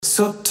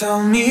So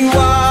tell me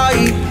why,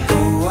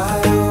 oh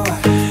why,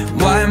 oh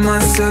why am I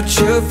such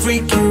a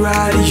freak? You're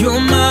out of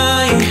your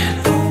mind,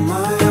 oh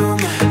my, oh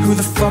my. Who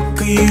the fuck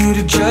are you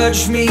to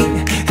judge me?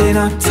 And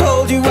I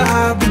told you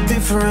I'd be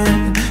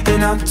different,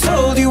 and I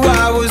told you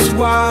I was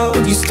wild.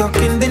 You stuck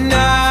in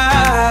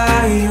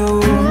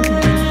denial.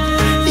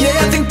 Yeah,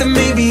 I think that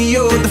maybe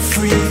you're the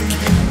freak.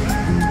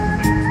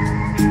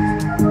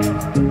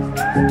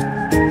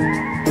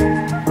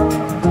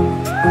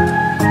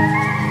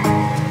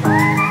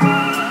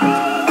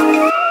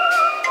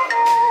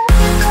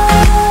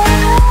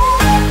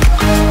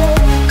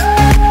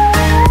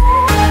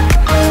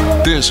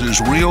 This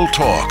is Real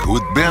Talk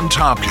with Ben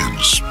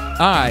Tompkins.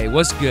 Hi,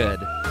 what's good?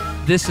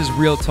 This is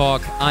Real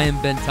Talk. I am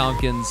Ben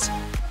Tompkins.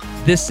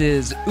 This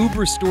is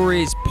Uber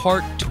Stories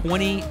Part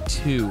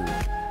 22.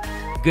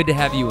 Good to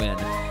have you in.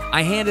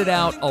 I handed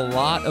out a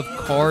lot of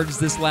cards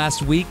this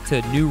last week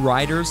to new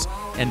riders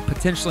and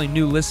potentially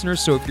new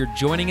listeners, so if you're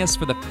joining us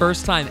for the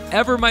first time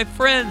ever, my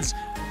friends,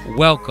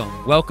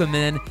 welcome. Welcome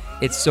in.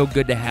 It's so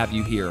good to have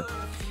you here.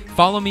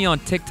 Follow me on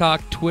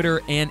TikTok,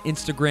 Twitter, and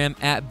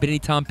Instagram at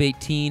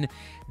BennyTomp18.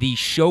 The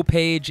show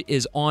page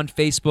is on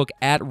Facebook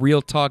at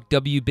Real Talk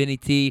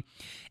WBennyT.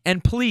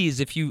 And please,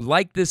 if you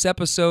like this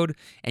episode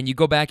and you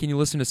go back and you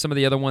listen to some of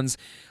the other ones,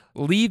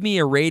 leave me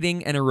a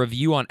rating and a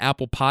review on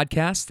Apple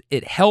Podcasts.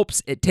 It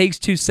helps. It takes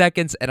 2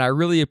 seconds, and I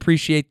really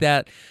appreciate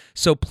that.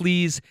 So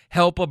please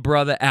help a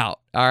brother out,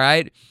 all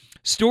right?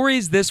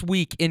 Stories this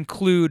week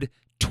include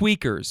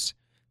tweakers.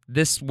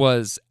 This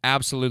was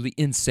absolutely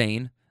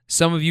insane.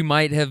 Some of you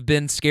might have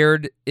been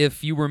scared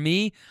if you were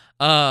me.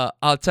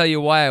 I'll tell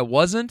you why I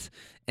wasn't.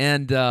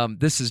 And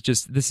this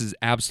is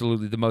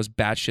absolutely the most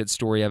batshit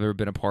story I've ever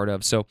been a part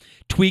of. So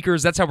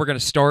tweakers, that's how we're gonna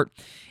start.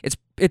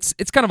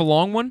 It's kind of a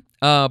long one,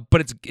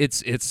 but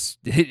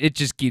it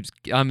just keeps.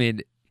 I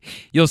mean,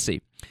 you'll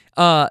see.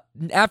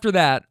 After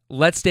that,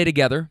 let's stay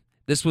together.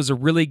 This was a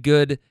really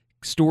good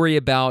story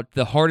about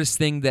the hardest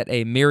thing that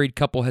a married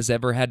couple has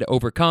ever had to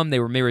overcome. They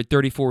were married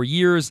 34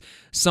 years.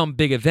 Some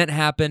big event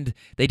happened.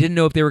 They didn't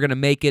know if they were going to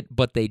make it,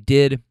 but they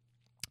did.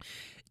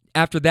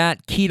 After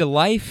that, Key to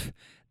Life.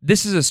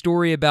 This is a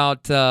story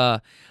about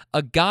a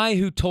guy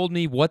who told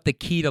me what the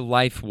key to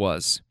life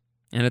was,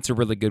 and it's a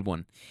really good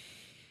one.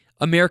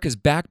 America's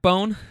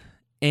Backbone,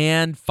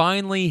 and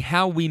finally,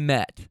 How We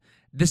Met.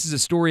 This is a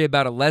story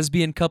about a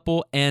lesbian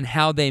couple and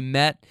how they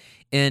met.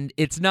 And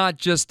it's not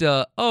just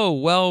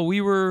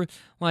we were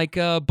like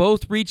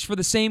both reached for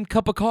the same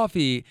cup of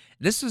coffee.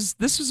 This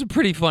was a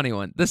pretty funny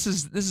one. This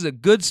is a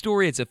good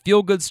story. It's a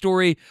feel-good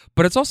story,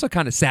 but it's also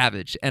kind of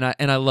savage, and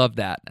I love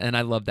that. And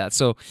I love that.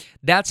 So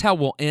that's how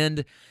we'll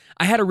end.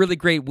 I had a really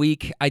great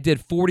week. I did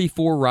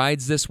 44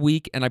 rides this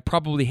week, and I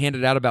probably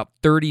handed out about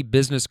 30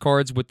 business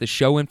cards with the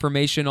show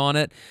information on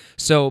it.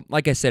 So,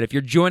 like I said, if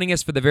you're joining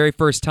us for the very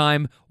first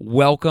time,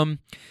 welcome.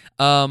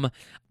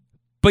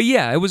 But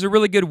yeah, it was a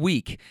really good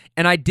week,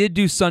 and I did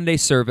do Sunday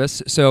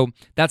service, so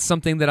that's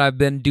something that I've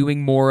been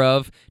doing more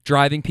of,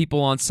 driving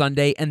people on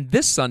Sunday, and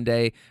this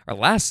Sunday, or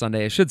last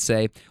Sunday, I should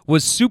say,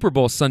 was Super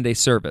Bowl Sunday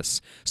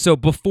service. So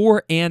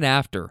before and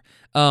after,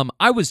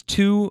 I was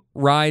 2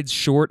 rides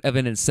short of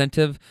an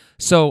incentive,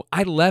 so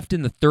I left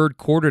in the third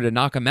quarter to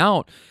knock them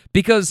out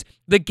because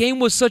the game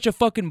was such a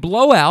fucking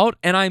blowout,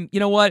 and you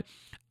know what?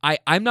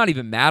 I'm not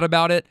even mad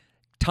about it.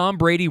 Tom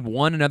Brady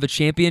won another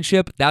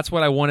championship. That's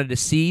what I wanted to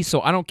see. So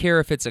I don't care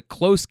if it's a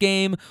close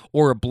game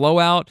or a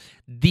blowout.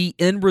 The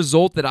end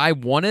result that I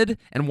wanted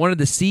and wanted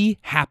to see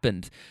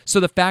happened.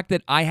 So the fact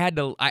that I had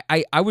to,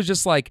 I was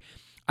just like,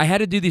 I had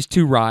to do these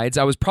 2 rides.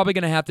 I was probably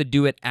going to have to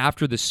do it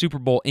after the Super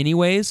Bowl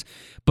anyways.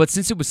 But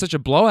since it was such a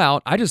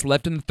blowout, I just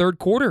left in the third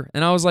quarter.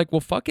 And I was like,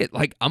 well, fuck it.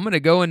 Like, I'm going to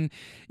go and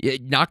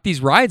knock these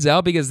rides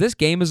out because this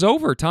game is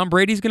over. Tom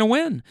Brady's going to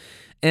win.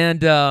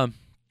 And,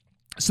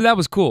 so that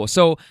was cool.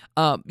 So,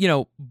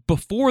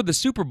 before the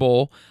Super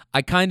Bowl,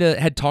 I kind of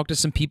had talked to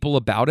some people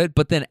about it,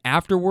 but then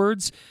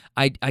afterwards,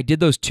 I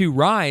did those 2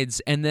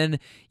 rides, and then,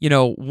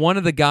 one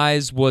of the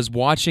guys was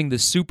watching the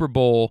Super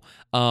Bowl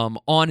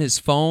on his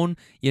phone,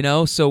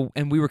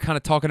 and we were kind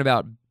of talking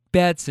about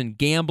bets and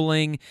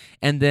gambling,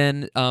 and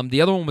then the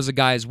other one was a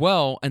guy as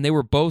well, and they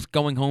were both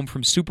going home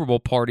from Super Bowl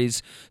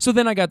parties. So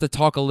then I got to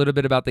talk a little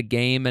bit about the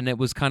game, and it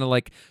was kind of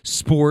like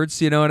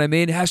sports, you know what I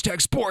mean?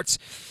 #sports.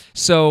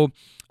 So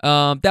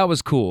that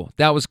was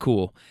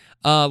cool.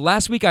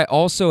 Last week, I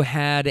also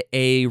had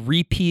a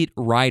repeat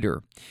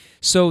rider.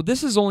 So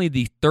this is only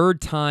the 3rd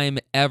time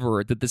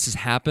ever that this has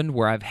happened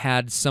where I've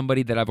had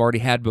somebody that I've already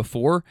had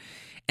before.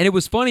 And it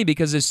was funny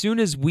because as soon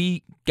as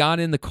we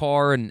got in the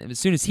car and as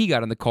soon as he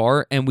got in the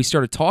car and we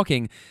started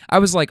talking, I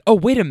was like, oh,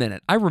 wait a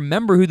minute. I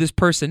remember who this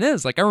person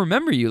is. Like, I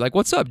remember you. Like,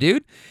 what's up,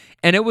 dude?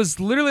 And it was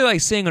literally like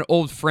seeing an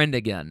old friend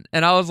again.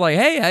 And I was like,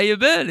 hey, how you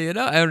been?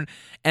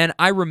 And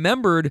I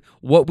remembered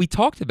what we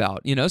talked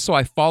about, so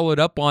I followed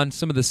up on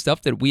some of the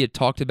stuff that we had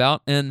talked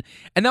about, and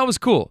that was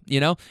cool,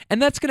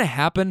 and that's going to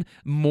happen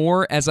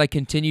more as I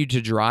continue to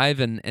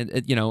drive, and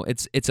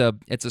it's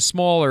a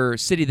smaller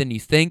city than you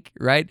think,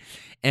 right?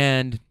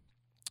 And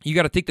you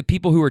got to think the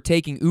people who are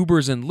taking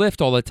Ubers and Lyft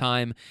all the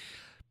time,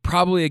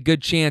 probably a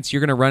good chance you're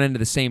going to run into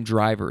the same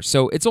driver.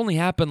 So it's only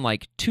happened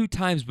like 2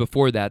 times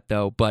before that,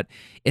 though, but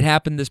it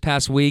happened this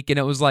past week, and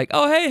it was like,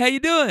 oh, hey, how you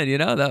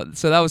doing?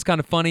 So that was kind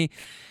of funny.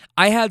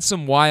 I had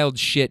some wild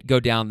shit go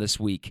down this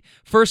week.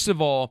 First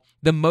of all,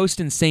 the most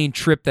insane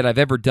trip that I've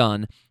ever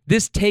done.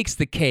 This takes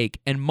the cake,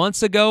 and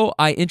months ago,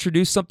 I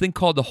introduced something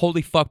called the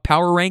Holy Fuck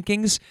Power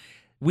Rankings.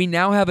 We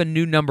now have a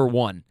new number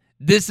 1.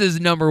 This is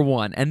number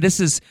 1, and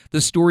this is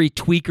the story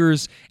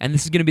Tweakers, and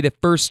this is going to be the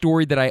first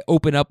story that I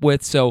open up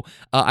with, so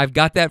I've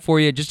got that for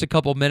you in just a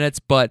couple minutes,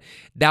 but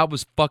that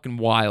was fucking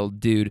wild,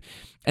 dude.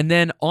 And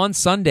then on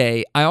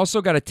Sunday, I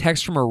also got a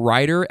text from a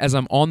writer as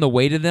I'm on the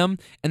way to them,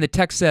 and the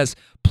text says,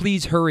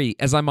 please hurry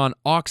as I'm on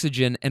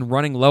oxygen and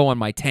running low on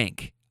my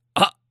tank.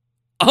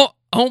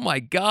 Oh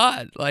my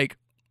God.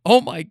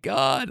 Oh my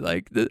God.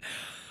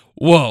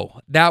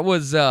 Whoa. That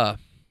was...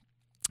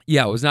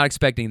 Yeah, I was not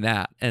expecting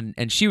that,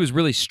 and she was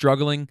really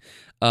struggling,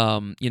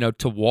 to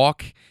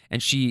walk,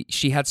 and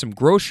she had some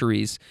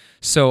groceries,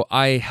 so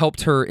I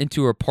helped her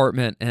into her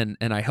apartment, and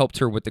I helped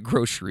her with the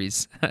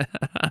groceries.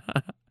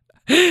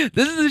 This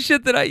is the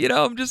shit that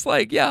I'm just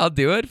like, yeah, I'll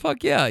do it.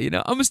 Fuck yeah,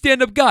 I'm a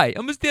stand-up guy.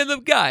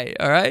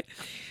 All right.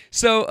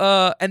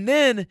 So, and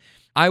then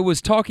I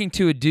was talking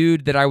to a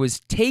dude that I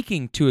was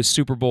taking to a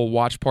Super Bowl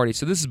watch party.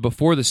 So this is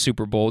before the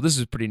Super Bowl. This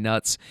is pretty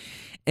nuts.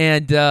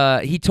 And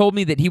he told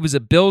me that he was a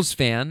Bills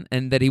fan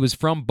and that he was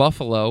from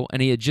Buffalo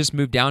and he had just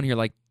moved down here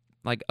like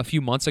a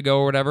few months ago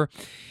or whatever.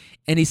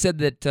 And he said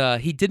that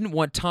he didn't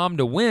want Tom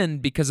to win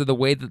because of the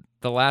way that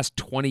the last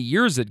 20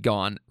 years had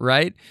gone,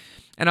 right?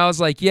 And I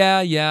was like,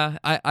 yeah,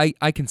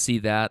 I can see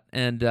that.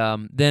 And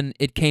then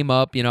it came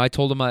up, I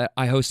told him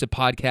I host a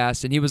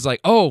podcast, and he was like,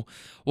 oh,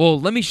 well,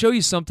 let me show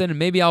you something, and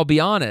maybe I'll be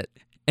on it.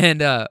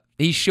 And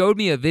he showed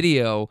me a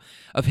video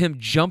of him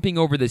jumping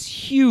over this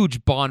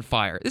huge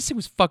bonfire. This thing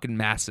was fucking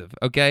massive,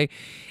 okay?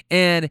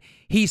 And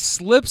he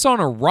slips on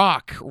a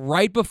rock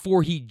right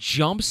before he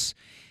jumps,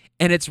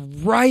 and it's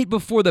right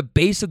before the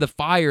base of the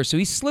fire. So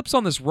he slips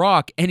on this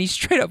rock, and he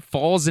straight up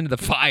falls into the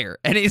fire.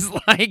 And he's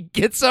like,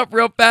 gets up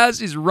real fast.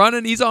 He's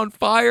running. He's on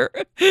fire.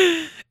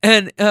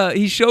 And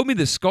he showed me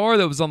the scar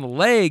that was on the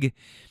leg.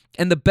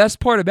 And the best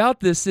part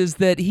about this is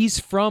that he's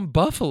from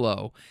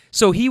Buffalo.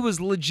 So he was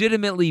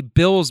legitimately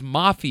Bill's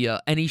Mafia,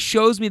 and he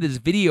shows me this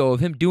video of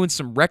him doing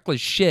some reckless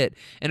shit,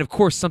 and of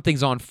course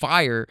something's on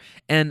fire.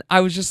 And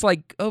I was just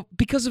like, oh,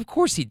 because of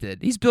course he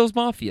did. He's Bill's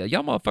Mafia.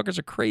 Y'all motherfuckers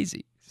are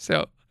crazy.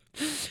 So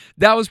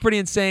that was pretty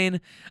insane.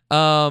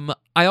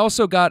 I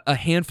also got a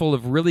handful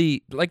of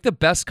really, the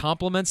best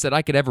compliments that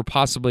I could ever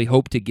possibly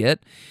hope to get,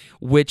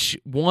 which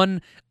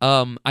one,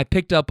 I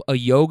picked up a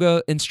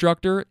yoga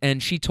instructor,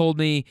 and she told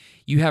me,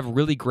 you have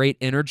really great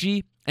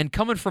energy. And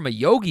coming from a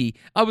yogi,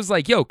 I was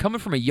like, yo, coming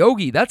from a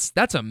yogi, that's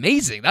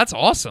amazing. That's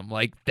awesome.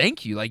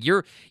 Thank you.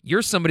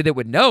 You're somebody that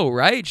would know,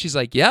 right? She's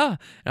like, yeah.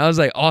 And I was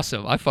like,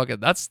 awesome.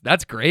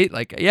 That's great.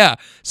 Yeah.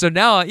 So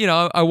now,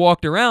 I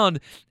walked around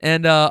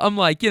and I'm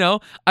like, I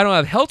don't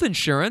have health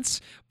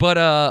insurance, but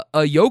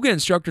a yoga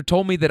instructor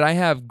told me that I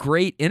have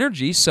great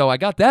energy, so I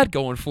got that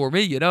going for me.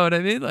 You know what I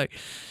mean?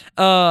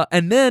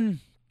 And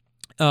then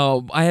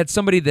I had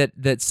somebody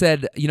that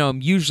said,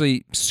 I'm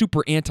usually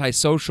super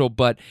antisocial,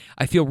 but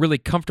I feel really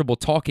comfortable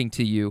talking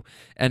to you,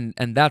 and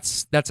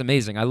that's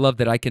amazing. I love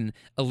that I can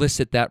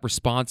elicit that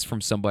response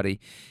from somebody.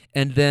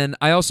 And then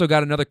I also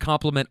got another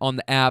compliment on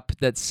the app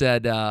that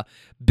said,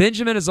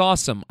 Benjamin is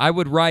awesome. I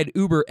would ride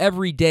Uber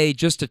every day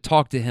just to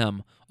talk to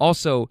him.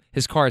 Also,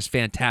 his car is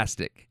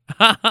fantastic.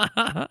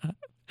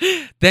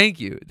 Thank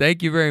you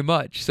very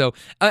much. So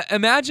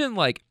imagine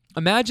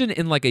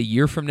in a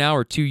year from now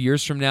or 2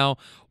 years from now,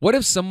 what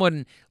if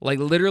someone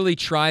literally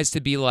tries to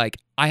be like,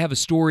 I have a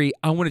story,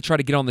 I want to try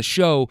to get on the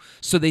show,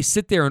 so they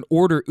sit there and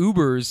order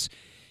Ubers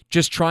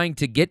just trying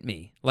to get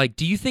me?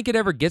 Do you think it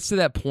ever gets to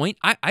that point?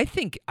 I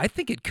think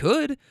it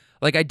could.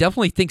 I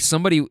definitely think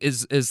somebody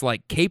is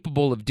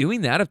capable of doing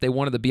that if they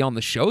wanted to be on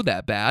the show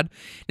that bad.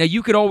 Now,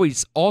 you could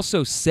always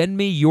also send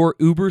me your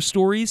Uber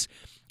stories.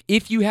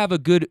 If you have a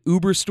good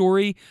Uber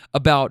story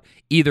about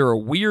either a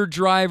weird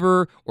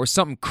driver or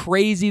something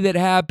crazy that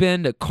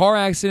happened, a car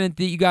accident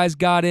that you guys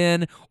got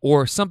in,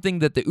 or something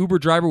that the Uber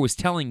driver was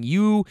telling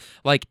you,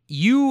 I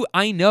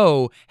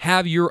know,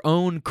 have your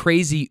own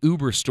crazy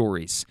Uber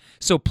stories.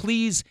 So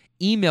please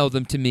email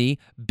them to me,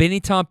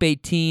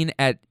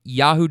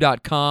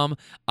 bennytomp18@yahoo.com.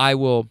 I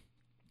will...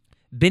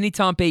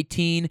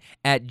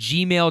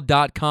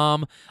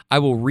 bennytomp18@gmail.com. I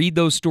will read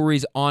those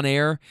stories on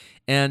air,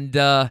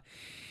 and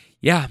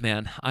yeah,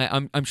 man,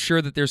 I'm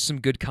sure that there's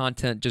some good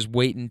content just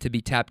waiting to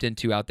be tapped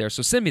into out there.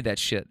 So send me that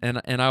shit,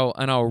 and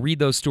I'll read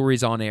those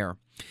stories on air.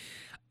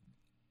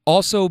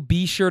 Also,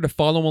 be sure to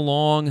follow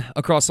along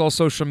across all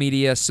social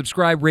media,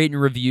 subscribe, rate, and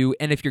review.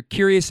 And if you're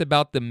curious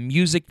about the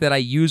music that I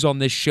use on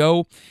this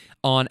show,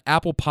 on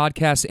Apple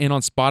Podcasts and on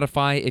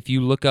Spotify, if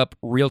you look up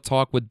Real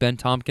Talk with Ben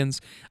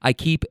Tompkins, I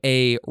keep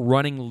a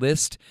running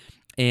list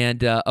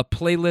and a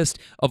playlist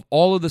of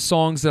all of the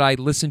songs that I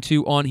listen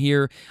to on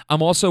here.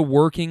 I'm also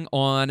working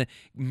on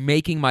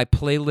making my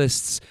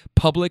playlists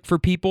public for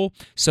people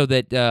so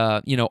that,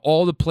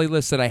 all the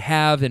playlists that I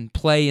have and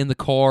play in the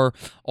car,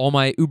 all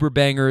my Uber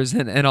bangers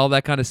and all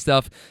that kind of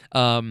stuff,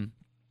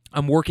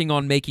 I'm working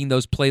on making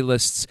those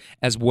playlists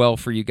as well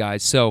for you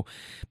guys. So,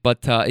 but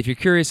if you're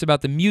curious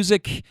about the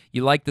music,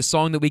 you like the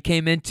song that we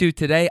came into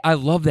today, I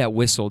love that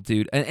whistle,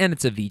 dude. And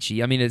it's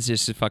Avicii. I mean, it's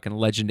just fucking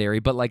legendary.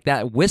 But like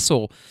that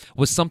whistle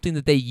was something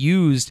that they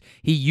used.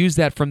 He used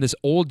that from this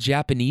old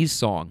Japanese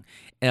song,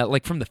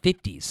 like from the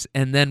 50s,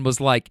 and then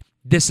was like,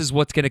 this is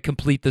what's going to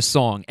complete the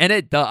song. And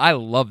I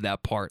love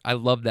that part. I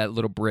love that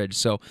little bridge.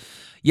 So,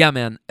 yeah,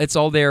 man, it's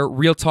all there.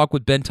 Real Talk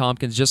with Ben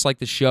Tompkins, just like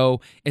the show.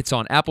 It's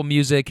on Apple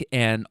Music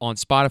and on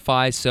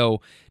Spotify.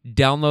 So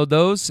download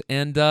those,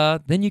 and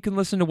then you can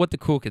listen to what the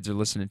cool kids are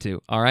listening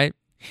to. All right?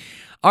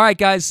 All right,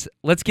 guys,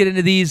 let's get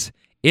into these.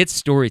 It's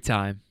story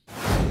time.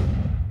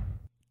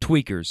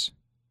 Tweakers.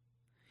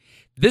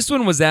 This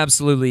one was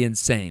absolutely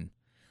insane.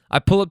 I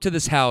pull up to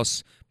this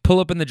house, pull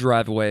up in the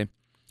driveway.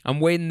 I'm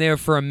waiting there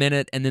for a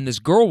minute, and then this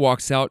girl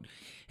walks out,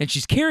 and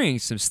she's carrying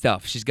some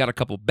stuff. She's got a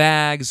couple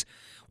bags,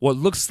 what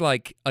looks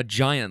like a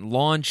giant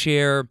lawn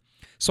chair.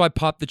 So I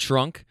pop the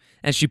trunk,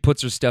 and she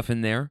puts her stuff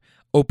in there,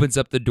 opens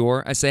up the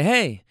door. I say,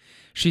 hey.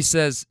 She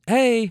says,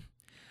 hey,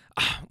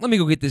 let me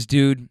go get this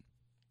dude.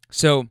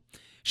 So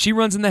she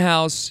runs in the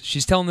house.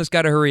 She's telling this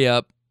guy to hurry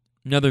up.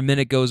 Another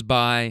minute goes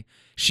by.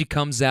 She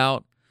comes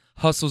out,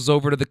 hustles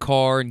over to the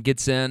car, and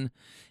gets in.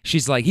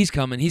 She's like, he's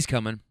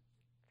coming.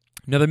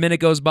 Another minute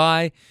goes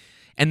by,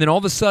 and then all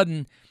of a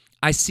sudden,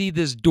 I see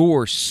this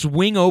door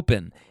swing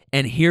open,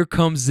 and here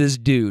comes this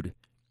dude.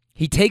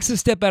 He takes a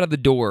step out of the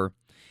door,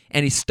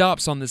 and he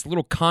stops on this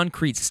little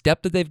concrete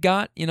step that they've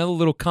got, the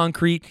little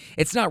concrete.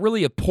 It's not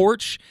really a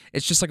porch.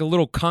 It's just like a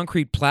little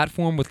concrete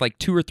platform with like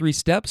 2 or 3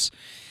 steps,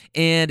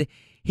 and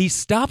he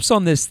stops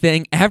on this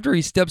thing after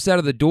he steps out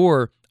of the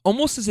door,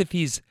 almost as if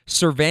he's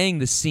surveying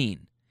the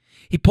scene.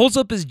 He pulls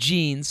up his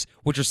jeans,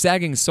 which are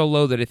sagging so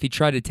low that if he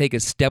tried to take a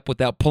step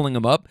without pulling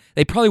them up,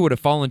 they probably would have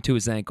fallen to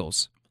his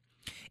ankles.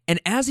 And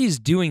as he's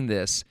doing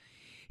this,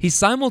 he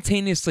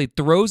simultaneously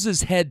throws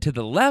his head to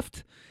the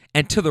left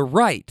and to the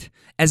right,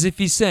 as if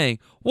he's saying,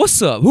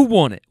 what's up? Who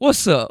want it?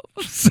 What's up?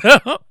 So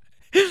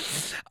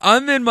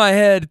I'm in my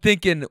head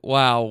thinking,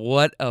 wow,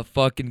 what a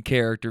fucking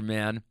character,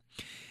 man.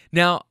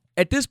 Now,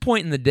 at this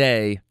point in the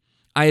day,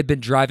 I had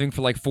been driving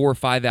for like 4 or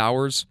 5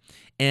 hours,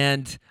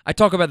 and I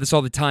talk about this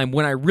all the time.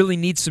 When I really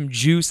need some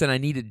juice and I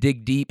need to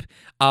dig deep,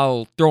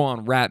 I'll throw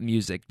on rap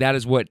music. That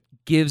is what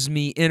gives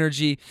me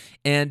energy.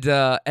 And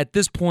at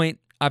this point,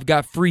 I've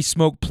got Free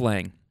Smoke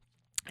playing.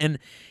 And,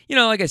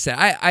 like I said,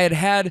 I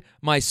had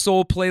my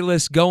soul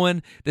playlist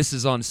going. This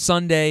is on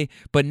Sunday,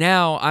 but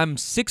now I'm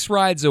 6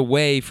 rides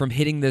away from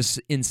hitting this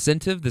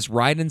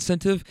ride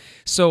incentive.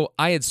 So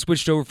I had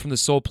switched over from the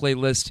soul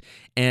playlist,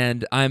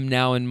 and I'm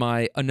now in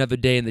my Another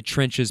Day in the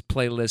Trenches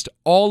playlist.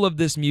 All of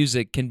this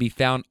music can be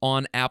found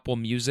on Apple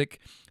Music.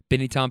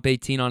 Benny Tomp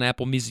 18 on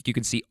Apple Music. You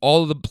can see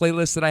all of the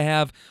playlists that I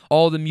have,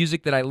 all the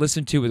music that I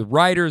listen to with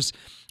writers,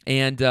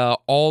 and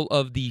all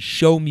of the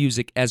show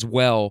music as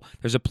well.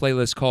 There's a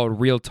playlist called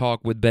Real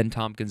Talk with Ben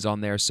Tompkins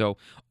on there. So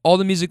all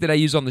the music that I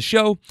use on the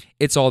show,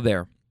 it's all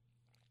there.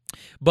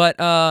 But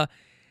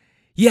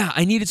yeah,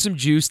 I needed some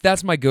juice.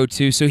 That's my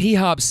go-to. So he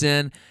hops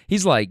in.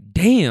 He's like,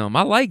 damn,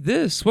 I like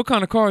this. What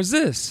kind of car is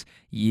this?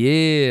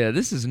 Yeah,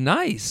 this is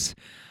nice.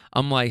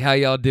 I'm like, how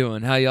y'all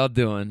doing?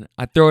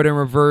 I throw it in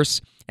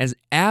reverse.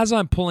 As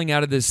I'm pulling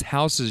out of this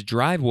house's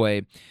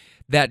driveway,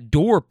 that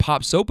door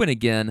pops open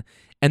again,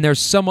 and there's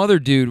some other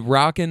dude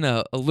rocking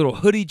a little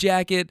hoodie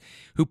jacket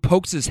who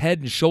pokes his head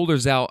and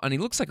shoulders out, and he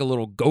looks like a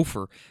little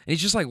gopher. And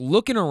he's just like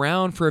looking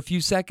around for a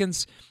few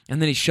seconds,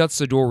 and then he shuts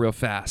the door real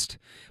fast.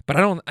 But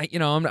I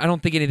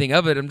don't think anything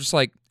of it. I'm just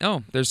like,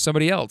 oh, there's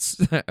somebody else.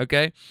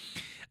 Okay.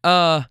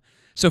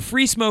 So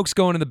Free Smoke's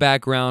going in the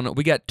background.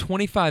 We got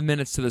 25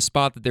 minutes to the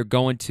spot that they're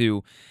going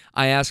to.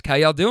 I ask, how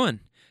y'all doing?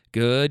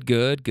 Good.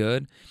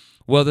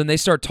 Well, then they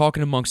start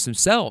talking amongst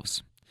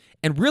themselves.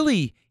 And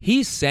really,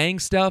 he's saying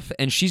stuff,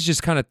 and she's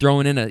just kind of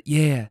throwing in a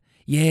yeah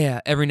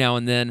every now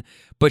and then.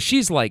 But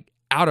she's like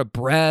out of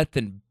breath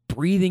and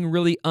breathing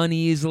really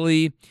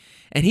uneasily.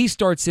 And he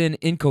starts in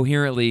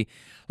incoherently,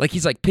 like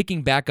he's like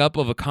picking back up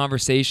of a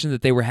conversation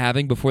that they were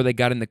having before they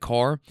got in the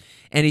car.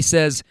 And he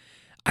says,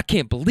 I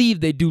can't believe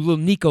they do little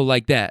Nico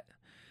like that.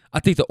 I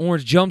think the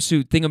orange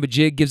jumpsuit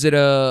thingamajig gives it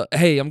a,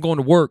 hey, I'm going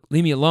to work,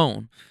 leave me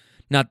alone.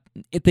 Not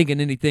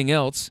thinking anything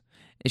else.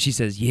 And she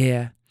says,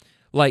 yeah.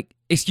 Like,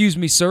 excuse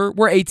me, sir,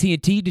 we're AT&T.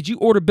 Did you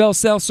order Bell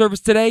cell service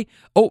today?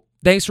 Oh,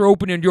 thanks for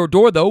opening your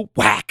door, though.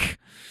 Whack.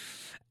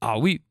 Oh,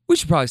 we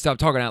should probably stop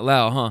talking out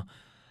loud, huh?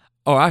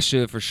 Oh, I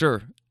should for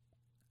sure.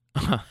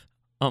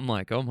 I'm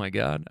like, oh, my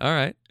God. All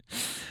right.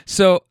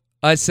 So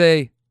I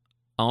say,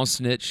 I don't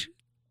snitch.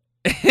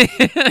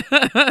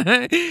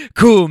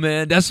 Cool,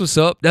 man. That's what's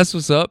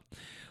up.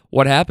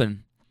 What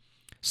happened?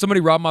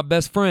 Somebody robbed my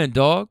best friend,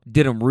 dog.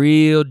 Did him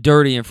real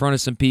dirty in front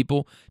of some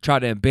people. Tried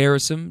to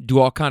embarrass him. Do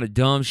all kind of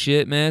dumb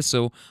shit, man.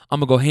 So I'm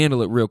going to go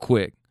handle it real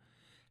quick.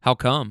 How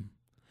come?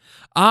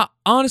 I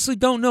honestly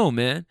don't know,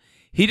 man.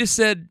 He just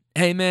said,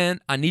 hey, man,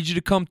 I need you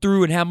to come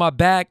through and have my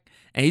back.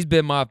 And he's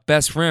been my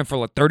best friend for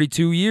like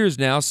 32 years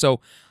now. So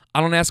I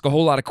don't ask a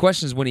whole lot of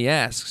questions when he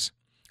asks.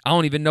 I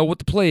don't even know what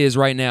the play is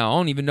right now. I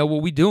don't even know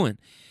what we doing.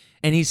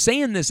 And he's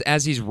saying this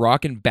as he's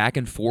rocking back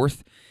and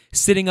forth,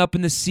 sitting up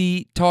in the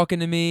seat, talking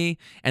to me,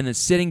 and then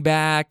sitting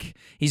back.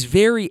 He's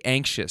very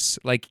anxious,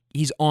 like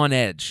he's on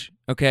edge,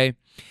 okay?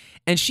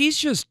 And she's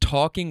just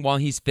talking while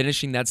he's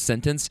finishing that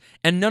sentence,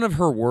 and none of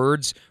her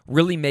words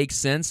really make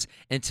sense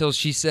until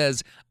she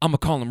says, I'm going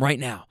to call him right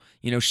now.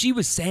 You know, she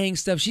was saying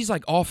stuff. She's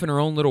like off in her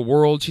own little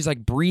world. She's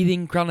like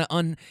breathing kind of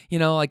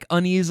like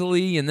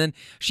uneasily, and then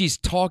she's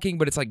talking,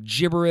 but it's like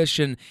gibberish,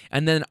 and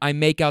then I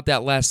make out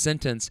that last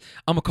sentence.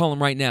 I'm going to call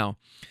him right now.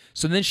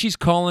 So then she's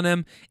calling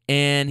him,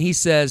 and he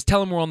says,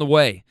 tell him we're on the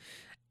way.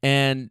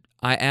 And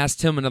I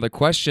asked him another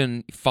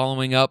question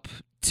following up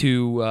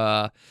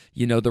to,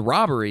 the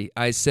robbery.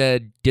 I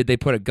said, did they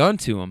put a gun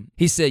to him?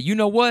 He said, you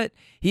know what?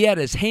 He had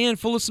his hand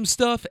full of some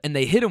stuff, and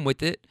they hit him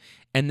with it.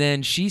 And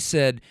then she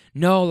said,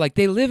 no, like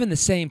they live in the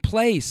same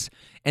place.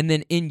 And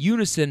then in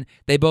unison,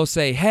 they both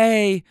say,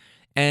 hey.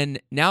 And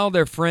now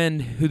their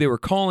friend who they were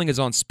calling is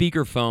on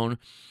speakerphone.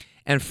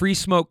 And Free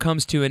Smoke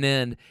comes to an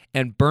end,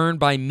 and Burn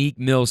by Meek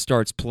Mill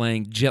starts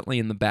playing gently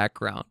in the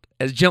background,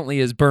 as gently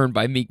as Burn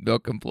by Meek Mill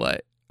can play,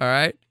 all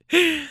right?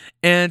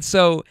 And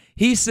so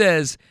he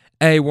says,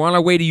 hey, we're on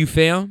our way to you,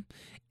 fam.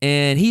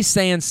 And he's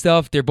saying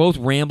stuff. They're both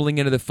rambling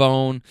into the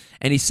phone,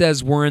 and he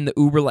says we're in the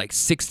Uber like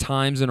 6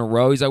 times in a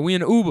row. He's like, we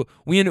in the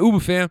Uber,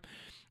 fam.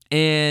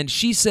 And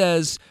she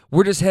says,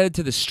 we're just headed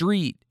to the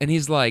street. And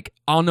he's like,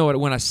 I'll know it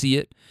when I see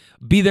it.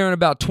 Be there in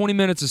about 20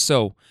 minutes or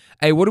so.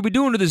 Hey, what are we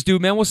doing to this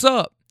dude, man? What's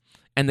up?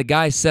 And the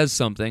guy says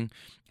something,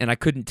 and I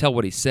couldn't tell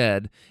what he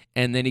said.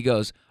 And then he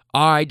goes,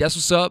 all right, that's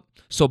what's up.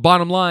 So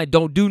bottom line,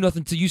 don't do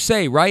nothing till you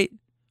say, right?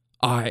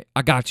 All right,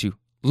 I got you.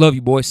 Love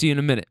you, boy. See you in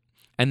a minute.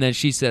 And then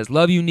she says,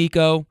 love you,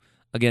 Nico.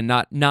 Again,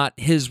 not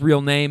his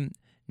real name.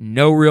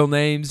 No real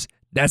names.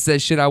 That's that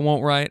shit I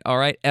won't write, all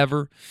right,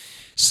 ever.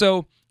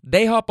 So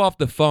they hop off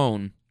the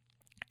phone,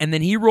 and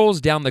then he rolls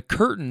down the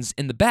curtains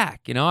in the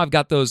back. You know, I've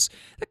got those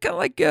kind of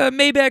like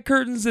Maybach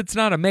curtains. It's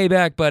not a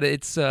Maybach, but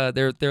it's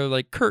they're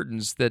like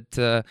curtains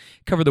that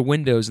cover the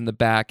windows in the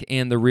back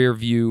and the rear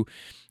view,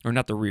 or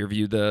not the rear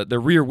view, the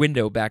rear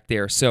window back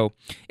there. So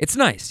it's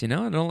nice, you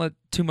know. I don't let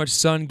too much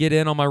sun get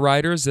in on my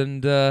riders,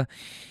 and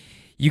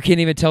you can't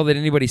even tell that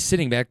anybody's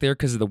sitting back there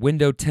because of the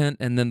window tint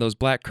and then those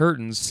black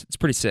curtains. It's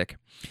pretty sick.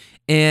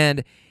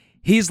 And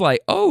he's like,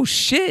 oh,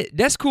 shit,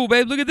 that's cool,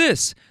 babe. Look at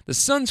this. The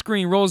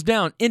sunscreen rolls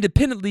down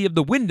independently of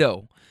the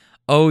window.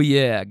 Oh,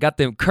 yeah, got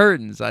them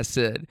curtains, I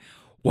said.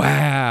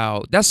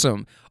 Wow, that's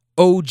some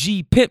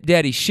OG Pimp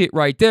Daddy shit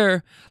right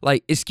there.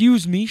 Like,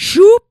 excuse me,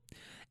 shoop.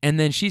 And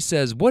then she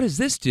says, what does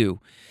this do?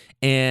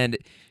 And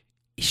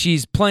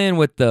she's playing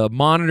with the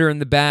monitor in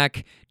the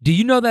back. Do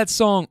you know that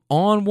song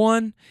On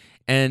One?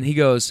 And he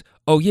goes,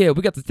 oh, yeah,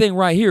 we got the thing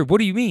right here. What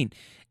do you mean?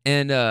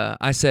 And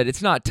I said,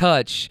 it's not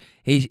Touch.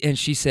 And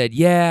she said,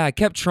 yeah, I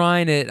kept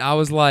trying it. I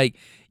was like,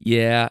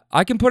 yeah,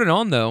 I can put it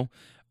on, though.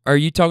 Are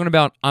you talking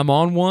about I'm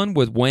On One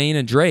with Wayne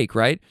and Drake,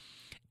 right?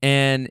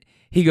 And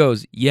he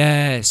goes,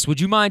 yes.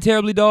 Would you mind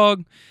terribly,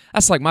 dog?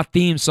 That's like my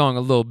theme song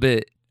a little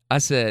bit. I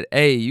said,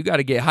 hey, you got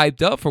to get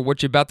hyped up for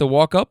what you're about to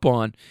walk up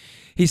on.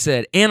 He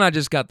said, and I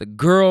just got the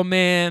girl,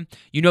 man.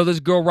 You know this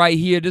girl right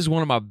here? This is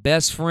one of my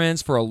best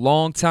friends for a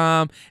long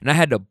time, and I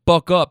had to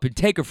buck up and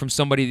take her from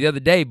somebody the other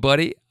day,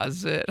 buddy. I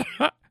said,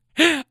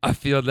 I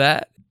feel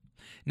that.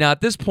 Now,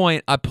 at this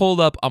point, I pulled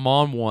up I'm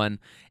On One,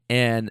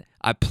 and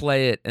I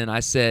play it, and I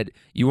said,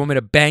 you want me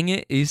to bang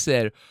it? He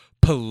said,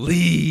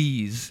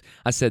 please.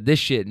 I said, this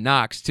shit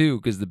knocks, too,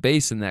 because the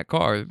bass in that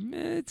car,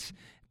 it's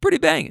pretty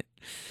banging.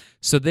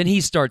 So then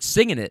he starts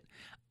singing it.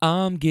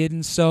 I'm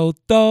getting so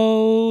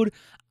throwed.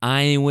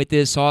 I ain't with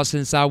this all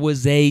since I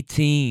was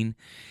 18.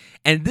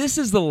 And this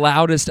is the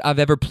loudest I've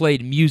ever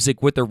played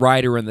music with the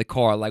rider in the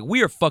car. Like,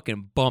 we are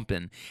fucking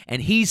bumping.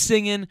 And he's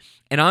singing,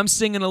 and I'm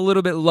singing a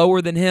little bit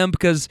lower than him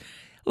because,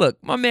 look,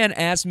 my man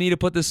asked me to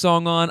put this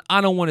song on.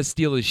 I don't want to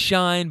steal his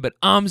shine, but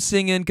I'm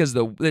singing because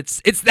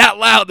it's that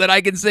loud that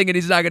I can sing and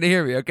he's not going to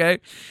hear me, okay?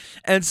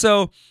 And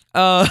so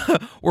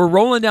we're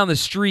rolling down the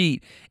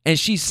street, and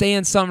she's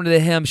saying something to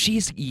him.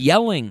 She's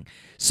yelling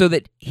so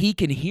that he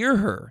can hear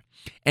her.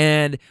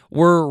 And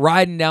we're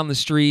riding down the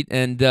street,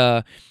 and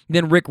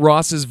then Rick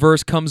Ross's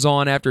verse comes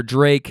on after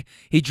Drake.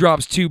 He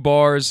drops 2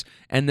 bars,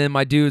 and then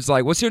my dude's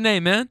like, what's your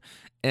name, man?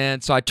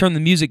 And so I turn the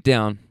music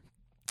down.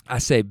 I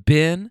say,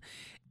 Ben.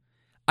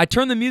 I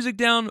turn the music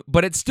down,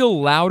 but it's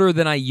still louder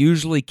than I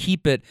usually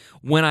keep it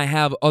when I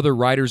have other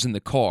riders in the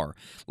car.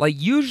 Like,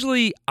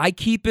 usually I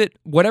keep it,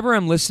 whatever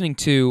I'm listening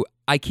to,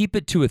 I keep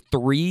it to a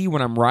 3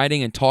 when I'm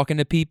riding and talking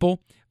to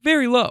people.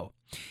 Very low.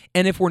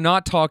 And if we're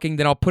not talking,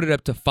 then I'll put it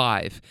up to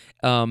 5,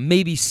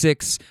 maybe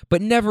 6,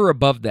 but never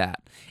above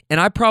that. And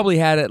I probably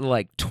had it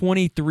like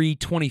 23,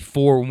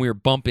 24 when we were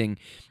bumping,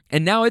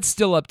 and now it's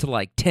still up to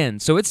like 10.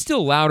 So it's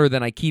still louder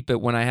than I keep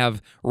it when I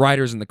have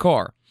riders in the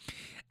car.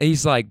 And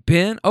he's like,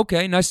 Ben,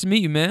 okay, nice to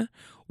meet you, man.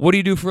 What do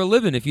you do for a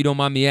living, if you don't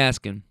mind me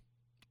asking?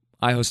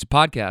 I host a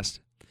podcast.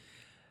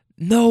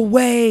 No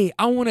way.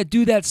 I want to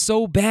do that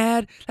so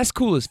bad. That's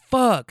cool as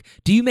fuck.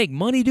 Do you make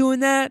money doing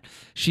that?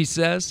 She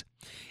says.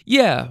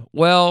 Yeah,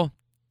 well,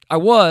 I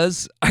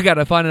got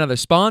to find another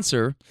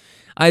sponsor.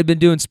 I had been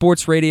doing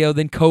sports radio,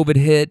 then COVID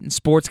hit and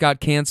sports got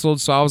canceled.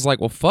 So I was like,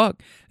 well,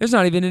 fuck, there's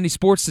not even any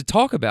sports to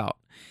talk about.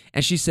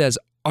 And she says,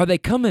 are they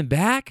coming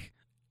back?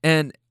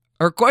 And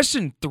her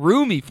question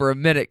threw me for a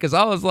minute because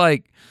I was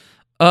like,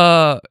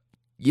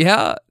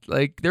 yeah,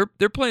 like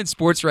they're playing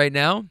sports right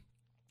now.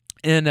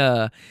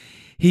 And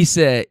he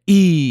said,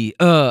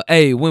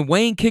 hey, when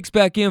Wayne kicks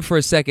back in for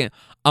a second,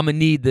 I'm going to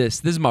need this.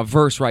 This is my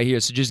verse right here,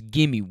 so just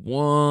give me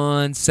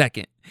 1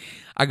 second.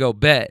 I go,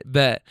 bet.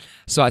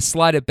 So I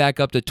slide it back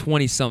up to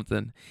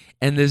 20-something,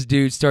 and this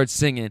dude starts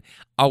singing.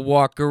 I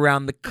walk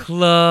around the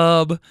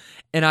club,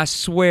 and I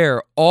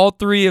swear all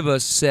 3 of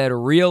us said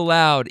real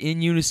loud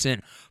in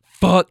unison,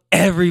 fuck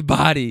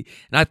everybody.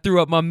 And I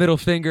threw up my middle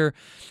finger.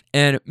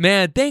 And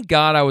man, thank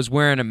God I was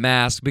wearing a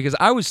mask because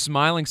I was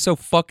smiling so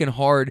fucking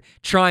hard,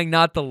 trying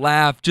not to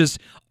laugh, just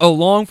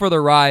along for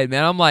the ride,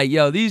 man. I'm like,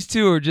 yo, these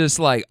two are just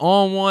like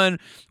on one.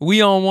 We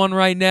on one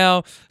right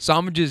now. So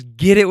I'm going to just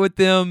get it with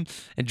them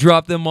and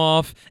drop them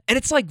off. And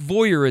it's like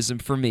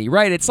voyeurism for me,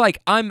 right? It's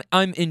like I'm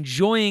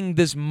enjoying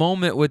this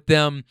moment with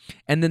them,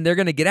 and then they're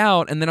going to get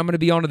out, and then I'm going to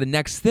be on to the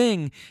next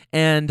thing,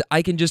 and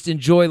I can just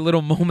enjoy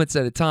little moments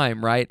at a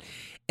time, right?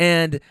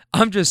 And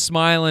I'm just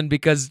smiling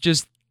because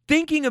just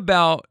thinking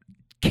about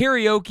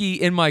karaoke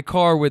in my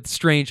car with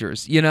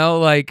strangers, you know,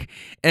 like,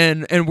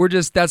 and we're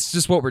just, that's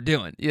just what we're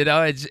doing, you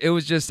know. It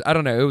was just, I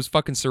don't know, it was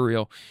fucking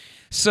surreal.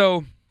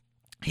 So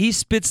he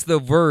spits the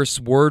verse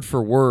word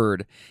for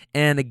word,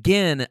 and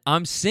again,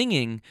 I'm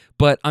singing,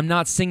 but I'm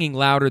not singing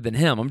louder than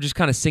him. I'm just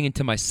kind of singing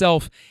to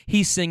myself.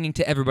 He's singing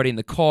to everybody in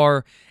the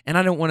car, and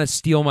I don't want to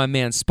steal my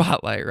man's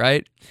spotlight,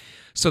 right?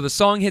 So the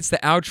song hits the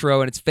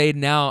outro, and it's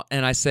fading out,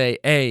 and I say,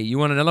 hey, you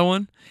want another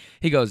one?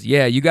 He goes,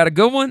 yeah, you got a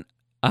good one?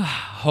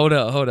 Hold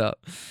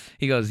up.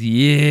 He goes,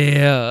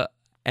 yeah.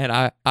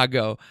 And I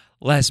go,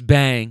 let's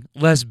bang.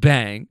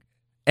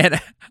 And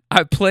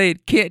I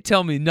played Can't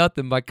Tell Me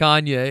Nothing by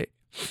Kanye.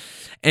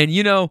 And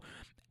you know,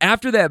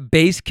 after that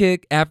bass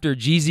kick, after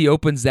Jeezy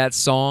opens that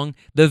song,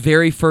 the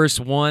very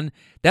first one,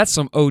 that's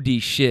some OD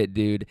shit,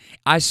 dude.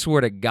 I swear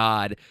to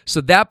God.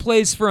 So that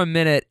plays for a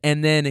minute,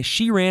 and then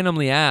she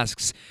randomly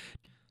asks,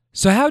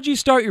 so how'd you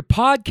start your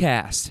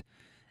podcast?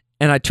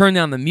 And I turned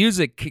down the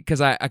music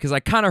because I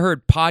kind of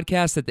heard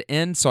podcast at the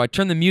end. So I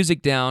turned the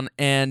music down,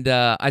 and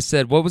I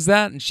said, what was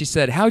that? And she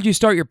said, how'd you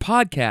start your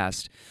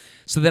podcast?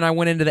 So then I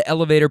went into the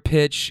elevator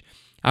pitch.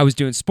 I was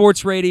doing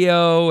sports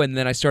radio, and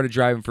then I started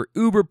driving for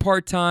Uber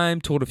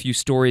part-time, told a few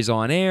stories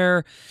on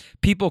air.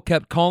 People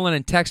kept calling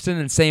and texting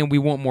and saying we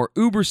want more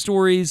Uber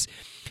stories.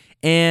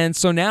 And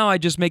so now I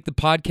just make the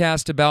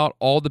podcast about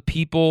all the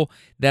people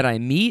that I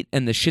meet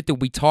and the shit that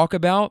we talk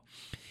about.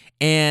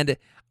 And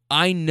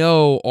I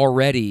know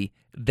already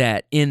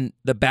that in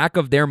the back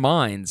of their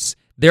minds,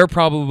 they're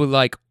probably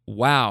like,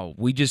 wow,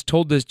 we just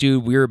told this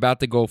dude we were about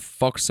to go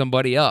fuck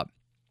somebody up.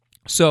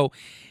 So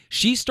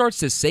she starts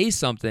to say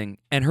something,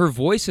 and her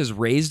voice is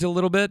raised a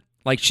little bit,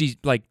 like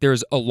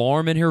there's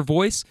alarm in her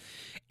voice.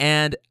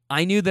 And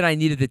I knew that I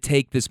needed to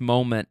take this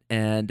moment,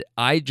 and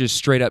I just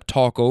straight up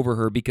talk over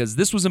her because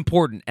this was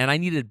important, and I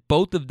needed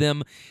both of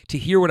them to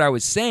hear what I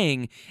was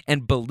saying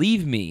and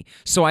believe me.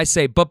 So I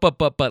say, but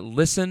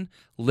listen,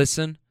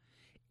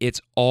 it's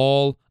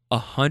all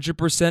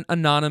 100%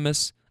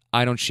 anonymous.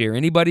 I don't share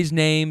anybody's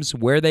names,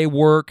 where they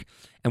work,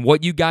 and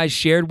what you guys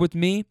shared with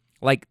me.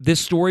 Like, this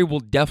story will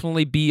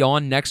definitely be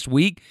on next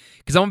week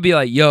because I'm going to be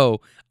like,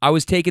 yo, I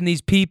was taking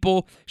these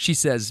people. She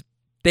says,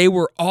 they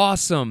were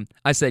awesome.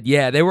 I said,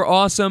 yeah, they were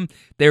awesome.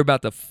 They were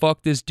about to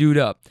fuck this dude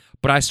up.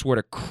 But I swear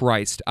to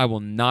Christ, I will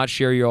not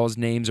share y'all's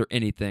names or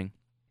anything.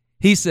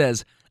 He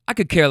says, I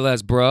could care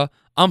less, bruh.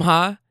 I'm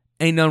high.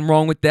 Ain't nothing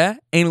wrong with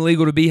that. Ain't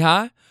illegal to be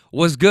high.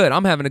 What's good?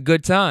 I'm having a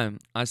good time.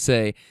 I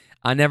say,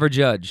 I never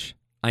judge.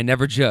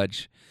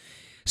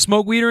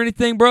 Smoke weed or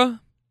anything,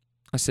 bruh?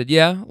 I said,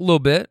 yeah, a little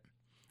bit.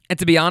 And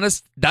to be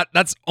honest,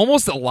 that's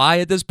almost a lie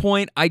at this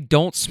point. I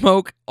don't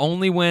smoke,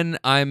 only when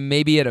I'm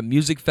maybe at a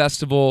music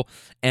festival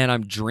and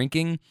I'm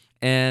drinking.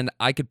 And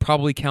I could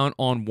probably count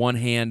on one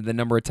hand the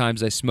number of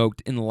times I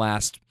smoked in the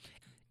last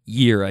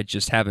year. I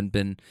just haven't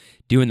been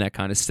doing that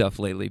kind of stuff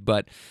lately.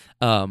 But,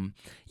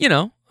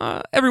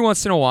 every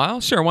once in a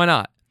while, sure, why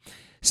not?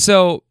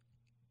 So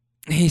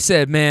he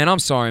said, man, I'm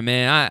sorry,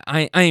 man.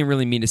 I ain't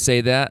really mean to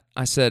say that.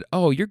 I said,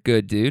 oh, you're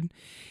good, dude.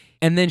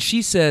 And then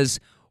she says,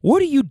 what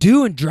are you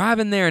doing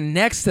driving there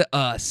next to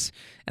us?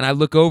 And I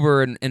look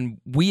over, and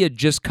we had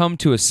just come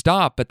to a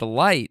stop at the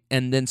light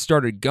and then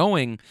started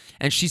going.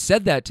 And she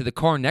said that to the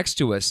car next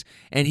to us.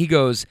 And he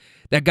goes,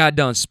 That guy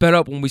done sped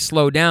up when we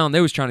slowed down.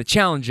 They was trying to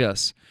challenge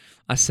us.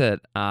 I said,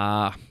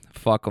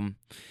 fuck them.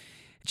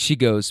 She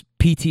goes,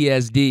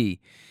 PTSD.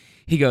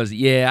 He goes,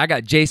 yeah, I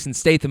got Jason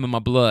Statham in my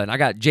blood. I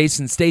got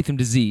Jason Statham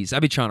disease. I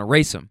be trying to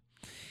race him.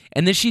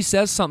 And then she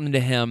says something to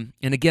him,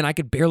 and again, I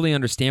could barely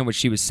understand what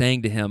she was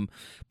saying to him,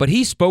 but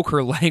he spoke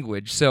her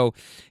language. So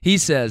he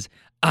says,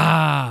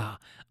 I'm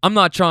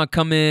not trying to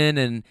come in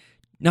and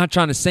not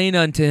trying to say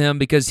nothing to him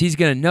because he's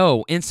going to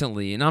know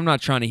instantly, and I'm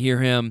not trying to hear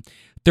him.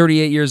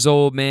 38 years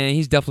old, man,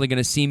 he's definitely going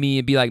to see me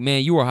and be like,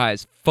 man, you were high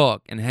as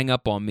fuck, and hang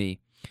up on me.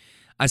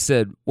 I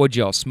said, what'd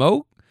y'all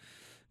smoke?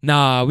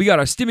 Nah, we got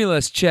our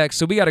stimulus check,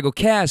 so we got to go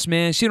cash,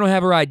 man. She don't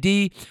have her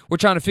ID. We're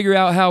trying to figure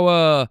out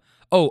how,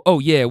 oh,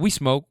 yeah, we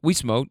smoke.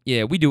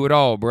 Yeah, we do it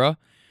all, bruh.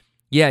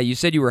 Yeah, you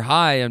said you were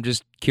high. I'm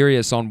just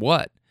curious on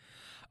what.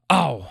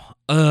 Oh,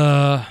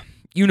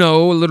 you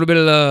know, a little bit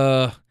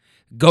of,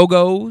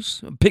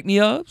 go-go's,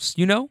 pick-me-ups,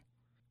 you know?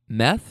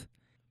 Meth?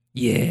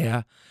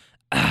 Yeah.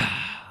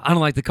 I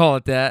don't like to call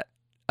it that.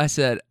 I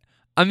said,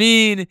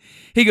 he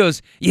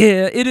goes,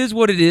 yeah, it is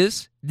what it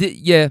is.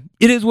 Yeah,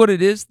 it is what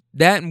it is.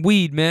 That and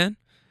weed, man.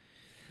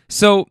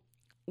 So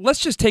let's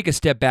just take a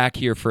step back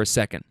here for a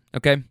second,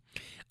 okay?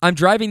 I'm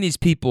driving these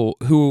people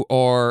who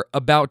are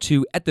about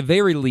to, at the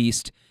very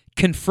least,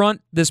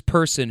 confront this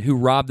person who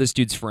robbed this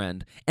dude's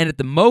friend. And at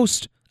the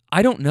most,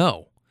 I don't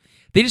know.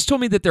 They just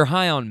told me that they're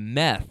high on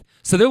meth,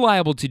 so they're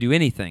liable to do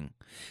anything.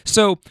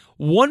 So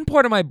one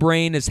part of my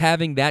brain is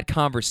having that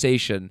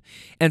conversation,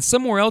 and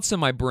somewhere else in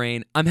my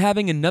brain, I'm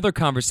having another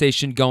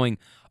conversation going,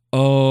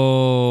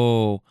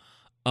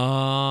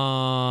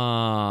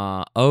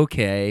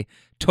 okay,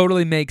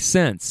 totally makes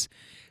sense.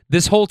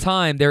 This whole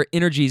time, their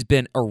energy's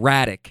been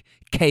erratic,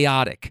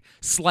 chaotic,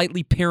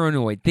 slightly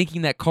paranoid,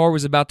 thinking that car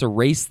was about to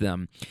race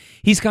them.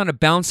 He's kind of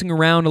bouncing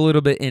around a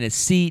little bit in his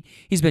seat.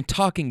 He's been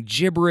talking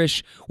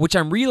gibberish, which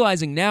I'm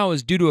realizing now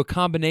is due to a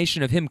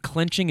combination of him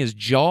clenching his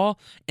jaw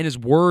and his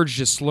words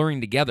just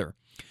slurring together.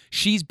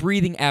 She's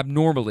breathing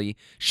abnormally.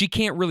 She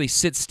can't really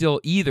sit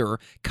still either,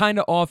 kind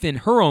of off in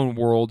her own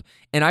world,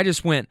 and I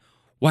just went,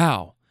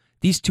 wow,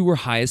 these two are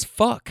high as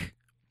fuck.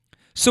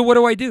 So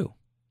what do?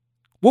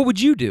 What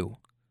would you do?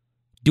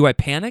 Do I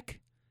panic?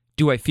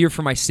 Do I fear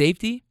for my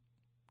safety?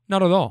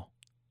 Not at all.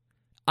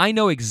 I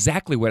know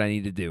exactly what I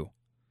need to do.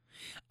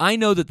 I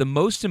know that the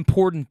most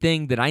important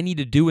thing that I need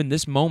to do in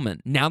this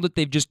moment, now that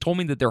they've just told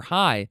me that they're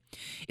high,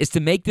 is to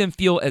make them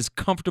feel as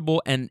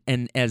comfortable and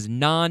as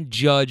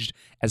non-judged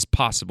as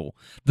possible.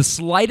 The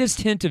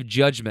slightest hint of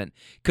judgment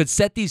could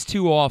set these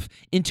two off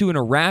into an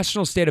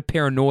irrational state of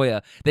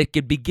paranoia that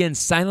could begin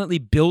silently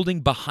building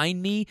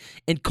behind me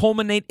and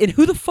culminate in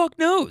who the fuck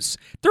knows?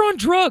 They're on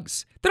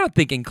drugs. They're not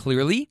thinking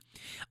clearly.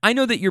 I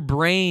know that your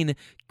brain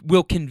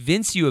will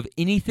convince you of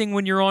anything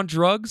when you're on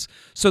drugs,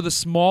 so the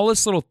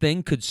smallest little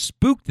thing could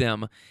spook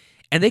them,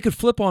 and they could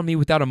flip on me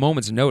without a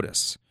moment's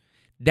notice.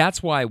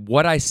 That's why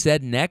what I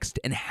said next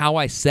and how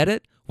I said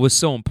it was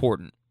so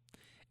important.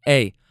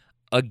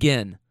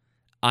 Again,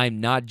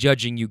 I'm not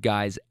judging you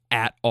guys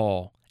at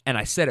all, and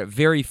I said it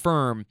very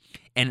firm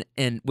and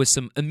with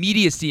some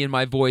immediacy in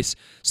my voice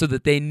so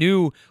that they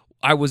knew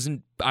I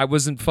wasn't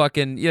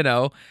fucking,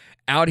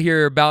 out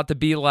here about to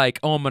be like,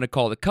 oh, I'm going to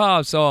call the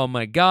cops. Oh,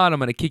 my God, I'm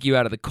going to kick you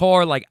out of the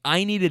car. Like,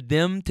 I needed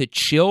them to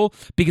chill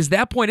because at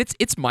that point,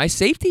 it's my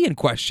safety in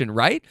question,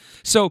 right?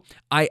 So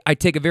I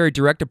take a very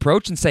direct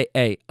approach and say,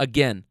 hey,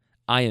 again,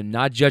 I am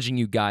not judging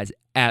you guys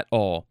at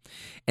all.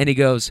 And he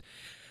goes,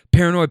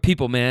 paranoid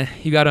people, man,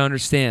 you got to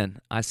understand.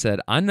 I said,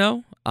 I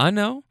know.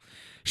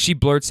 She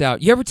blurts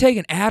out, you ever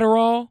taken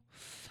Adderall?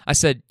 I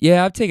said,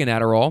 yeah, I've taken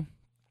Adderall.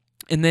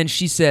 And then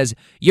she says,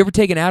 you ever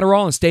taken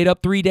Adderall and stayed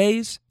up 3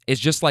 days? It's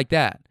just like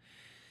that.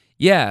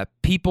 Yeah,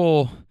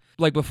 people,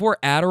 like before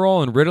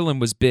Adderall and Ritalin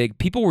was big,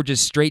 people were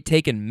just straight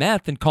taking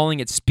meth and calling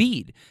it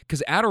speed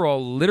because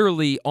Adderall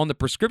literally on the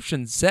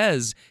prescription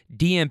says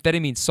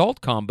D-amphetamine salt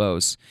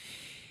combos.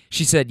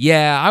 She said,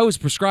 yeah, I was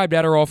prescribed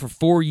Adderall for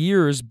 4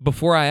 years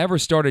before I ever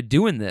started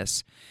doing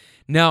this.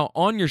 Now,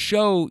 on your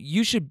show,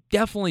 you should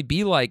definitely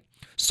be like,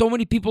 so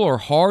many people are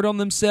hard on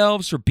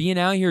themselves for being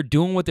out here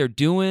doing what they're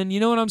doing. You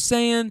know what I'm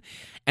saying?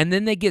 And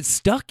then they get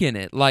stuck in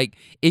it. Like,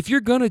 if you're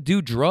going to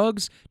do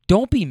drugs,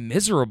 don't be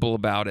miserable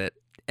about it.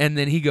 And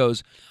then he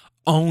goes,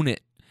 own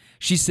it.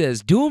 She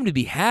says, do them to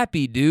be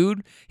happy,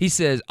 dude. He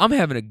says, I'm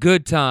having a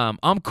good time.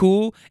 I'm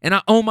cool, and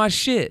I own my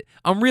shit.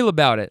 I'm real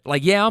about it.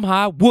 Like, yeah, I'm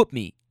high. Whoop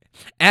me.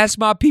 Ask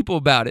my people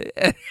about it.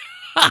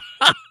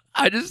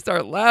 I just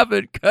start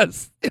laughing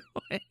because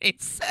he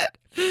said,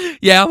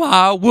 yeah, I'm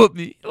high. Whoop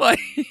me.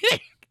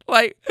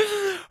 Like,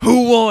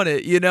 who want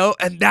it,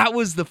 And that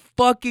was the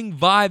fucking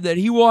vibe that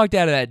he walked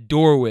out of that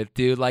door with,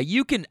 dude. Like,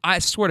 I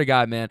swear to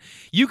God, man,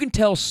 you can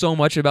tell so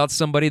much about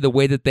somebody the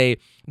way that they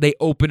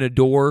open a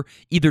door,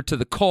 either to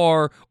the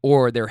car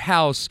or their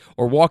house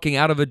or walking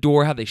out of a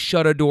door, how they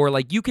shut a door.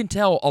 Like, you can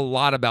tell a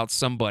lot about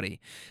somebody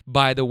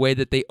by the way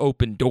that they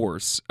open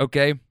doors,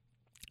 okay?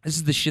 This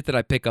is the shit that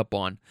I pick up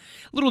on.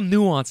 Little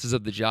nuances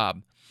of the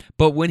job.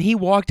 But when he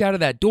walked out of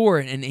that door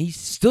and he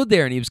stood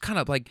there and he was kind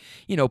of like,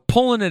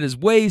 pulling at his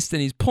waist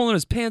and he's pulling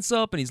his pants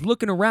up and he's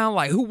looking around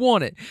like, who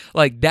won it?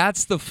 Like,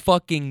 that's the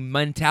fucking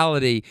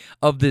mentality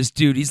of this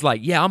dude. He's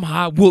like, yeah, I'm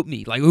high, whoop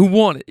me. Like, who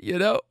won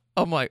it,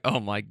 I'm like, oh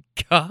my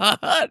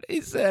God.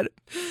 He said,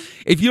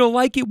 if you don't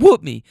like it,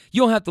 whoop me.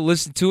 You don't have to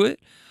listen to it.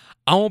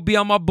 I won't be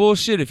on my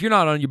bullshit. If you're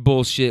not on your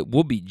bullshit,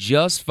 we'll be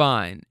just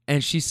fine.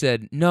 And she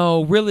said,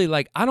 no, really,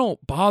 like, I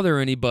don't bother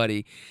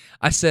anybody.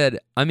 I said,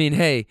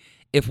 hey,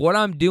 if what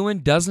I'm doing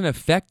doesn't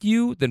affect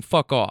you, then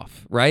fuck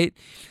off, right?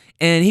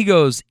 And he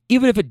goes,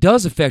 even if it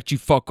does affect you,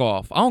 fuck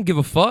off. I don't give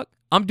a fuck.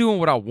 I'm doing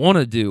what I want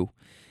to do.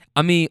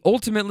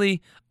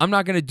 Ultimately, I'm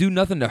not going to do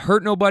nothing to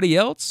hurt nobody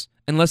else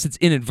unless it's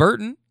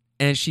inadvertent.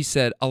 And she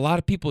said, a lot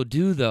of people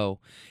do, though.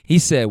 He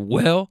said,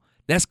 well,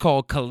 that's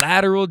called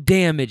collateral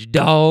damage,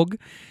 dog.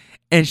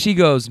 And she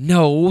goes,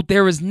 no,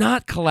 there is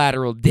not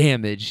collateral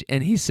damage.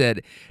 And he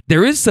said,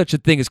 there is such a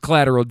thing as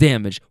collateral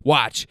damage.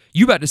 Watch,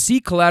 you about to see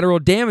collateral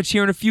damage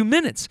here in a few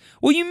minutes.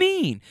 What do you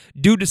mean?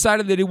 Dude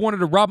decided that he wanted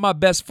to rob my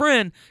best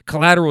friend.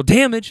 Collateral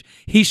damage.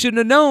 He shouldn't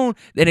have known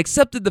and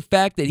accepted the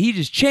fact that he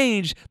just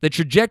changed the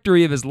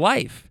trajectory of his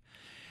life.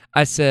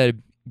 I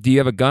said, do you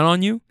have a gun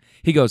on you?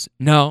 He goes,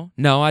 no,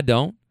 I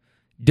don't.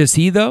 Does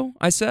he, though?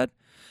 I said.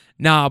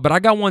 Nah, but I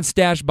got one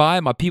stashed by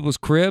at my people's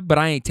crib, but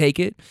I ain't take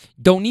it.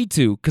 Don't need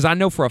to, because I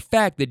know for a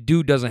fact that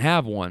dude doesn't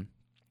have one.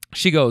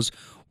 She goes,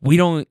 we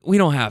don't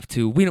have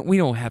to. We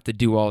don't have to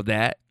do all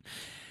that.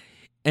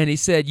 And he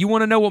said, you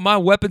want to know what my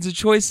weapons of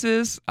choice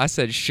is? I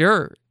said,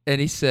 sure.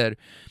 And he said,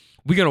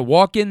 we're going to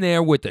walk in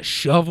there with a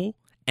shovel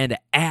and an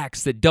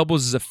axe that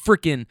doubles as a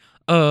freaking,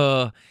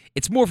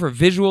 it's more for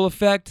visual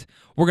effect.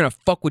 We're going to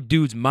fuck with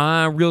dude's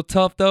mind real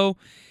tough, though.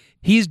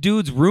 He's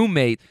dude's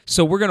roommate,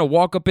 so we're going to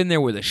walk up in there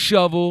with a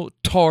shovel,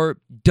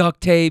 tarp, duct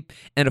tape,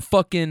 and a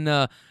fucking,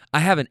 I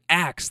have an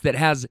axe that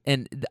has,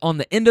 on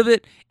the end of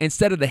it,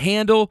 instead of the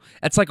handle,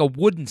 that's like a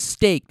wooden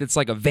stake that's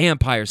like a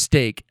vampire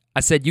stake.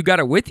 I said, you got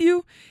it with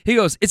you? He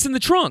goes, it's in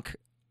the trunk.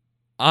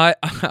 I'm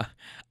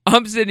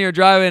sitting here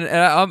driving,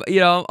 and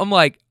I'm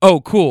like, oh,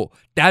 cool,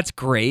 that's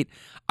great.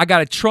 I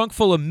got a trunk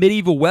full of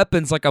medieval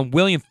weapons like I'm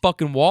William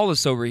fucking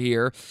Wallace over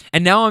here.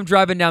 And now I'm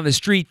driving down the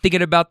street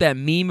thinking about that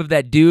meme of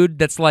that dude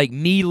that's like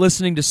me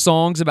listening to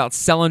songs about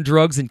selling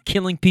drugs and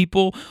killing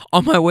people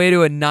on my way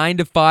to a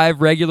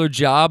 9-to-5 regular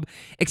job.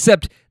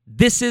 Except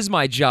this is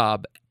my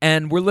job.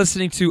 And we're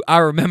listening to I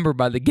Remember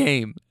by The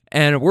Game.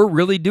 And we're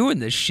really doing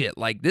this shit.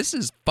 Like, this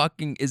is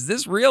fucking, is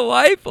this real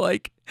life?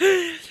 Like...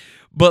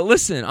 But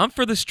listen, I'm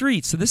for the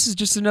streets, so this is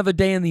just another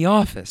day in the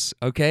office,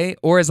 okay?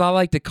 Or as I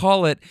like to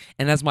call it,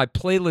 and as my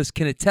playlist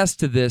can attest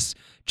to this,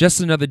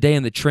 just another day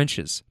in the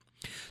trenches.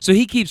 So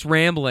he keeps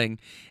rambling, and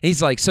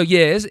he's like, so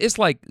yeah, it's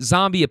like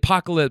zombie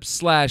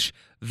apocalypse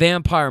 /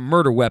 vampire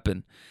murder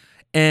weapon.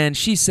 And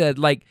she said,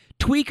 like,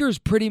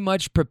 tweakers pretty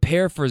much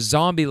prepare for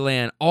zombie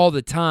land all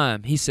the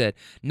time. He said,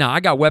 nah, I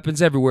got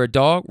weapons everywhere,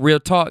 dog.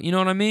 Real talk, you know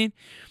what I mean?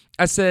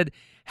 I said,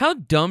 how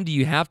dumb do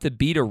you have to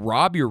be to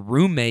rob your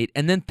roommate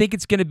and then think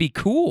it's going to be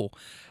cool?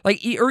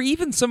 Like, or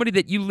even somebody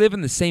that you live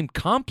in the same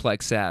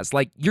complex as.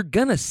 Like, you're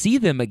going to see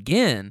them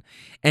again.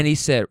 And he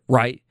said,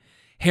 right,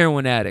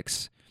 heroin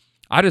addicts.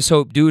 I just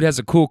hope dude has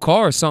a cool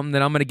car or something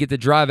that I'm going to get to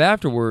drive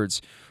afterwards.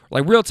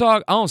 Like, real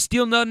talk, I don't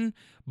steal nothing,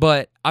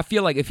 but I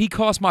feel like if he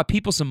costs my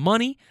people some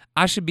money,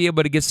 I should be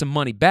able to get some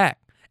money back.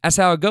 That's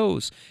how it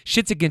goes.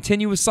 Shit's a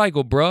continuous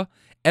cycle, bruh.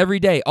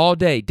 Every day, all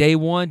day, day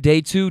 1, day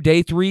 2,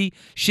 day 3,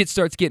 shit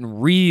starts getting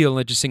real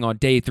interesting on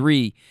day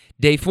 3.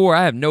 Day 4,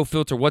 I have no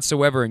filter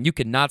whatsoever, and you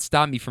cannot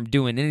stop me from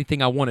doing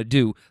anything I want to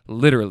do,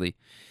 literally.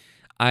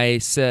 I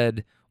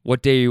said,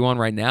 what day are you on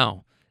right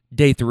now?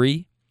 Day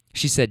 3?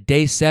 She said,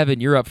 day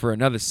 7, you're up for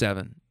another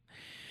 7.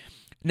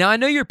 Now, I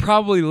know you're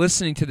probably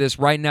listening to this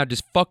right now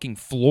just fucking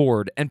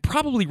floored and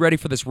probably ready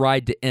for this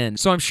ride to end,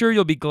 so I'm sure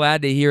you'll be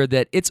glad to hear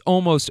that it's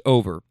almost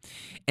over.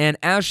 And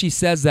as she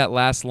says that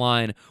last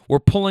line, we're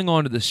pulling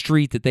onto the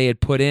street that they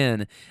had put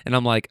in, and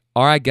I'm like,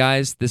 all right,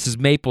 guys, this is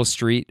Maple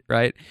Street,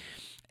 right?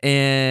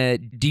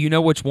 And do you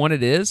know which one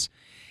it is?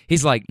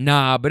 He's like,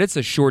 nah, but it's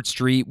a short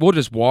street. We'll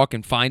just walk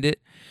and find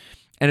it.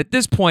 And at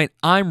this point,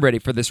 I'm ready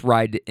for this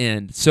ride to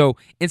end. So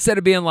instead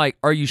of being like,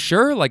 are you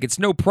sure? Like, it's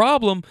no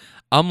problem.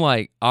 I'm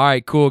like, all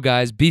right, cool,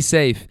 guys. Be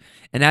safe.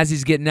 And as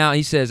he's getting out,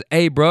 he says,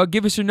 hey, bro,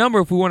 give us your number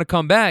if we want to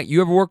come back.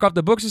 You ever work off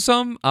the books or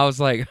something? I was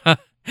like,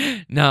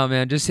 no,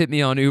 man, just hit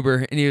me on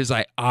Uber. And he was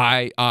like, all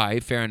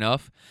right, fair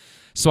enough.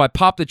 So I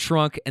popped the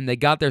trunk, and they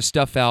got their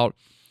stuff out.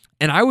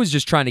 And I was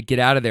just trying to get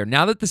out of there.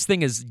 Now that this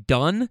thing is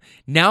done,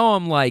 now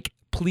I'm like,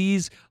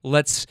 please,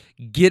 let's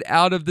get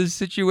out of this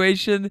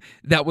situation.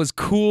 That was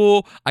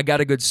cool. I got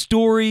a good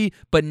story,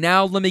 but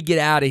now let me get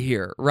out of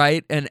here,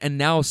 right? And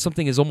now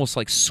something is almost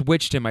like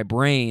switched in my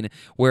brain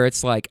where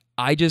it's like,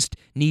 I just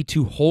need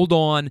to hold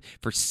on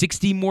for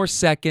 60 more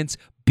seconds,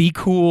 be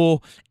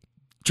cool,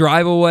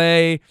 drive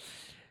away.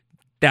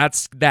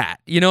 That's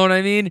that. You know what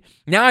I mean?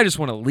 Now I just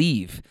want to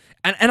leave.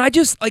 And I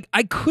just, like,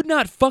 I could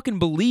not fucking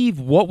believe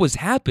what was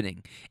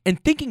happening.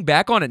 And thinking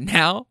back on it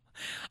now,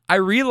 I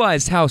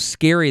realized how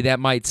scary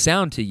that might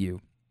sound to you.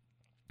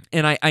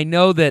 And I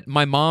know that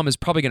my mom is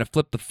probably going to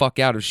flip the fuck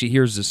out if she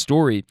hears this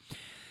story.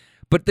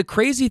 But the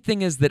crazy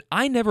thing is that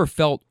I never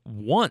felt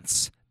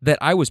once that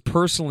I was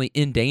personally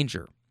in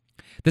danger.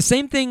 The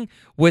same thing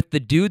with the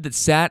dude that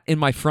sat in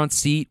my front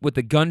seat with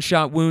the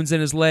gunshot wounds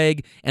in his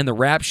leg and the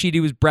rap sheet he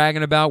was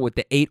bragging about with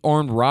the 8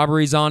 armed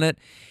robberies on it.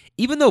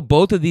 Even though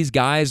both of these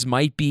guys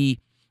might be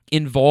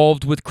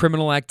involved with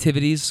criminal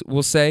activities,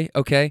 we'll say,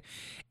 okay,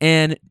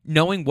 and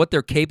knowing what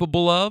they're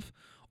capable of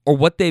or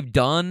what they've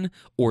done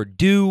or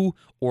do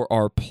or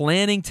are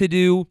planning to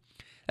do,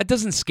 that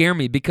doesn't scare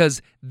me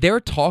because they're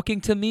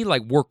talking to me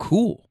like we're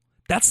cool.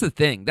 That's the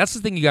thing. That's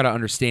the thing you got to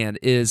understand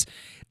is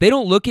they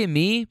don't look at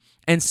me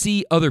and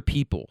see other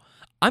people.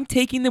 I'm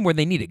taking them where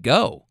they need to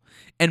go.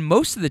 And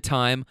most of the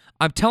time,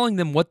 I'm telling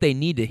them what they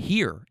need to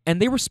hear.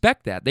 And they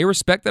respect that. They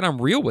respect that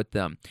I'm real with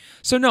them.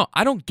 So no,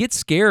 I don't get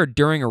scared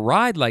during a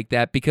ride like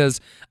that because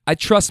I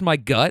trust my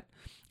gut.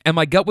 And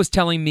my gut was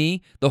telling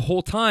me the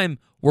whole time,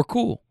 we're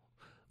cool.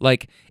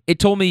 Like, it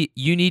told me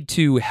you need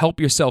to help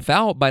yourself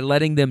out by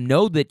letting them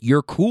know that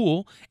you're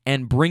cool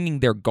and bringing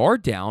their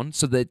guard down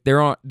so that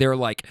they're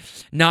like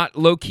not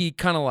low-key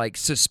kind of like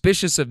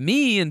suspicious of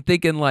me and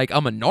thinking like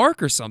I'm a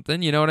narc or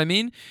something, you know what I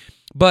mean?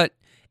 But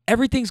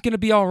everything's going to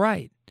be all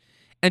right.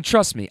 And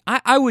trust me,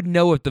 I would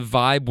know if the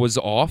vibe was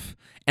off.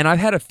 And I've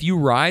had a few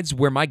rides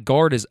where my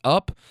guard is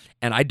up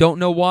and I don't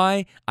know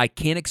why. I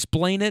can't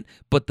explain it,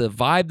 but the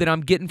vibe that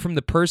I'm getting from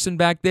the person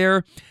back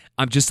there,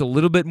 I'm just a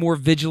little bit more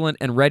vigilant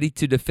and ready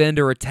to defend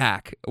or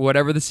attack,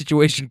 whatever the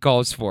situation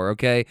calls for,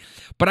 okay?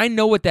 But I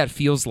know what that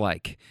feels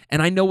like,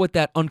 and I know what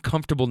that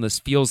uncomfortableness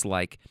feels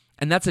like,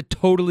 and that's a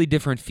totally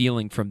different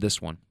feeling from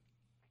this one.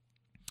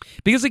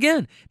 Because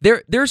again,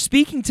 they're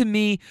speaking to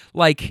me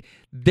like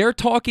they're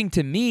talking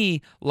to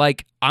me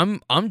like I'm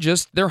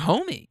just their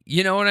homie.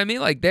 You know what I mean?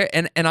 Like they're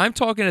and I'm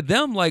talking to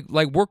them like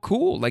we're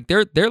cool. Like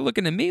they're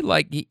looking at me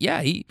like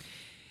yeah,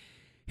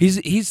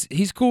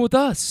 he's cool with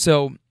us.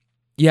 So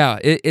yeah,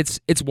 it's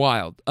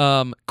wild.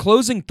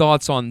 Closing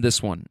thoughts on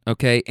this one,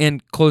 okay?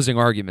 And closing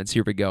arguments.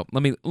 Here we go.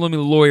 Let me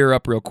lawyer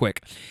up real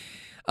quick.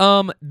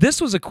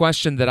 This was a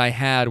question that I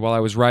had while I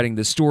was writing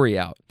this story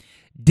out.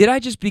 Did I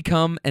just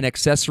become an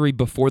accessory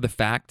before the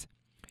fact?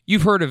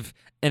 You've heard of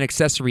an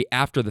accessory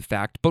after the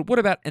fact, but what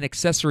about an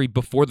accessory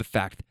before the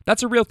fact?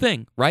 That's a real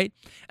thing, right?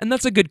 And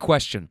that's a good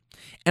question.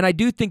 And I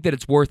do think that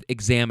it's worth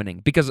examining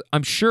because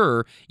I'm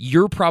sure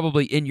you're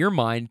probably in your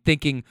mind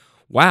thinking,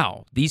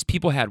 wow, these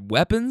people had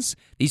weapons.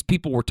 These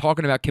people were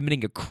talking about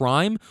committing a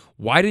crime.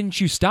 Why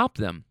didn't you stop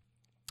them?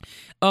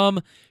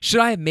 Should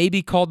I have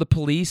maybe called the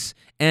police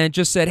and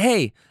just said,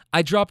 hey,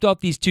 I dropped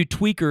off these 2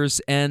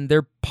 tweakers and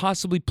they're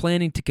possibly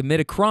planning to commit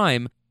a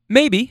crime?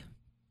 Maybe.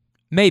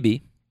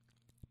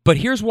 But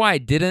here's why I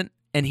didn't,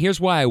 and here's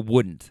why I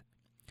wouldn't.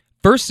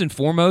 First and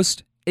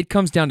foremost, it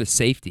comes down to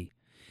safety.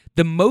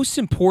 The most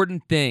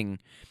important thing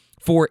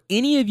for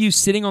any of you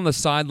sitting on the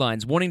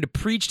sidelines wanting to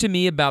preach to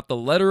me about the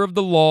letter of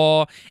the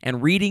law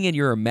and reading in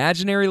your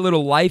imaginary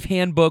little life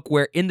handbook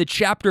where in the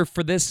chapter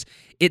for this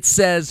it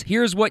says,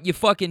 here's what you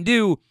fucking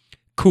do,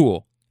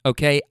 cool,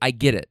 okay? I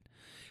get it.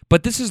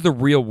 But this is the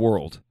real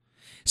world.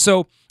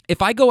 So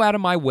if I go out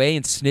of my way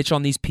and snitch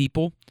on these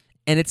people,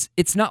 and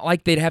it's not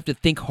like they'd have to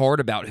think hard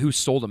about who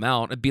sold them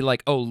out. It'd be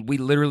like, oh, we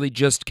literally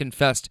just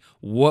confessed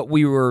what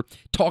we were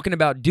talking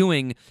about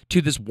doing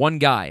to this one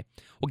guy.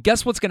 Well,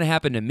 guess what's going to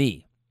happen to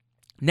me?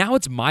 Now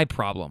it's my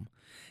problem.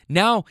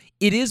 Now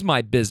it is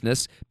my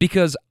business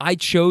because I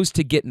chose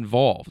to get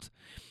involved.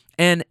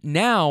 And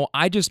now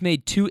I just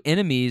made 2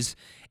 enemies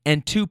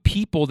and 2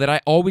 people that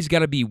I always got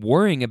to be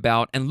worrying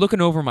about and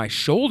looking over my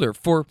shoulder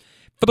for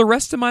the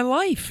rest of my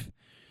life.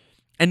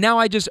 And now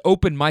I just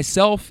opened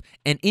myself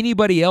and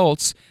anybody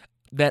else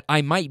that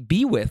I might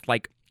be with,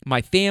 like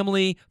my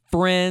family,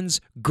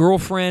 friends,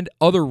 girlfriend,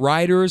 other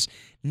riders.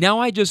 Now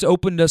I just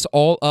opened us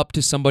all up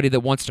to somebody that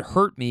wants to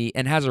hurt me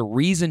and has a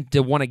reason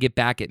to want to get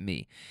back at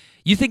me.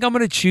 You think I'm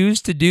going to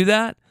choose to do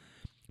that?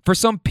 For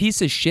some piece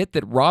of shit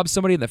that robbed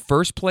somebody in the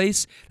first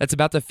place that's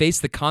about to face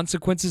the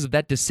consequences of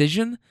that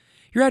decision?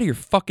 You're out of your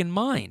fucking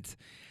mind.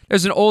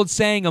 There's an old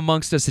saying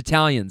amongst us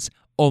Italians,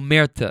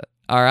 omerta,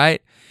 all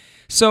right?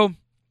 So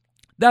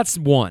that's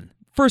one.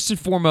 First and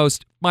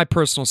foremost, my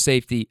personal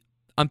safety.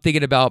 I'm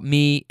thinking about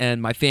me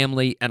and my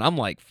family, and I'm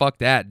like, fuck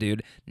that,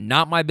 dude.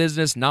 Not my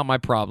business, not my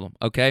problem,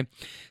 okay?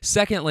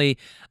 Secondly,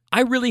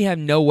 I really have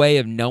no way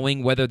of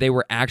knowing whether they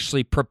were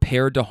actually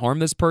prepared to harm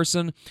this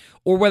person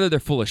or whether they're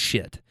full of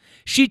shit.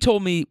 She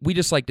told me we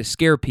just like to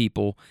scare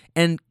people,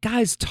 and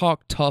guys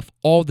talk tough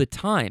all the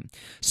time.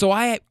 So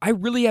I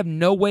really have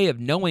no way of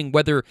knowing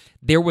whether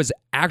there was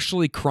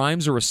actually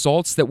crimes or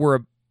assaults that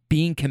were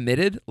being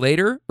committed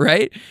later,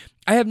 right?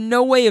 I have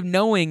no way of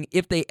knowing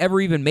if they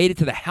ever even made it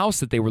to the house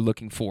that they were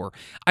looking for.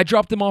 I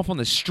dropped them off on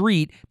the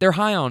street. They're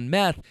high on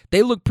meth.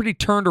 They look pretty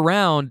turned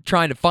around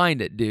trying to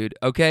find it, dude,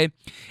 okay?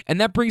 And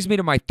that brings me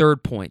to my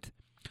third point.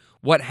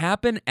 What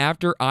happened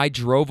after I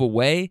drove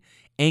away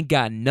ain't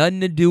got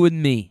nothing to do with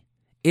me.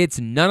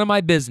 It's none of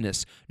my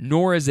business,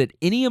 nor is it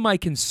any of my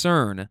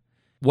concern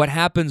what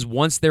happens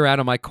once they're out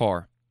of my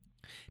car.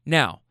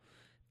 Now,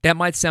 that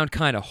might sound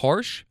kind of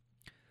harsh,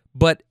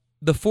 But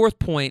the fourth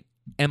point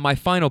and my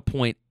final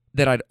point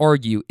that I'd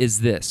argue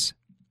is this.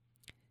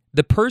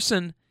 The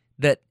person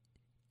that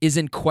is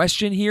in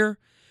question here,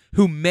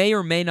 who may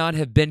or may not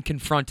have been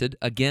confronted,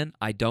 again,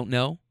 I don't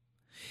know,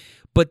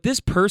 but this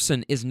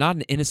person is not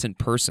an innocent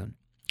person.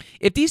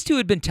 If these two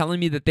had been telling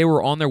me that they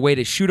were on their way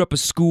to shoot up a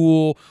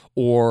school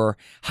or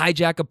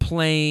hijack a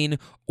plane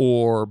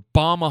or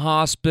bomb a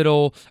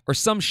hospital or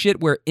some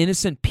shit where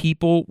innocent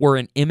people were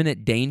in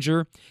imminent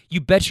danger, you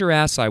bet your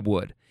ass I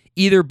would.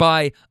 Either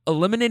by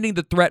eliminating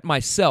the threat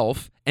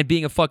myself and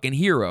being a fucking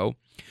hero,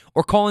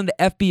 or calling the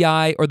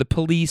FBI or the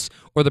police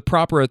or the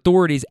proper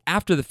authorities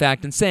after the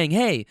fact and saying,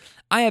 hey,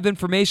 I have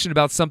information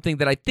about something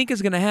that I think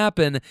is going to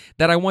happen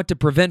that I want to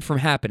prevent from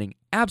happening.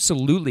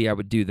 Absolutely, I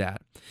would do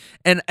that.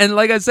 And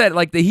like I said,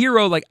 like the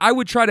hero, like I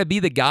would try to be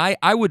the guy.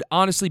 I would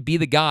honestly be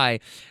the guy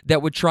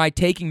that would try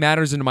taking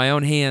matters into my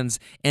own hands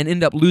and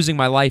end up losing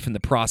my life in the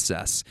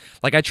process.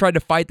 Like I tried to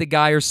fight the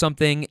guy or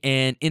something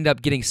and end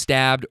up getting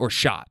stabbed or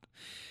shot.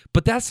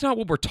 But that's not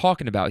what we're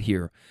talking about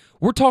here.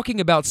 We're talking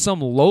about some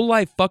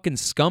low-life fucking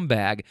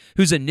scumbag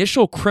whose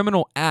initial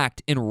criminal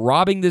act in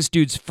robbing this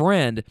dude's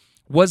friend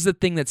was the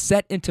thing that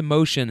set into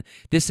motion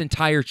this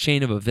entire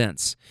chain of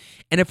events.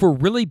 And if we're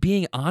really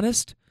being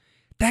honest,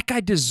 that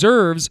guy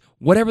deserves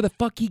whatever the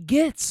fuck he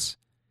gets.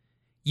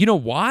 You know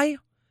why?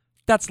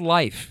 That's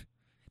life.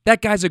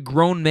 That guy's a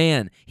grown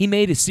man. He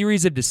made a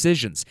series of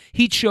decisions.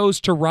 He chose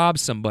to rob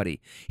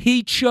somebody.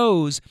 He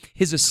chose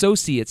his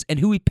associates and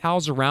who he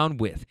pals around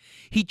with.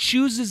 He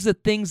chooses the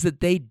things that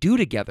they do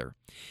together.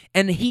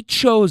 And he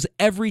chose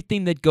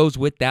everything that goes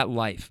with that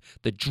life.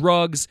 The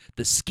drugs,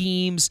 the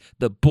schemes,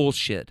 the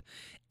bullshit.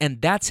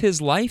 And that's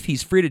his life.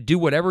 He's free to do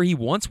whatever he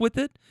wants with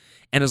it.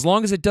 And as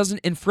long as it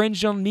doesn't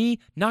infringe on me,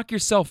 knock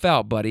yourself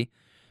out, buddy.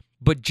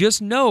 But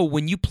just know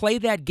when you play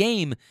that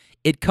game,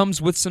 it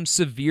comes with some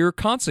severe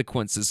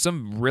consequences,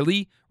 some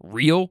really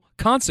real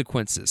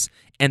consequences.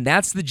 And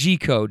that's the G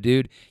code,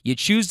 dude. You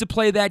choose to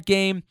play that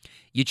game,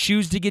 you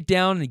choose to get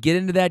down and get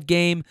into that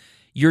game,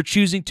 you're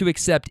choosing to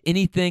accept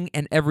anything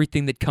and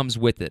everything that comes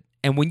with it.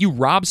 And when you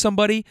rob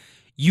somebody,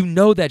 you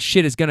know that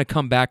shit is going to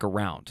come back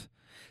around.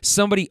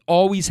 Somebody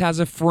always has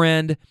a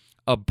friend,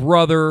 a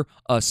brother,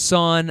 a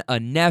son, a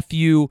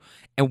nephew.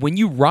 And when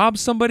you rob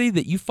somebody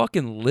that you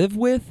fucking live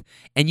with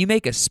and you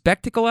make a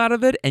spectacle out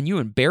of it and you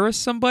embarrass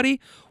somebody,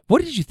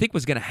 what did you think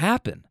was going to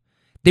happen?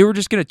 They were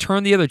just going to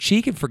turn the other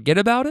cheek and forget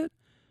about it?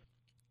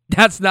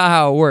 That's not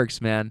how it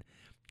works, man.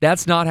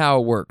 That's not how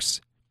it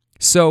works.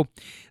 So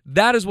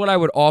that is what I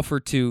would offer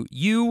to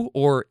you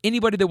or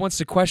anybody that wants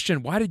to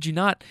question, why did you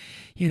not,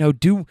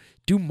 do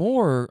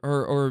more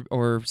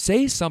or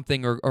say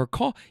something or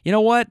call? You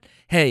know what?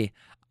 Hey,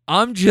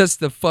 I'm just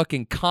the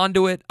fucking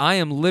conduit. I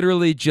am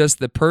literally just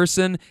the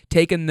person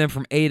taking them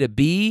from A to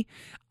B.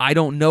 I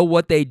don't know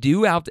what they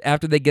do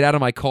after they get out of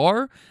my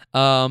car.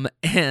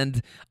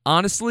 And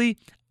honestly,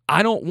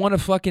 I don't want to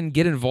fucking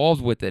get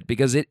involved with it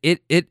because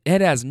it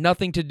has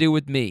nothing to do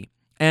with me.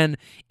 And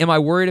am I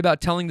worried about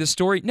telling this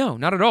story? No,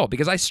 not at all,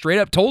 because I straight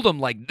up told them,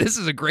 like, this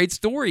is a great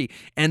story.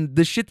 And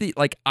the shit that,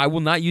 like, I will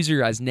not use your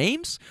guys'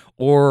 names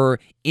or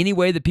any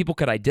way that people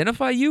could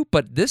identify you,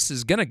 but this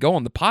is going to go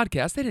on the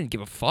podcast. They didn't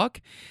give a fuck.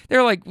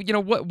 They're like,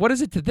 what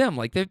is it to them?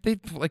 Like, they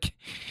like,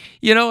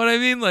 you know what I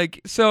mean?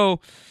 Like,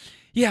 so,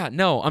 yeah,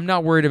 no, I'm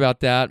not worried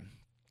about that.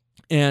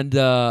 And,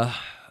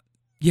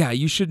 yeah,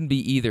 you shouldn't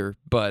be either.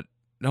 But,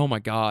 oh my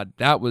God,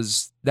 that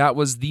was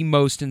the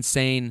most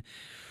insane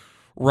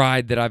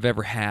ride that I've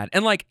ever had.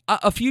 And like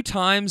a few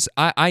times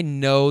I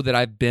know that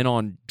I've been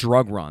on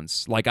drug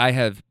runs. Like I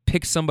have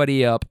picked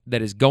somebody up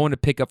that is going to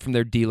pick up from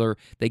their dealer.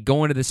 They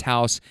go into this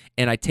house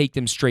and I take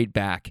them straight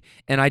back.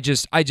 And I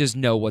just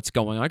know what's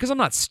going on because I'm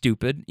not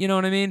stupid. You know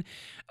what I mean?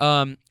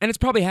 And it's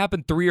probably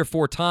happened 3 or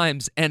 4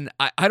 times and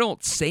I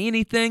don't say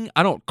anything.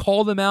 I don't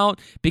call them out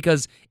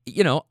because,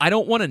 I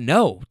don't want to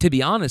know, to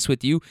be honest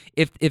with you.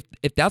 If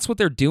that's what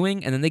they're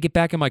doing and then they get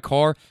back in my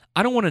car,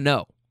 I don't want to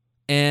know.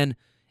 And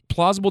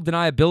plausible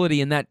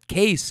deniability in that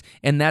case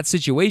and that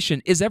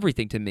situation is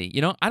everything to me.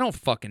 I don't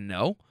fucking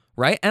know,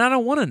 right? And I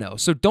don't want to know.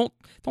 So don't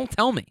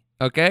tell me,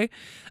 okay?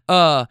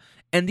 And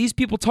these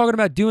people talking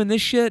about doing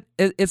this shit,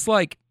 it's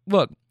like,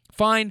 look,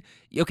 fine,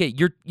 okay,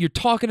 you're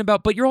talking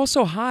about, but you're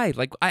also high.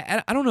 Like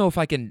I don't know if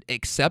I can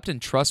accept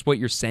and trust what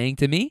you're saying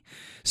to me.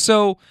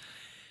 So,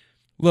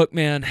 look,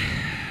 man,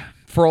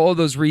 for all of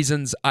those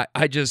reasons,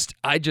 I just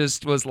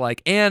was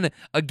like, and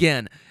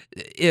again,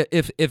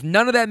 if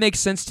none of that makes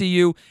sense to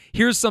you,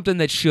 here's something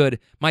that should: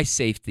 my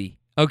safety.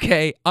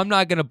 Okay, I'm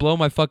not gonna blow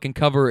my fucking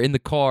cover in the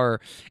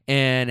car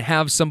and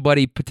have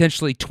somebody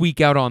potentially tweak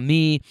out on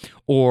me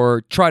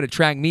or try to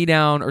track me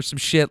down or some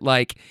shit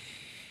like,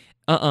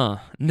 no,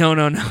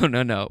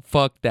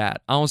 fuck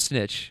that. I don't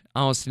snitch.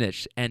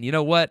 And you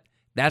know what?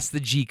 That's the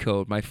G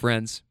code, my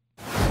friends.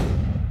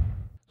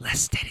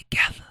 Let's stay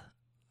together.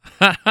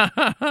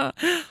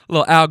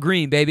 Little Al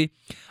Green, baby.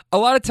 A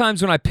lot of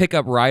times when I pick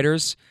up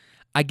riders,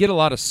 I get a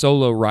lot of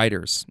solo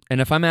riders.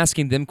 And if I'm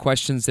asking them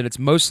questions, then it's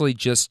mostly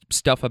just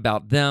stuff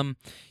about them,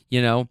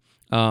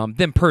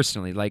 them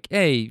personally, like,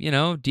 hey,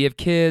 do you have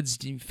kids,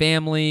 do you have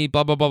family,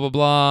 blah, blah, blah, blah,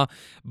 blah.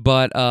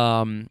 But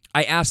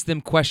I ask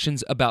them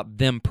questions about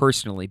them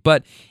personally.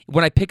 But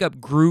when I pick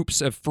up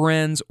groups of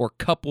friends or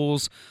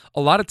couples,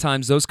 a lot of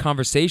times those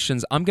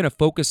conversations, I'm going to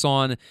focus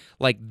on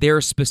like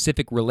their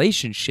specific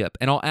relationship,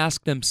 and I'll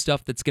ask them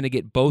stuff that's going to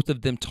get both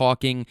of them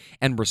talking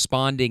and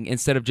responding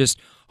instead of just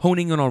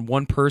honing in on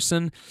one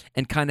person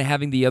and kind of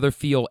having the other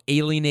feel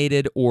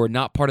alienated or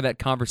not part of that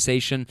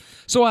conversation.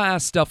 So I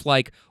ask stuff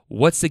like,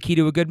 what's the key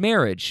to a good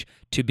marriage?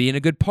 To being a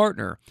good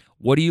partner?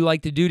 What do you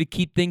like to do to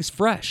keep things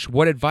fresh?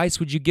 What advice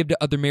would you give to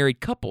other married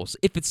couples?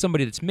 If it's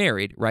somebody that's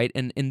married, right?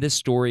 And in this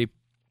story,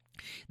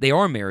 they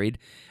are married.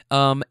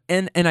 And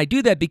I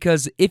do that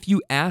because if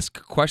you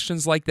ask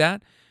questions like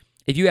that,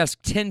 if you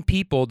ask 10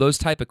 people those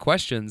type of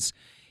questions,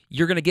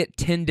 you're going to get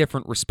 10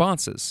 different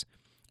responses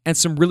and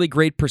some really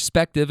great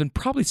perspective and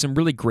probably some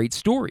really great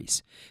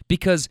stories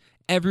because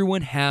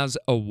everyone has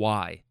a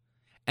why.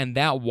 And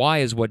that why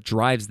is what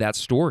drives that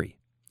story.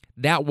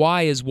 That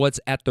why is what's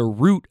at the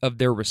root of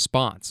their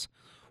response.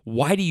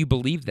 Why do you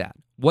believe that?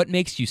 What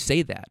makes you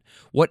say that?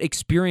 What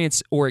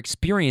experience or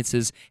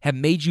experiences have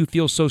made you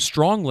feel so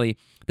strongly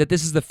that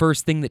this is the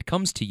first thing that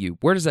comes to you?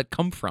 Where does that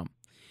come from?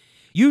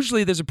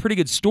 Usually there's a pretty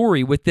good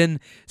story within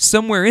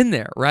somewhere in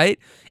there, right?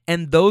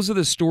 And those are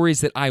the stories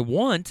that I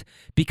want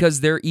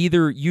because they're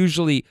either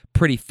usually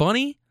pretty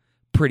funny,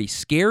 pretty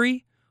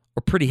scary,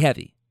 or pretty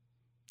heavy.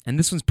 And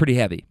this one's pretty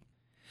heavy.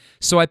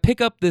 So I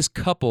pick up this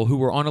couple who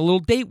were on a little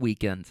date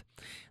weekend.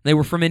 They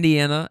were from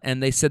Indiana,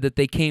 and they said that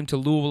they came to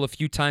Louisville a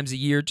few times a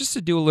year just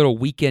to do a little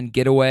weekend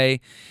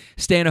getaway,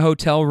 stay in a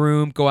hotel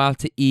room, go out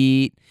to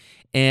eat.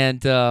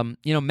 And,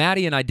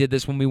 Maddie and I did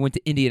this when we went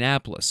to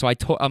Indianapolis. So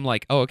I'm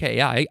like, oh, okay,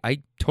 yeah,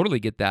 I totally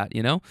get that,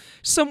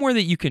 Somewhere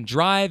that you can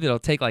drive, it'll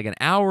take like an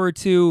hour or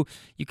two.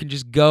 You can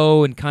just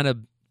go and kind of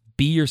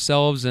be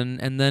yourselves, and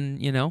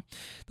then,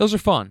 those are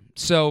fun.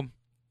 So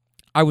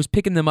I was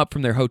picking them up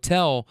from their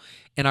hotel,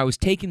 and I was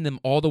taking them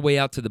all the way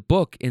out to the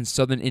Book in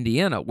southern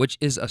Indiana, which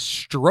is a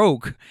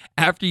stroke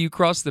after you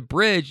cross the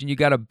bridge and you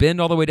got to bend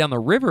all the way down the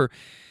river.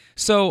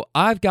 So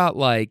I've got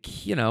like,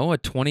 a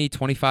 20,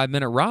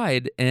 25-minute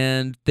ride,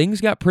 and things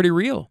got pretty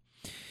real.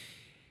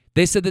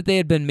 They said that they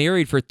had been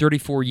married for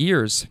 34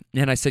 years,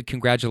 and I said,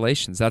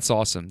 congratulations, that's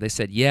awesome. They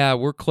said, yeah,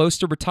 we're close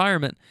to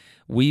retirement.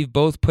 We've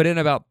both put in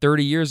about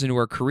 30 years into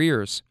our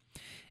careers.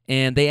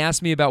 And they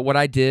asked me about what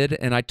I did,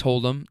 and I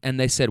told them, and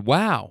they said,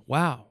 wow.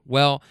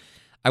 Well,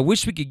 I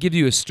wish we could give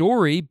you a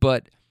story,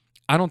 but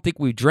I don't think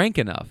we drank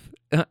enough.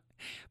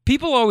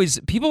 People always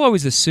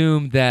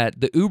assume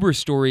that the Uber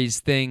stories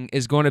thing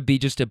is going to be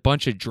just a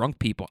bunch of drunk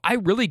people. I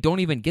really don't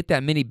even get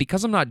that many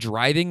because I'm not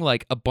driving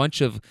like a bunch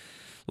of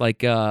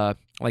like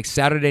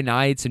Saturday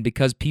nights, and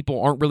because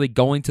people aren't really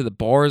going to the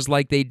bars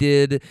like they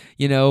did,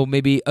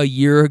 maybe a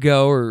year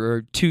ago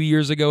or 2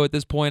 years ago at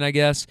this point, I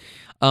guess.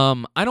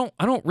 I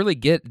don't really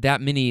get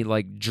that many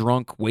like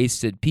drunk,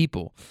 wasted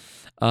people.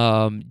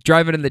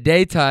 Driving in the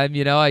daytime,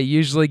 I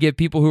usually get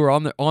people who are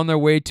on their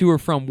way to or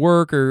from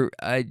work, or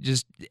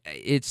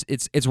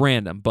it's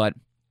random. But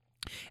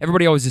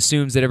everybody always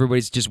assumes that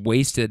everybody's just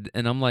wasted,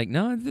 and I'm like,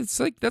 no, that's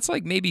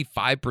like maybe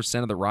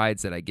 5% of the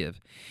rides that I give.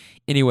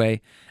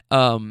 Anyway,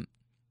 I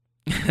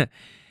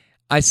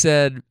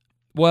said,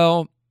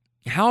 well,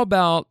 how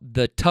about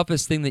the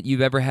toughest thing that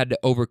you've ever had to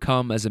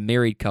overcome as a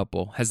married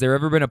couple? Has there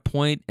ever been a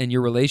point in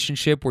your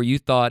relationship where you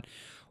thought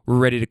we're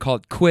ready to call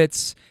it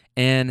quits?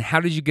 And how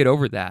did you get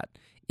over that,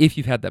 if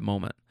you've had that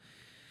moment?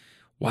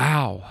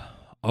 Wow.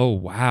 Oh,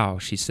 wow,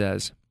 she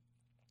says.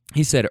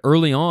 He said,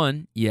 early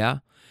on, yeah.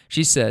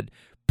 She said,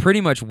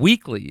 pretty much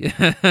weekly.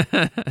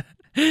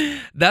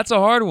 That's a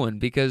hard one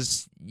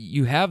because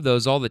you have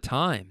those all the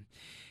time.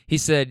 He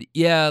said,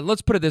 yeah,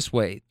 let's put it this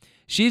way.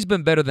 She's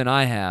been better than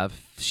I have.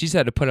 She's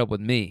had to put up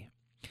with me.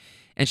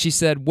 And she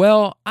said,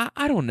 well,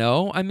 I don't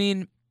know. I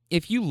mean,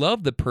 if you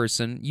love the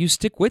person, you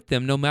stick with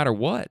them no matter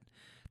what.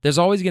 There's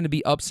always going to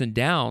be ups and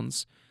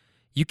downs.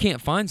 You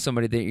can't find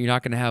somebody that you're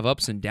not going to have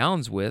ups and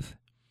downs with.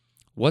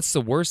 What's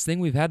the worst thing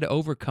we've had to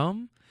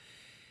overcome?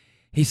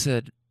 He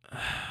said,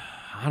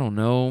 I don't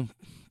know,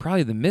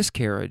 probably the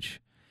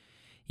miscarriage.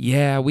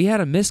 Yeah, we had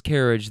a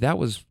miscarriage. That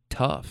was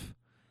tough.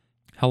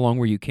 How long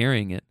were you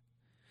carrying it?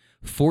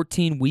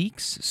 14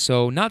 weeks,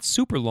 so not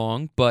super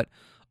long, but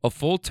a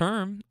full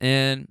term,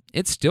 and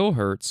it still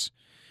hurts.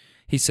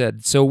 He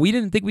said, so we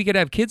didn't think we could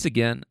have kids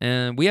again,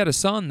 and we had a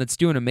son that's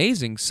doing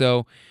amazing.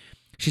 So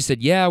she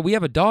said, yeah, we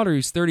have a daughter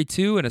who's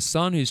 32 and a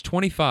son who's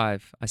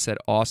 25. I said,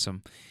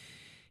 awesome.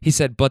 He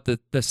said, but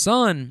the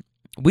son,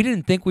 we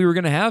didn't think we were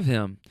going to have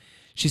him.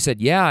 She said,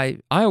 yeah, I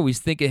always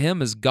think of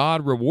him as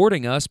God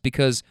rewarding us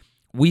because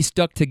we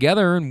stuck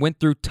together and went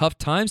through tough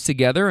times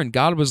together, and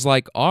God was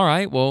like, all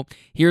right, well,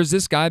 here's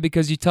this guy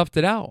because you toughed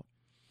it out.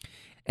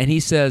 And he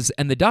says,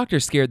 and the doctor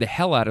scared the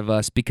hell out of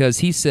us because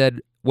he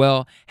said,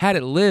 well, had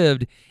it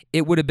lived,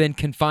 it would have been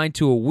confined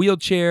to a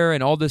wheelchair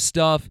and all this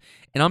stuff.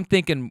 And I'm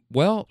thinking,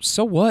 well,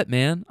 so what,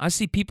 man? I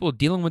see people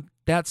dealing with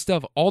that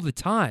stuff all the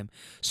time.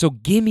 So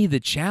give me the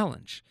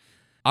challenge.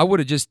 I would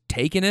have just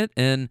taken it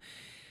and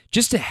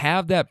just to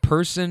have that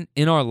person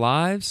in our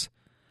lives,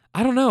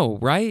 I don't know,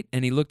 right?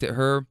 And he looked at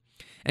her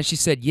and she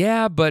said,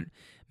 yeah, but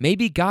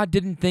maybe God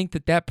didn't think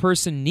that that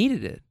person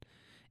needed it.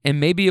 And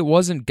maybe it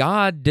wasn't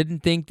God didn't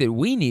think that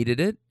we needed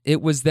it.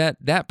 It was that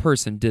that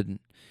person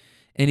didn't.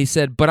 And he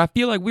said, but I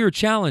feel like we were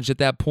challenged at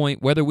that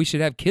point whether we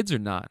should have kids or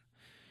not.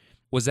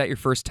 Was that your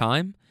first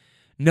time?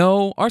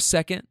 No, our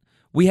second.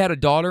 We had a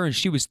daughter and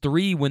she was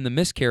 3 when the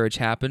miscarriage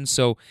happened.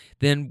 So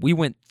then we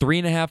went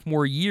 3.5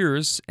 more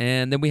years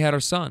and then we had our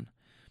son.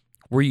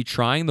 Were you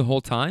trying the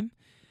whole time?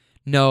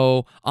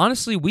 No,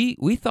 honestly,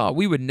 we thought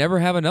we would never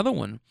have another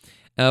one.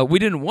 We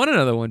didn't want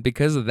another one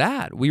because of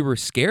that. We were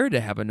scared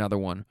to have another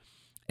one.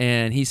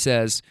 And he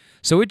says,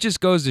 so it just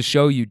goes to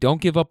show you,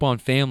 don't give up on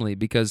family,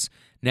 because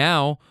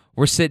now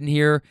we're sitting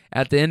here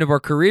at the end of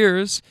our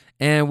careers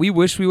and we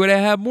wish we would have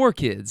had more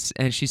kids.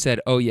 And she said,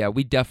 oh yeah,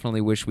 we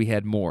definitely wish we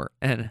had more.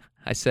 And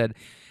I said,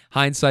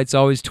 hindsight's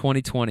always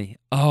 20/20.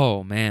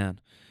 Oh man.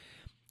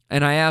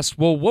 And I asked,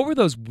 well, what were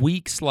those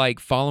weeks like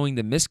following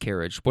the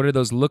miscarriage? What did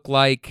those look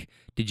like?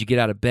 Did you get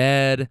out of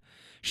bed?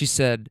 She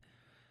said,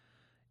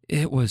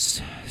 it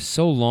was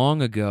so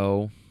long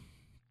ago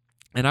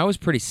and I was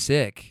pretty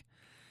sick.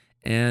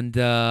 And,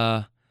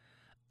 okay,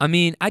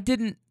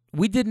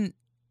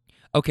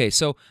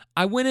 so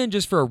I went in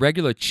just for a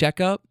regular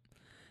checkup,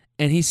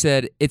 and he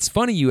said, it's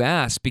funny you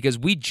asked because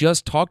we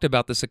just talked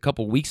about this a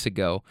couple weeks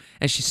ago.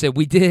 And she said,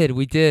 we did.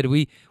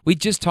 We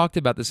just talked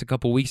about this a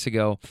couple weeks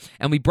ago,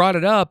 and we brought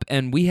it up,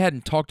 and we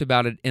hadn't talked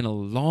about it in a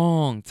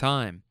long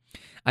time.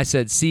 I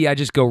said, see, I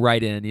just go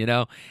right in,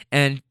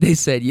 And they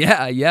said,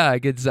 yeah, I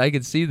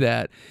could see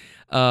that.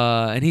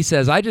 And he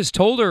says, I just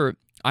told her,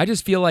 I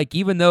just feel like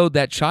even though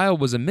that child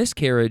was a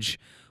miscarriage,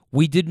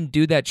 we didn't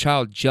do that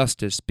child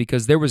justice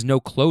because there was no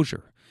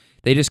closure.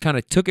 They just kind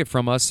of took it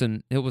from us,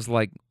 and it was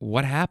like,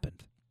 what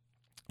happened?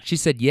 She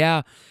said,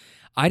 yeah,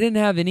 I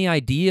didn't have any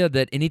idea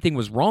that anything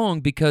was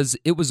wrong because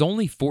it was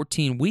only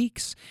 14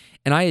 weeks,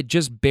 and I had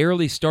just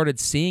barely started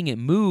seeing it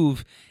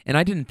move, and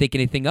I didn't think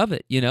anything of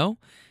it, And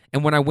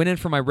when I went in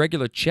for my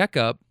regular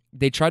checkup,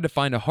 they tried to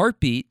find a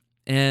heartbeat,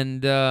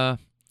 and the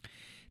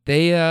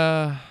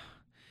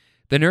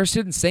nurse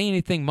didn't say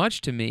anything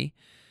much to me.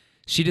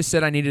 She just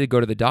said I needed to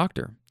go to the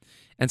doctor.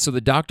 And so the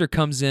doctor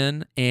comes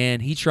in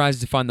and he tries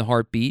to find the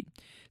heartbeat.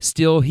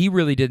 Still, he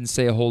really didn't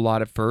say a whole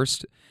lot at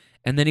first.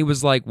 And then he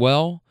was like,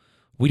 well,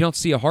 we don't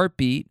see a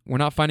heartbeat. We're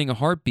not finding a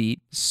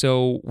heartbeat.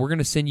 So we're going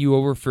to send you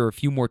over for a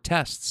few more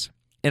tests.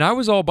 And I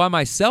was all by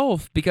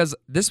myself because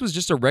this was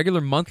just a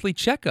regular monthly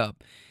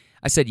checkup.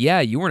 I said,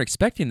 yeah, you weren't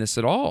expecting this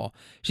at all.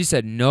 She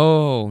said,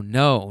 no.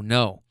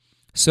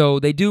 So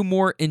they do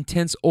more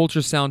intense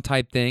ultrasound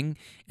type thing,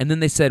 and then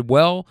they said,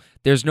 well,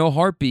 there's no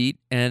heartbeat,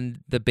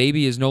 and the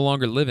baby is no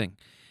longer living.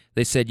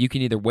 They said you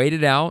can either wait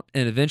it out,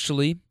 and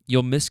eventually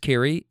you'll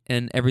miscarry,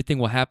 and everything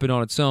will happen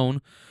on its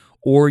own,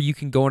 or you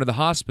can go into the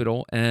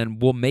hospital, and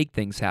we'll make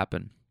things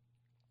happen.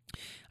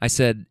 I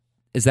said,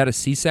 is that a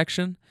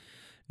C-section?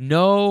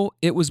 No,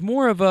 it was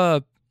more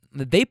of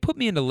they put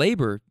me into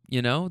labor,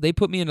 They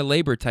put me into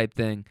labor type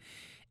thing.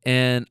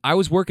 And I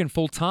was working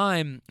full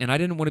time, and I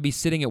didn't want to be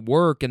sitting at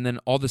work, and then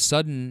all of a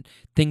sudden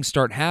things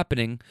start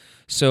happening.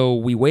 So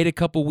we wait a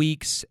couple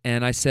weeks,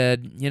 and I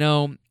said,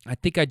 I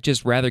think I'd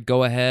just rather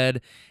go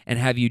ahead and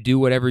have you do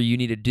whatever you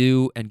need to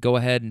do and go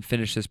ahead and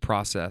finish this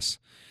process.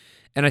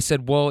 And I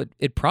said, well,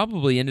 it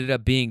probably ended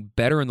up being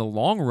better in the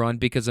long run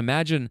because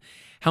imagine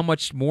how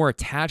much more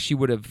attached you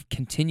would have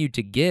continued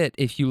to get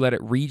if you let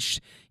it reach,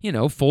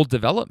 full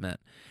development.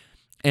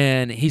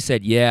 And he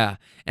said, yeah.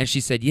 And she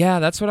said, yeah,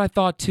 that's what I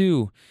thought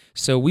too.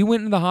 So we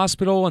went into the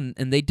hospital and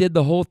they did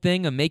the whole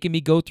thing of making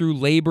me go through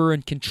labor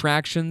and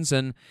contractions,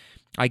 and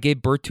I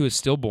gave birth to a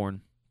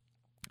stillborn.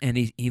 And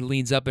he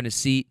leans up in his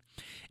seat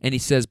and he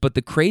says, but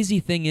the crazy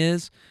thing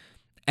is,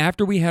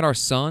 after we had our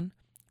son,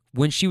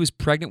 when she was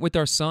pregnant with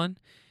our son,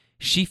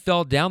 she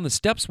fell down the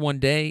steps one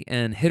day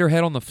and hit her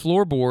head on the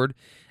floorboard,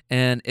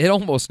 and it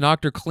almost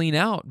knocked her clean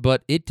out,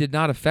 but it did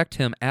not affect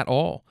him at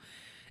all.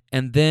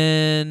 And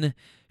then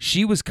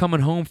she was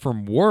coming home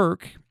from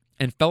work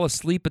and fell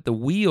asleep at the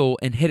wheel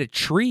and hit a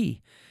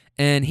tree.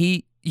 And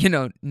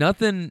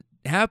nothing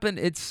happened.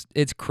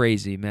 It's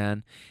crazy,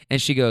 man.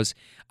 And she goes,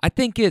 I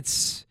think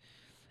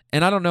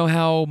and I don't know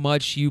how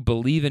much you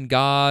believe in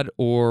God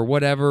or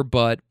whatever,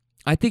 but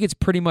I think it's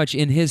pretty much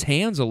in his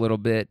hands a little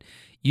bit.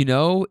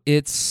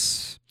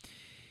 There's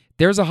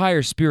a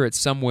higher spirit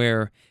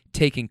somewhere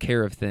taking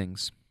care of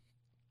things.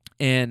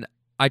 And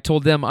I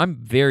told them I'm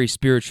very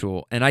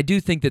spiritual, and I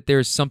do think that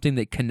there's something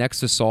that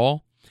connects us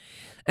all.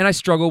 And I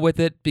struggle with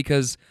it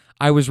because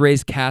I was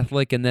raised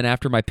Catholic, and then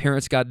after my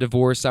parents got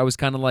divorced, I was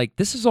kind of like,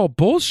 this is all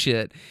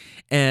bullshit.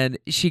 And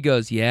she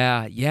goes,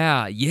 yeah,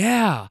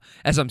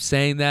 as I'm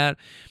saying that.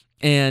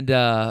 And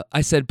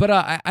I said, but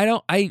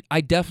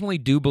I definitely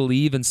do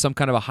believe in some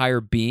kind of a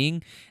higher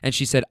being. And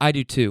she said, I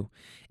do too.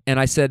 And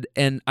I said,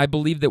 and I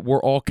believe that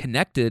we're all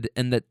connected,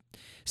 and that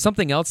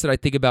something else that I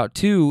think about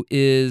too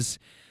is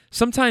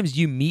sometimes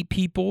you meet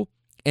people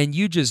and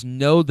you just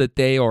know that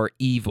they are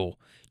evil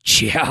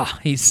Yeah,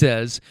 he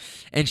says.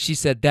 And she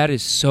said, that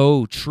is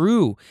so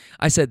true.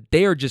 I said,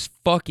 they are just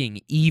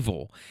fucking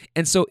evil.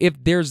 And so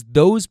if there's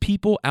those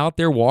people out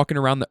there walking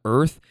around the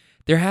earth,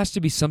 there has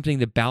to be something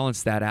to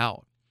balance that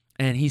out.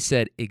 And he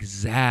said,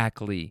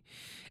 exactly.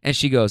 And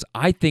she goes,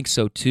 I think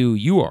so too.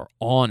 You are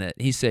on it.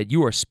 He said,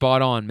 you are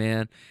spot on,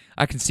 man.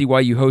 I can see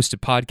why you host a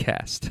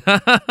podcast.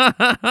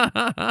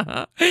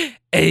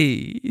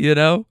 Hey, you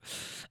know?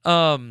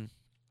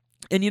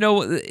 And, you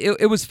know,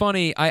 it was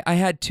funny. I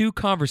had two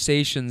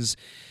conversations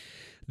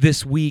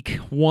this week.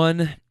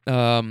 One,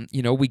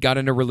 you know, we got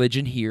into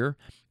religion here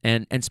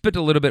and spent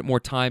a little bit more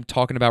time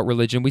talking about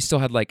religion. We still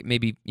had like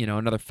maybe, you know,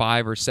 another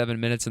 5 or 7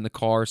 minutes in the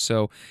car.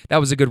 So that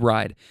was a good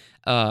ride.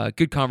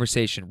 Good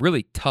conversation.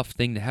 Really tough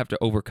thing to have to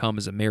overcome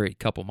as a married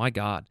couple. My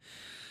God.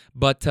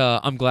 But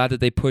I'm glad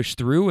that they pushed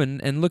through,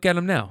 and look at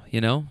them now,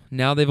 you know.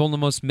 Now they've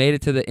almost made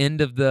it to the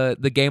end of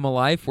the game of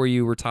life where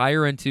you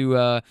retire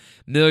into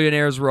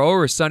Millionaire's Row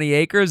or Sunny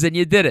Acres, and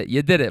you did it.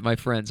 You did it, my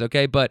friends,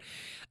 okay? But,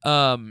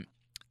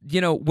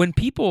 you know, when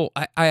people,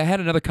 I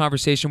had another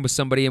conversation with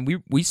somebody, and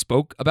we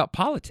spoke about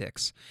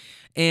politics.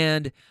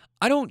 And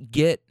I don't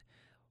get,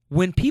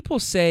 when people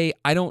say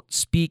I don't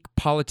speak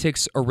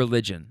politics or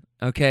religion,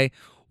 okay,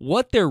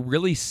 what they're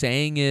really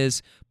saying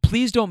is,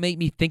 please don't make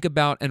me think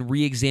about and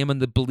re-examine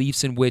the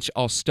beliefs in which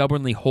I'll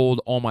stubbornly hold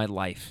all my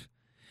life.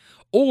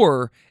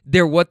 Or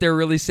what they're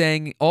really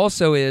saying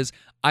also is,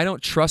 I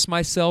don't trust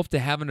myself to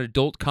have an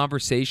adult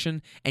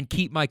conversation and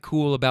keep my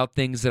cool about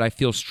things that I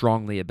feel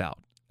strongly about.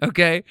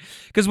 Okay?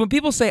 Because when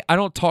people say I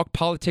don't talk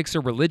politics or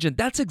religion,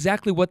 that's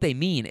exactly what they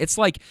mean. It's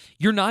like,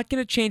 you're not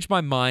going to change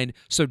my mind,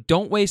 so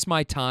don't waste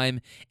my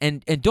time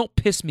and don't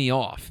piss me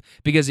off.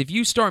 Because if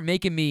you start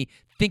making me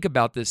think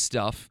about this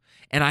stuff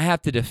and I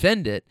have to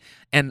defend it,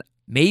 and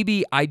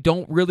maybe I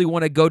don't really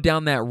want to go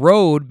down that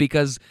road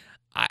because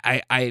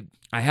I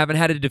haven't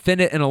had to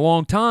defend it in a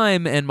long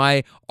time and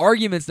my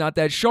argument's not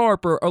that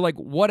sharp or like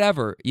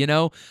whatever, you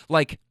know?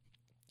 Like,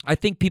 I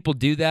think people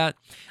do that.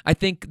 I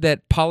think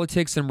that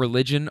politics and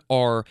religion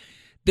are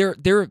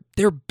they're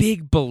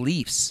big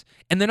beliefs.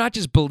 And they're not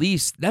just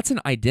beliefs, that's an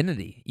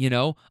identity, you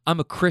know? I'm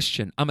a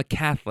Christian, I'm a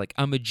Catholic,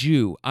 I'm a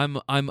Jew, I'm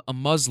a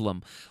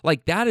Muslim.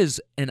 Like, that is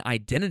an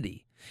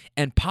identity.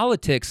 And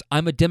politics,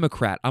 I'm a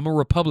Democrat, I'm a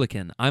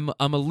Republican, I'm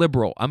a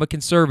liberal, I'm a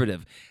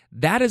conservative.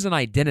 That is an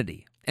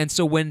identity. And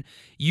so when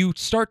you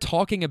start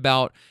talking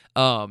about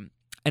an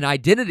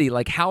identity,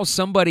 like how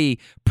somebody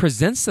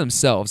presents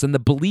themselves and the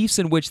beliefs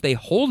in which they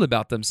hold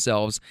about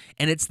themselves,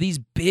 and it's these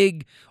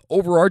big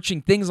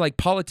overarching things like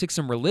politics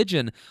and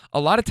religion, a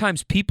lot of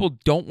times people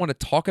don't want to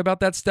talk about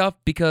that stuff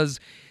because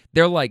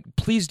they're like,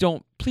 please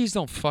don't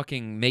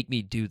fucking make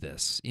me do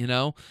this, you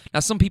know? Now,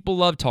 some people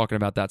love talking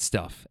about that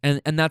stuff,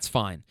 and that's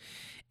fine.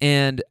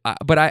 And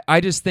but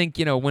I just think,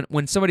 you know,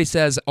 when somebody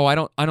says, oh, I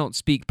don't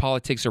speak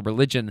politics or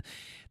religion,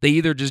 they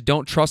either just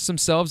don't trust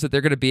themselves that they're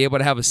going to be able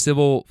to have a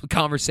civil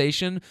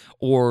conversation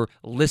or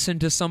listen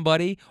to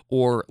somebody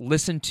or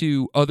listen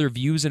to other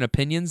views and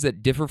opinions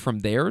that differ from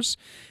theirs.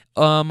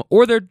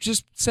 Or they're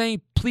just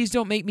saying, please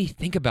don't make me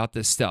think about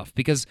this stuff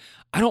because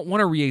I don't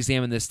want to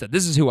re-examine this stuff.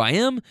 This is who I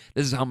am.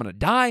 This is how I'm going to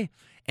die.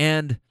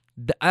 And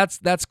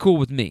that's cool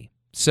with me.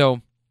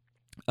 So,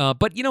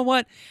 but you know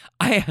what?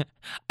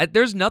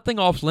 There's nothing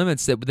off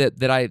limits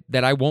that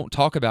I won't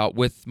talk about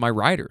with my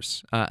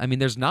writers. I mean,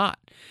 there's not.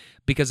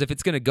 Because if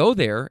it's going to go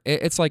there,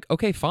 it's like,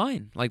 okay,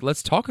 fine. Like,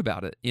 let's talk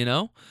about it, you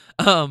know?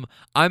 I'm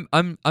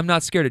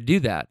not scared to do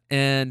that.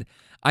 And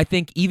I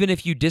think even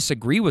if you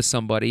disagree with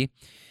somebody,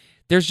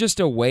 there's just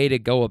a way to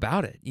go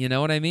about it. You know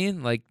what I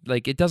mean? Like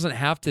it doesn't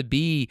have to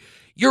be,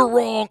 you're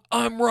wrong,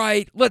 I'm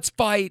right, let's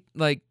fight.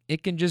 Like,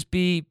 it can just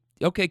be,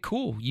 okay,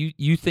 cool.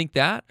 You think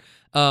that,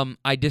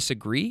 I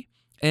disagree,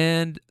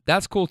 and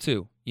that's cool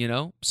too, you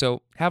know?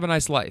 So have a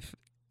nice life,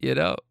 you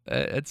know?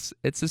 It's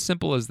as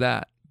simple as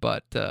that.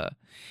 But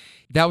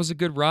that was a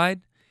good ride,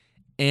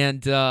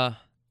 and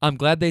I'm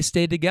glad they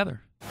stayed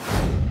together.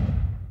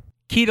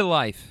 Key to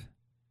life.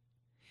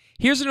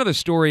 Here's another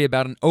story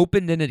about an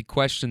open-ended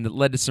question that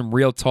led to some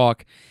real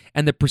talk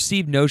and the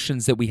perceived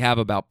notions that we have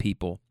about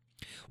people.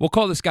 We'll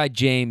call this guy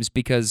James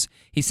because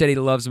he said he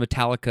loves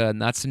Metallica,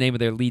 and that's the name of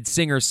their lead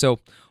singer, so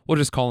we'll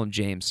just call him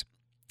James.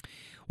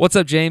 What's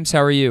up, James?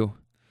 How are you?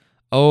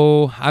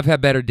 Oh, I've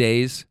had better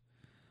days.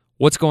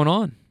 What's going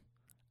on?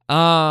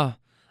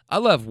 I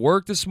left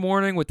work this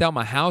morning without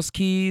my house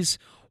keys.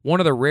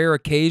 One of the rare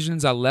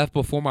occasions I left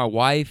before my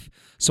wife,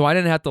 so I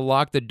didn't have to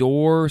lock the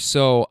door,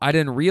 so I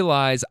didn't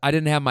realize I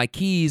didn't have my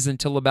keys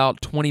until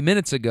about 20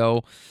 minutes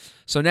ago.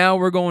 So now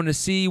we're going to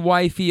see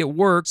wifey at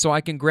work so I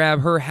can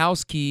grab her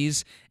house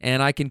keys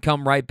and I can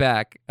come right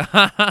back.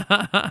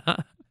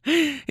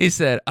 He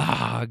said,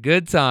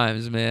 good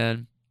times,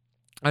 man.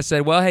 I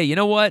said, well, hey, you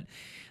know what?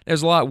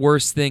 There's a lot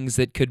worse things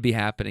that could be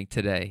happening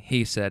today.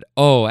 He said,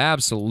 oh,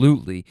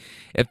 absolutely.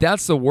 If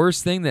that's the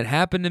worst thing that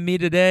happened to me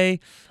today,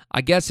 I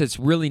guess it's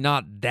really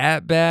not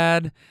that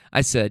bad.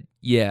 I said,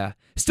 yeah.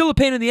 Still a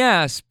pain in the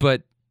ass,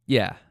 but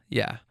yeah.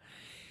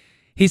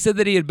 He said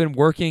that he had been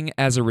working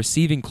as a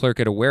receiving clerk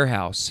at a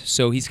warehouse.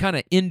 So he's kind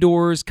of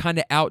indoors, kind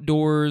of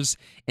outdoors,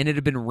 and it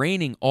had been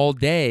raining all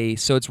day.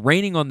 So it's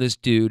raining on this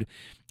dude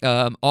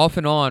off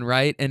and on,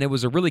 right? And it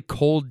was a really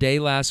cold day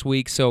last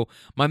week. So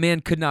my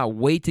man could not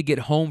wait to get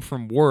home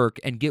from work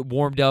and get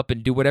warmed up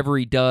and do whatever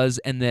he does.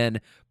 And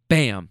then,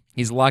 bam,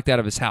 he's locked out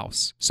of his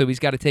house. So he's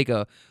got to take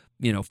a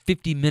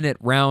 50-minute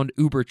round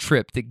Uber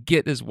trip to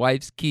get his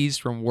wife's keys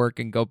from work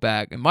and go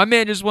back. And my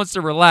man just wants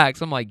to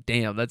relax. I'm like,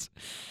 damn,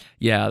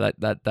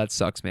 that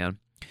sucks, man.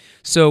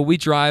 So we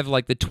drive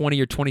like the 20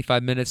 or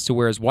 25 minutes to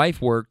where his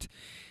wife worked,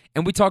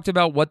 and we talked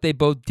about what they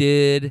both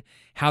did,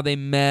 how they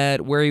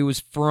met, where he was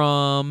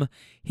from.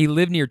 He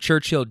lived near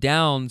Churchill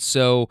Downs,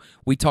 so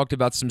we talked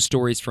about some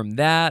stories from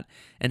that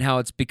and how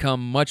it's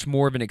become much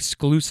more of an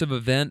exclusive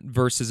event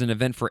versus an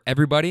event for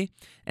everybody,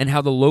 and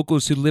how the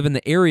locals who live in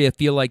the area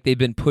feel like they've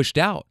been pushed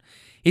out.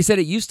 He said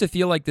it used to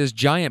feel like this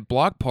giant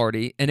block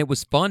party, and it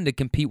was fun to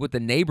compete with the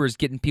neighbors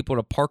getting people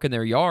to park in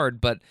their yard,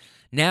 but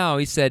now,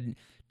 he said,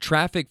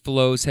 traffic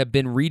flows have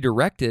been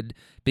redirected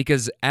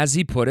because, as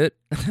he put it,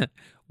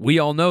 we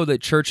all know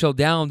that Churchill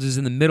Downs is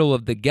in the middle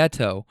of the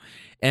ghetto,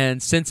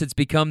 and since it's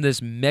become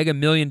this mega $1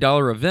 million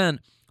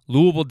event,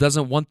 Louisville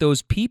doesn't want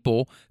those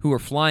people who are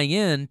flying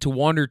in to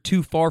wander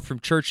too far from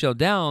Churchill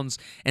Downs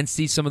and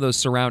see some of those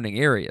surrounding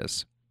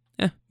areas.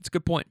 It's a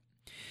good point.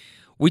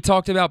 We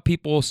talked about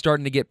people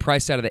starting to get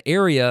priced out of the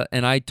area,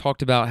 and I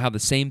talked about how the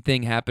same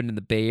thing happened in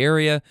the Bay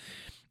Area,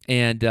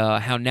 and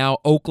how now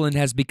Oakland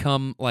has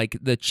become like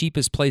the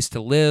cheapest place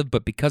to live,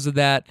 but because of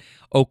that,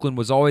 Oakland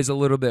was always a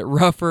little bit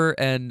rougher,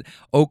 and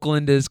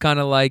Oakland is kind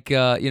of like,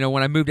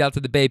 when I moved out to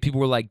the Bay, people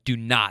were like, do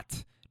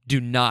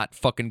not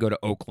fucking go to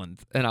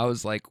Oakland. And I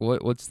was like,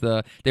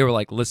 they were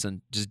like,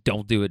 listen, just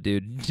don't do it,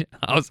 dude.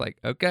 I was like,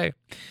 okay.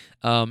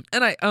 And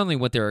I only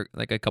went there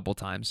like a couple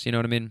times, you know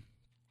what I mean?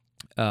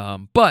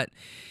 But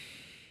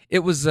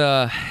it was,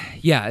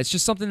 it's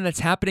just something that's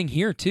happening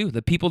here too.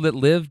 The people that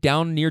live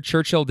down near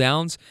Churchill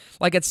Downs,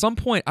 like at some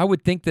point, I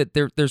would think that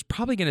there's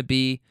probably going to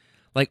be,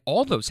 like,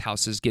 all those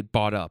houses get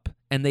bought up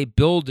and they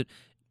build.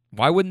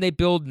 Why wouldn't they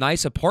build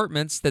nice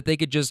apartments that they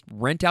could just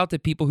rent out to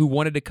people who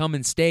wanted to come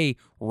and stay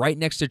right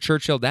next to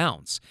Churchill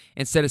Downs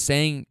instead of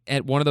staying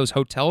at one of those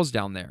hotels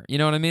down there? You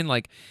know what I mean?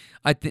 Like,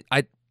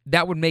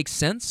 that would make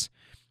sense.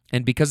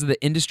 And because of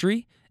the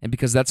industry and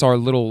because that's our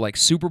little like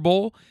Super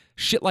Bowl,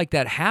 shit like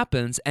that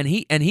happens. And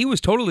he was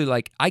totally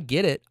like, I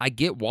get it. I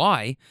get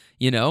why,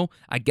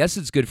 I guess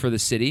it's good for the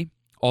city,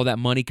 all that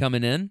money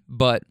coming in,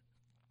 but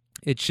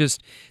it's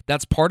just,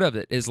 that's part of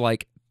it is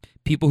like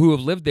people who have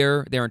lived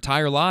there their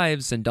entire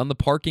lives and done the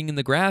parking in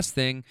the grass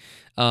thing,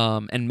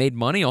 and made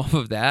money off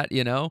of that,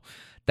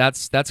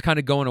 that's kind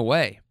of going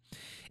away.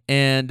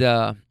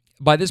 And,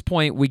 by this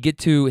point, we get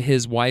to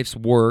his wife's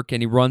work,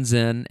 and he runs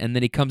in, and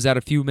then he comes out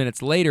a few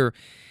minutes later,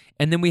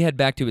 and then we head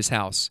back to his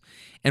house.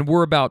 And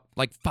we're about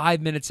like 5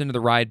 minutes into the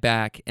ride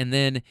back, and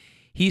then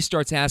he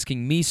starts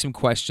asking me some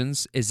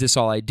questions. Is this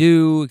all I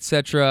do,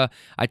 etc.?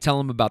 I tell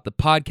him about the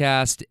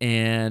podcast,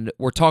 and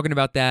we're talking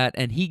about that,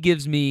 and he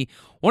gives me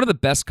one of the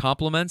best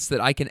compliments that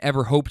I can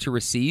ever hope to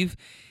receive.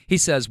 He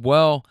says,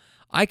 well,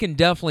 I can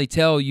definitely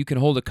tell you can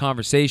hold a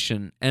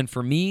conversation, and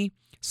for me,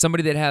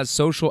 somebody that has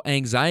social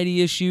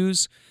anxiety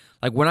issues,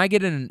 like when I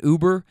get in an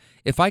Uber,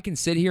 if I can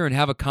sit here and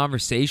have a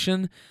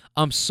conversation,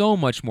 I'm so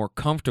much more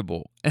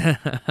comfortable.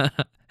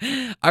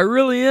 I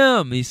really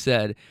am, he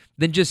said,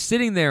 than just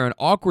sitting there in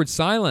awkward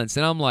silence.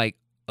 And I'm like,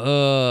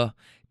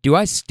 do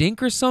I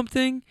stink or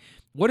something?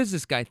 What is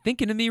this guy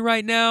thinking of me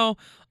right now?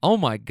 Oh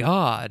my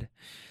God.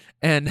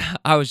 And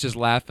I was just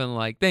laughing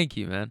like, thank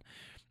you, man.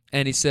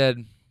 And he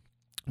said,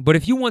 but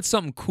if you want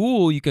something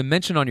cool you can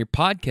mention on your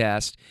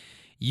podcast,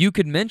 you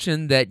could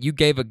mention that you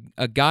gave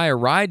a guy a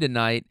ride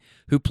tonight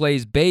who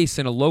plays bass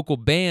in a local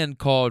band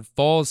called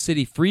Falls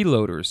City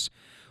Freeloaders.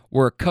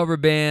 We're a cover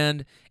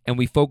band, and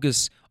we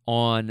focus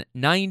on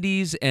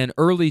 90s and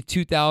early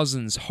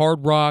 2000s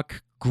hard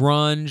rock,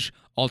 grunge,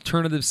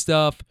 alternative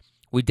stuff.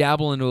 We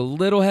dabble into a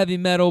little heavy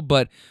metal,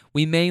 but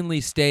we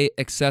mainly stay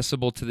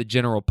accessible to the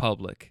general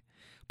public.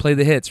 Play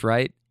the hits,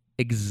 right?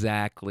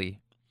 Exactly.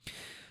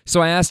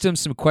 So I asked him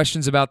some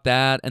questions about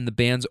that and the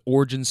band's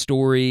origin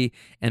story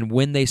and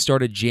when they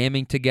started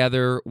jamming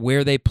together,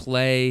 where they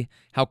play,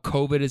 how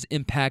COVID has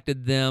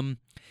impacted them.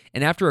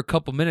 And after a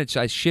couple minutes,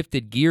 I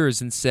shifted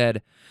gears and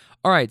said,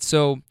 all right,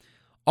 so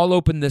I'll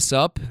open this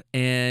up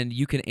and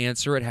you can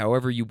answer it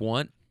however you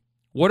want.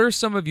 What are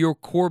some of your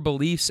core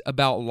beliefs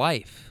about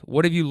life?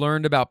 What have you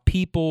learned about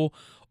people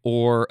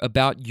or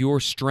about your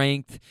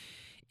strength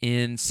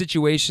in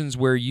situations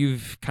where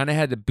you've kind of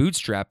had to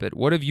bootstrap it?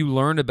 What have you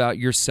learned about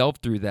yourself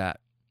through that?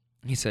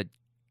 He said,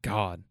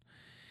 God,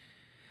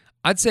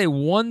 I'd say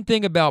one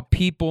thing about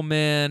people,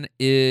 man,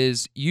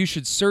 is you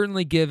should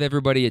certainly give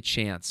everybody a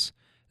chance.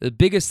 The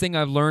biggest thing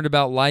I've learned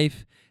about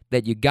life,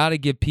 that you got to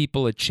give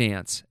people a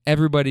chance.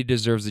 Everybody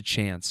deserves a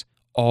chance,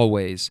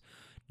 always.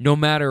 No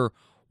matter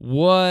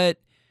what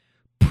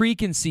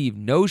preconceived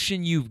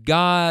notion you've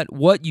got,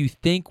 what you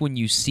think when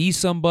you see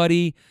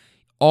somebody,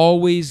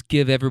 always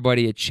give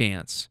everybody a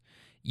chance.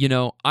 You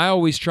know, I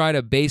always try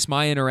to base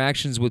my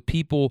interactions with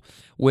people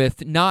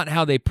with not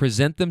how they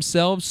present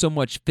themselves so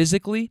much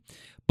physically,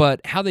 but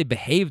how they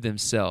behave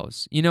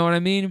themselves. You know what I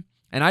mean?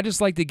 And I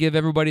just like to give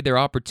everybody their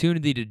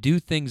opportunity to do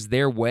things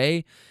their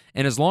way.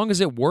 And as long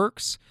as it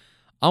works,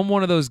 I'm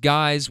one of those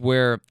guys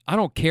where I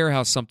don't care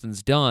how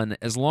something's done.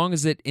 As long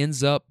as it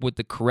ends up with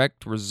the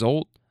correct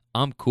result,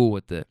 I'm cool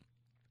with it.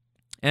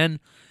 And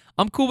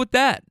I'm cool with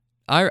that.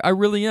 I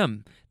really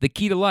am. The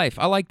key to life.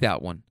 I like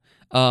that one.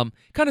 Kind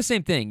of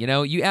same thing, you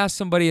know, you ask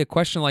somebody a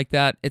question like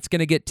that, it's going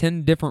to get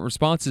 10 different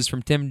responses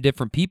from 10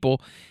 different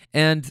people,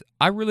 and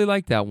I really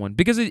like that one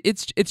because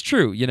it's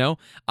true, you know.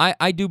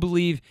 I do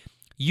believe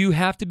you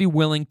have to be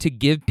willing to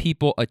give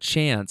people a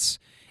chance,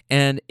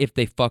 and if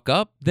they fuck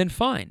up, then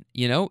fine,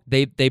 you know,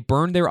 they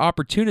burn their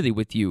opportunity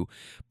with you,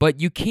 but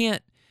you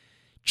can't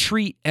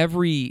treat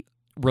every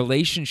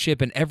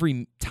relationship and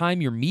every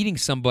time you're meeting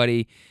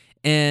somebody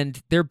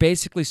and they're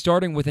basically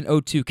starting with an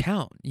 0-2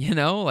 count, you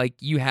know? Like,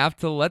 you have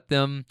to let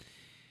them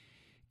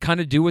kind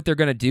of do what they're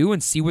going to do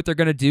and see what they're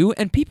going to do,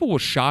 and people will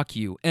shock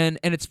you. And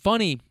it's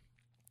funny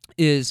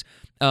is,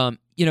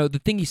 you know, the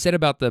thing you said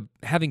about the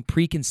having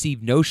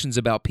preconceived notions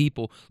about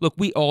people. Look,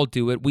 we all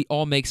do it. We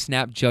all make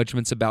snap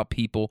judgments about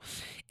people.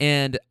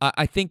 And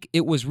I think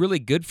it was really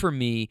good for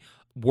me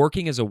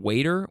working as a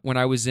waiter. When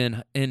I was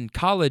in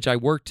college, I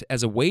worked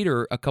as a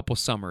waiter a couple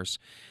summers.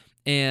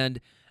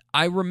 And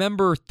I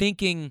remember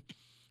thinking,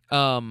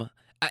 and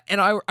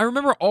I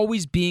remember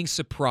always being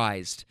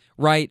surprised,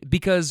 right?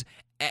 Because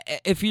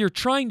if you're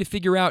trying to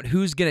figure out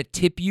who's going to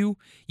tip you,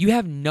 you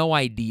have no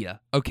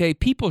idea, okay?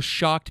 People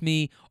shocked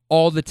me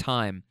all the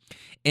time.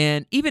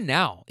 And even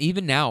now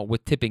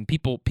with tipping,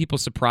 people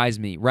surprise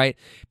me, right?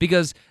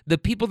 Because the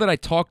people that I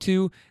talk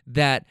to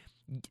that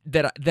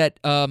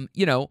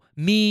you know,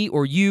 me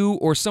or you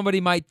or somebody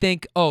might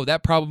think, oh,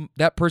 that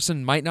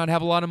person might not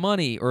have a lot of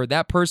money, or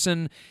that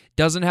person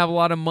doesn't have a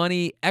lot of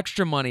money,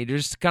 extra money to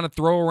just kind of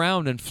throw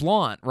around and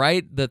flaunt,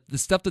 right? The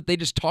stuff that they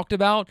just talked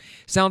about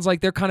sounds like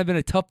they're kind of in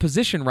a tough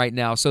position right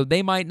now, so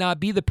they might not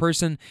be the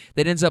person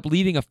that ends up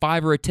leaving a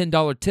 $5 or a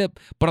 $10 tip,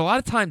 but a lot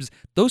of times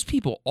those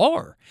people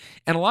are.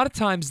 And a lot of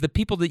times the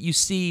people that you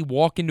see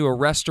walk into a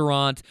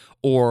restaurant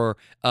or,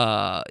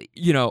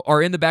 you know,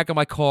 are in the back of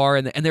my car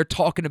and they're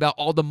talking about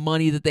all the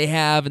money that they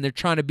have and they're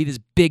trying to be this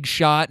big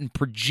shot and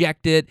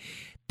project it,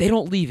 they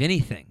don't leave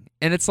anything.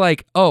 And it's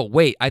like, oh,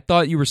 wait, I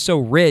thought you were so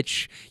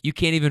rich, you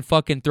can't even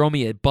fucking throw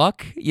me a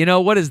buck? You know,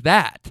 what is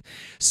that?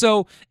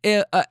 So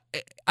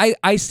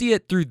I see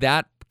it through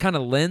that kind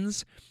of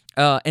lens.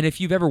 And if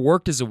you've ever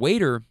worked as a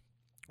waiter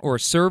or a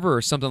server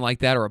or something like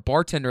that, or a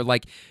bartender,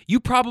 like,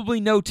 you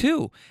probably know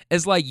too,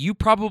 as like you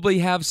probably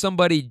have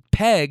somebody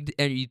pegged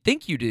and you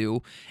think you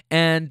do,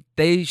 and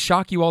they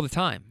shock you all the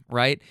time,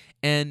 right?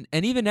 And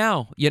even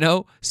now, you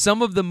know,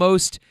 some of the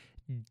most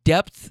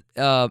depth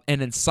and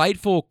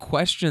insightful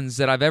questions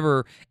that I've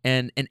ever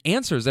and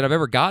answers that I've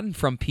ever gotten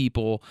from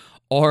people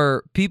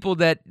are people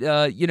that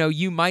you know,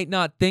 you might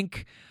not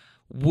think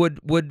would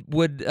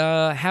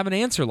have an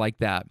answer like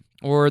that.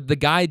 Or the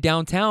guy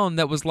downtown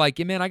that was like,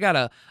 hey, man, I got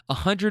a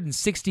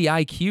 160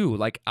 IQ.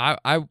 Like,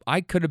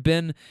 I could have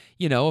been,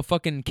 you know, a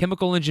fucking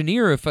chemical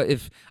engineer if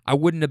I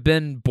wouldn't have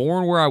been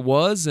born where I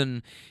was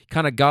and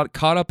kind of got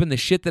caught up in the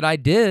shit that I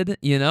did.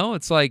 You know,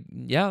 it's like,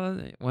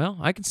 yeah, well,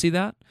 I can see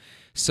that.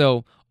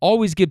 So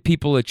always give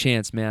people a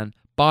chance, man.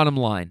 Bottom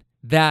line,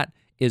 that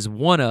is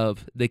one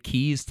of the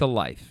keys to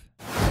life.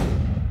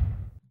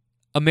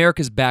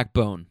 America's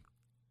backbone.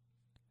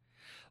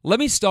 Let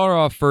me start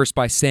off first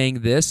by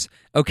saying this,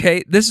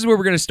 okay? This is where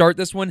we're going to start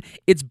this one.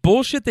 It's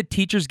bullshit that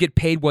teachers get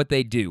paid what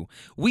they do.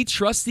 We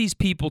trust these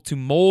people to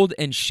mold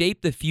and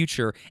shape the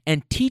future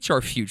and teach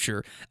our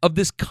future of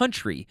this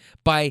country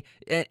by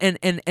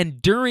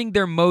and during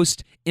their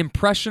most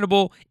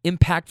impressionable,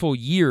 impactful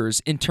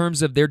years in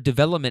terms of their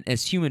development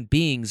as human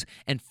beings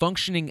and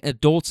functioning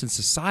adults in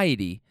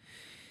society.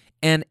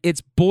 And it's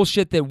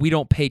bullshit that we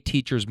don't pay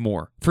teachers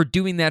more for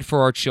doing that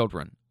for our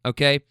children,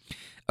 okay?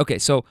 Okay,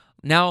 so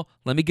now,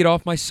 let me get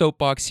off my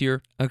soapbox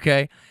here,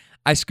 okay?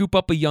 I scoop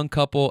up a young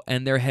couple,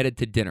 and they're headed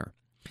to dinner.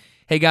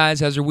 Hey, guys,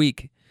 how's your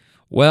week?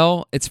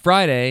 Well, it's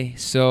Friday,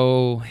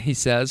 so he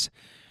says,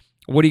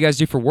 what do you guys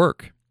do for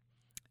work?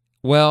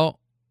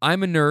 Well,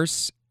 I'm a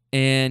nurse,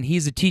 and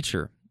he's a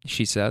teacher,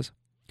 she says.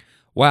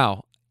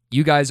 Wow,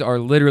 you guys are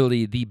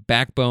literally the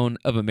backbone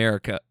of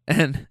America.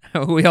 And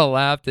we all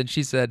laughed, and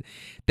she said,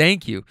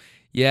 thank you.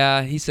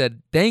 Yeah, he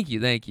said, thank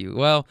you.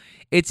 Well,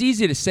 it's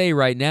easy to say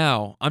right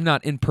now. I'm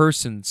not in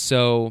person,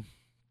 so...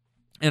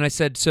 And I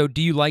said, so do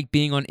you like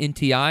being on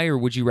NTI, or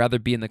would you rather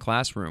be in the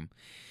classroom?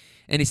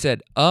 And he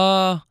said,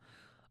 I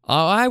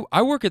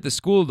work at the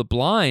School of the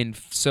Blind,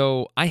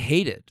 so I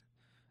hate it.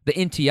 The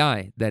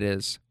NTI, that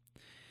is.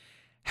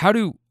 How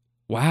do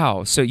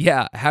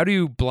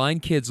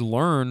blind kids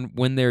learn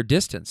when they're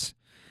distance?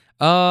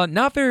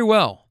 Not very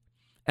well.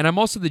 And I'm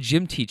also the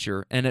gym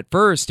teacher, and at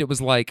first it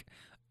was like,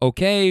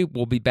 okay,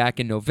 we'll be back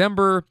in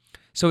November.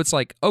 So it's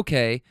like,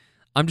 okay,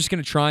 I'm just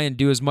going to try and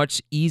do as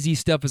much easy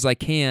stuff as I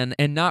can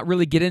and not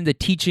really get into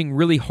teaching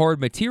really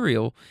hard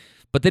material.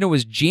 But then it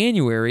was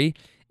January,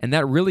 And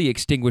that really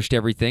extinguished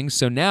everything.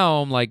 So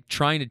now I'm like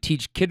trying to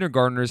teach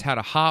kindergartners how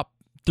to hop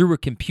through a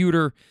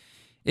computer.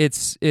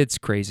 It's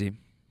crazy.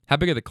 How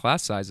big are the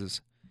class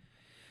sizes?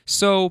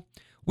 So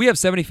we have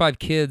 75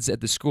 kids at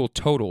the school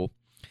total,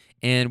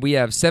 and we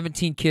have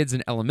 17 kids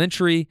in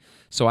elementary.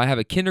 So I have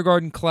a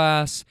kindergarten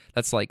class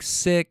that's like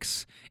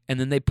 6, and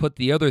then they put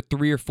the other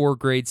 3 or 4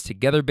 grades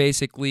together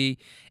basically.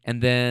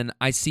 And then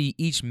I see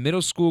each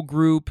middle school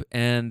group,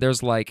 and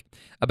there's like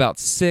about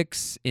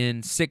 6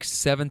 in 6th,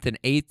 7th,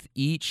 and 8th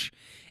each.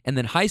 And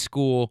then high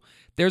school,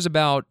 there's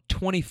about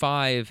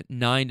 25,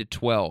 9 to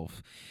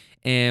 12.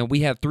 And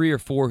we have 3 or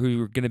 4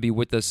 who are going to be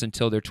with us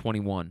until they're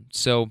 21.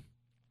 So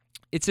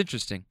it's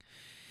interesting.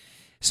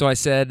 So I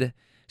said,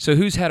 so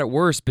who's had it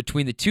worse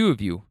between the two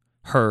of you?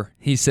 Her,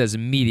 he says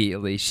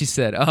immediately. She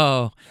said,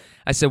 oh.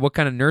 I said, what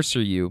kind of nurse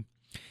are you?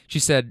 She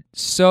said,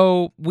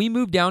 so we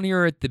moved down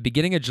here at the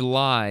beginning of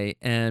July,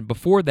 and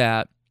before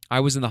that,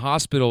 I was in the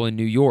hospital in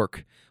New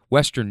York,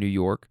 Western New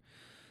York.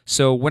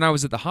 So when I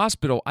was at the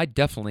hospital, I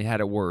definitely had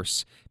it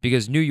worse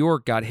because New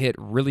York got hit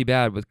really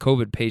bad with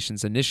COVID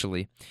patients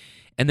initially.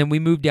 And then we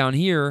moved down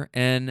here,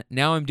 and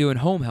now I'm doing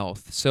home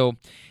health. So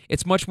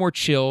it's much more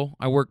chill.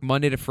 I work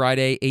Monday to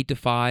Friday, 8 to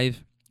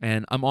 5,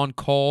 and I'm on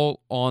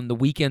call on the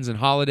weekends and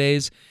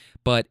holidays,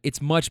 but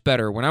it's much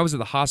better. When I was at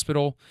the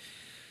hospital,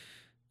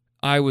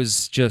 I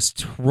was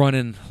just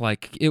running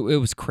like it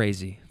was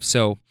crazy.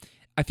 So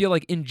I feel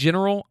like in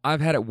general,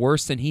 I've had it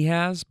worse than he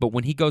has, but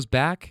when he goes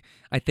back,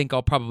 I think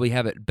I'll probably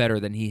have it better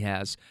than he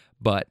has.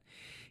 But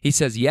he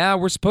says, yeah,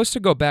 we're supposed to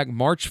go back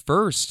March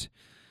 1st.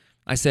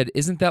 I said,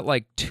 isn't that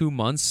like 2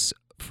 months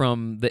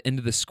from the end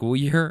of the school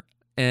year?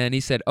 And he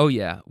said, oh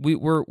yeah,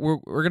 we're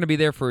going to be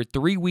there for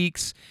 3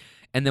 weeks,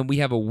 and then we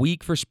have a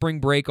week for spring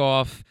break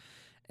off,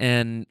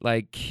 and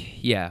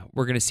like, yeah,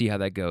 we're going to see how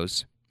that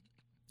goes.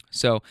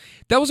 So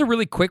that was a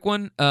really quick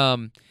one.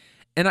 And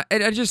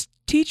I just,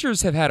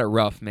 teachers have had it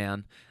rough,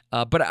 man.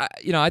 But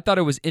I thought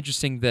it was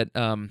interesting that,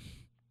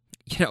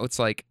 it's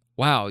like,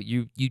 wow,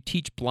 you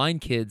teach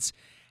blind kids.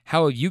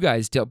 How have you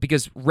guys dealt?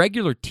 Because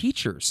regular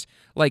teachers,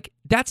 like,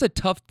 that's a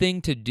tough thing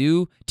to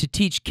do, to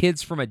teach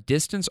kids from a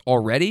distance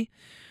already.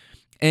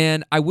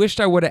 And I wished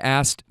I would have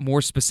asked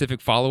more specific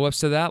follow-ups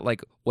to that,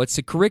 like what's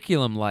the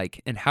curriculum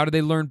like and how do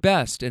they learn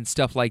best and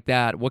stuff like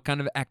that. What kind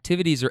of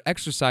activities or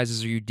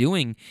exercises are you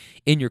doing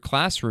in your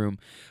classroom?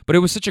 But it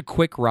was such a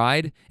quick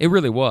ride. It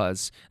really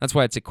was. That's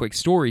why it's a quick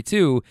story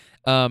too.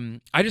 I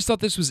just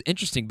thought this was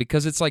interesting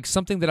because it's like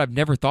something that I've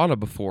never thought of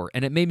before.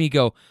 And it made me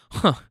go,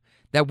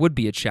 that would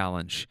be a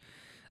challenge.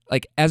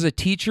 Like as a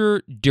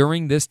teacher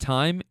during this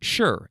time,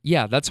 sure,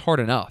 yeah, that's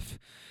hard enough.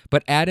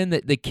 But add in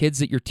that the kids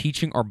that you're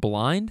teaching are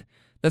blind,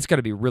 that's got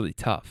to be really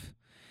tough.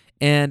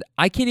 And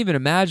I can't even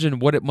imagine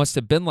what it must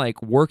have been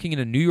like working in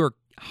a New York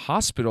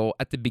hospital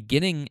at the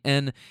beginning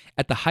and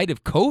at the height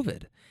of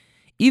COVID.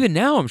 Even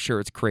now, I'm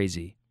sure it's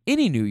crazy.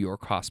 Any New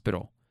York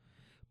hospital.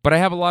 But I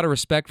have a lot of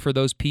respect for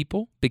those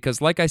people because,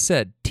 like I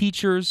said,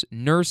 teachers,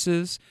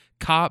 nurses,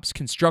 cops,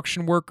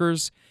 construction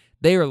workers,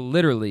 they are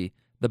literally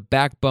the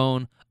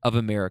backbone of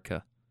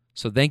America.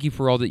 So thank you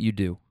for all that you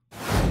do.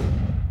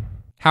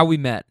 How we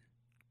met.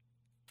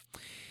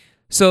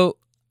 So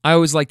I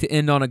always like to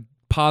end on a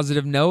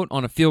positive note,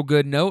 on a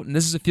feel-good note, and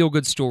this is a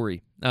feel-good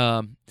story.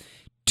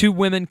 2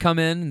 women come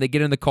in, and they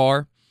get in the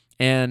car,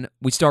 and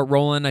we start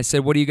rolling. I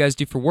said, what do you guys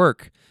do for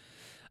work?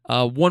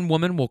 One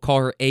woman, we'll call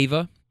her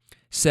Ava,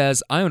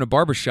 says, I own a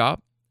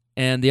barbershop,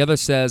 and the other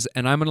says,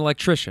 and I'm an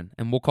electrician,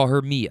 and we'll call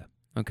her Mia,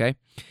 okay?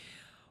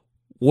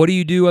 What do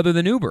you do other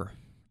than Uber?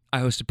 I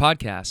host a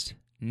podcast.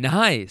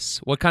 Nice.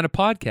 What kind of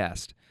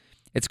podcast?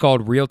 It's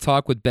called Real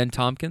Talk with Ben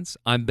Tompkins.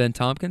 I'm Ben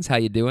Tompkins. How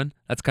you doing?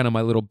 That's kind of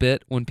my little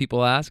bit when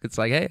people ask. It's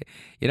like, hey,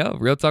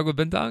 Real Talk with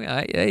Ben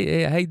Tompkins.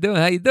 Hey, how you doing?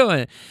 How you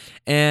doing?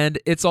 And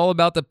it's all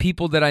about the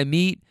people that I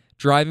meet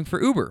driving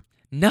for Uber.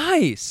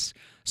 Nice.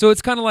 So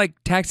it's kind of like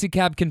Taxi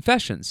Cab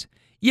Confessions.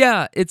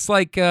 Yeah, it's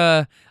like,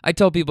 I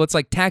tell people it's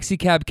like Taxi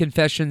Cab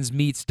Confessions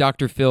meets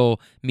Dr. Phil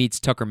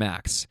meets Tucker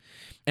Max.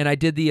 And I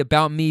did the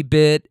About Me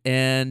bit,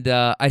 and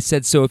I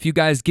said, so if you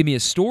guys give me a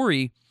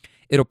story,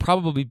 it'll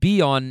probably be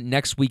on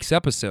next week's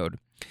episode.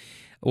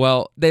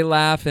 Well, they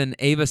laugh, and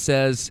Ava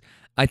says,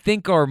 I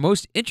think our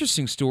most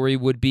interesting story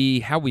would be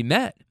how we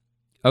met.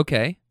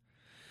 Okay,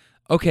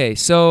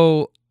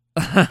 so,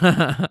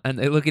 and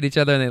they look at each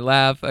other and they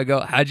laugh. I go,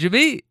 how'd you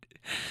meet?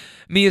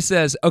 Mia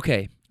says,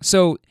 okay,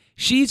 so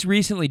she's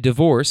recently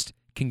divorced.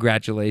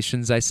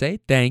 Congratulations, I say.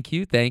 Thank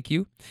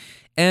you.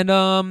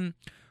 And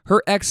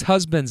her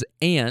ex-husband's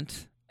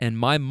aunt and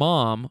my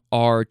mom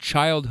are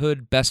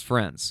childhood best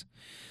friends.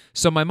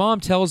 So my mom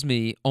tells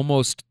me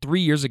almost 3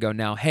 years ago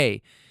now,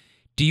 hey,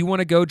 do you want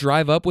to go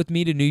drive up with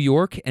me to New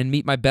York and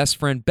meet my best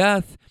friend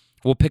Beth?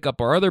 We'll pick up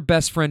our other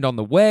best friend on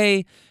the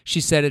way. She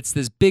said it's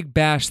this big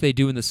bash they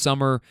do in the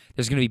summer.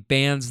 There's going to be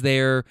bands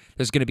there.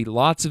 There's going to be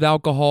lots of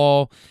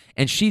alcohol.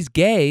 And she's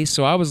gay,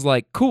 so I was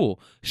like, cool,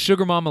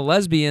 sugar mama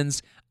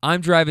lesbians, I'm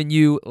driving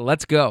you,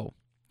 let's go.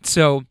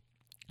 So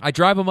I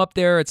drive them up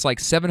there. It's like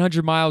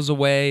 700 miles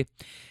away.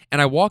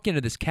 And I walk into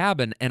this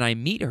cabin and I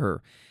meet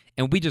her.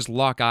 And we just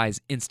lock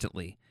eyes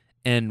instantly.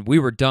 and we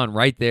were done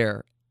right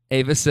there.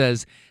 Ava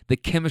says, the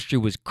chemistry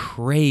was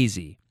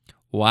crazy.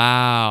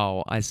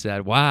 Wow, I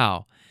said,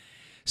 wow.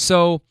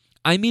 So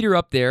I meet her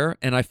up there,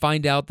 and I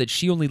find out that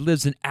she only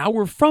lives an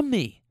hour from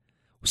me.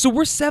 So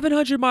we're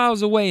 700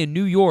 miles away in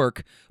New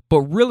York,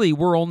 but really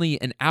we're only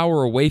an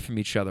hour away from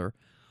each other.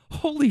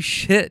 Holy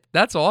shit,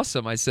 that's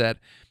awesome, I said.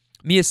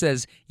 Mia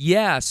says,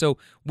 yeah, so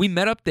we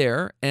met up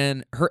there,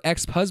 and her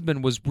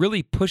ex-husband was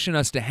really pushing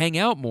us to hang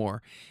out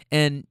more.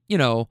 And, you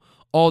know,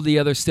 all the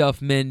other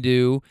stuff men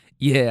do.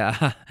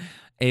 Yeah,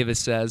 Ava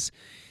says.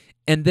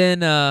 And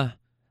then, and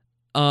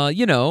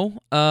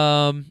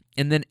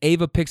then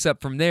Ava picks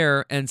up from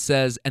there and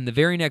says, and the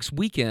very next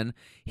weekend,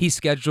 he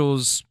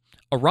schedules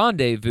a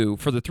rendezvous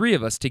for the three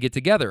of us to get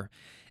together.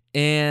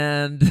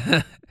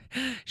 And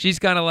she's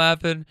kind of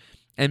laughing.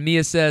 And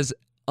Mia says,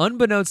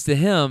 unbeknownst to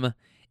him,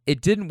 it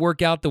didn't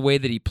work out the way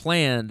that he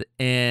planned,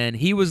 and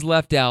he was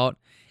left out,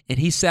 and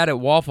he sat at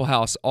Waffle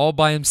House all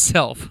by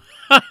himself.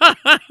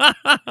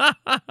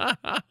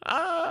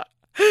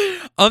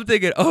 I'm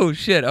thinking, oh,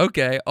 shit,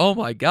 okay, oh,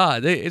 my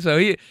God.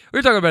 We're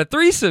talking about a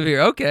threesome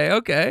here.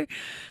 Okay.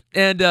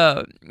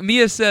 And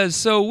Mia says,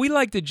 so we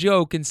like to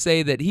joke and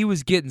say that he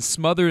was getting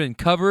smothered and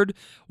covered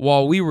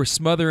while we were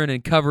smothering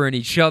and covering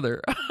each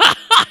other.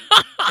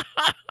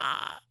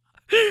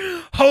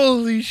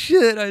 Holy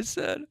shit, I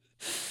said.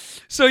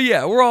 So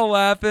yeah, we're all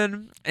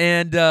laughing,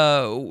 and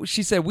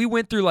she said we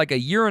went through like a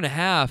year and a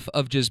half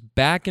of just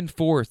back and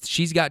forth.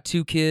 She's got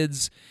 2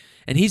 kids,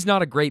 and he's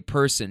not a great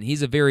person.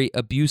 He's a very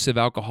abusive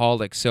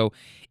alcoholic, so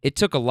it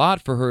took a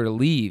lot for her to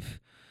leave.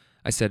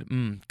 I said,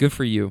 good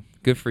for you.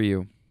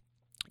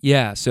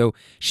 Yeah, so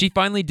she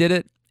finally did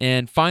it,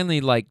 and finally,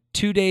 like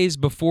 2 days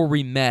before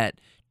we met,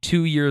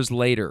 2 years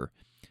later,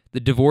 the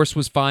divorce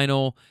was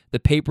final, the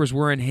papers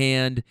were in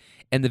hand,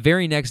 and the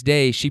very next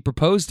day, she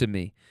proposed to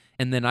me.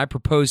 And then I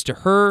proposed to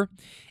her,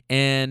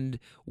 and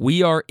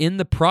we are in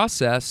the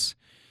process.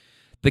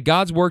 The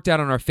gods worked out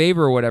in our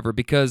favor or whatever,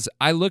 because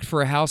I looked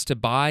for a house to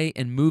buy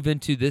and move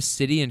into this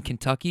city in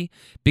Kentucky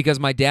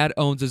because my dad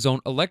owns his own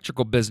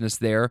electrical business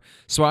there.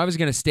 So I was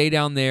going to stay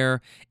down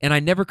there, and I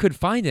never could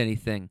find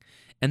anything.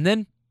 And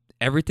then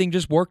everything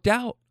just worked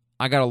out.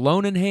 I got a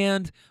loan in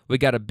hand. We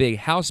got a big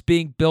house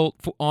being built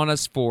on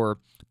us for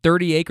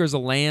 30 acres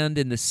of land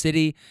in the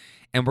city.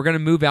 And we're going to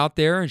move out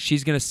there, and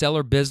she's going to sell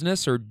her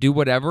business or do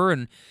whatever,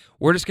 and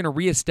we're just going to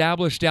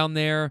reestablish down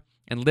there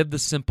and live the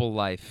simple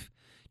life.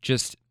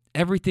 Just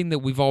everything that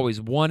we've always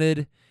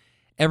wanted,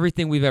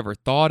 everything we've ever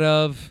thought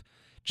of.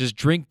 Just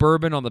drink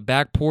bourbon on the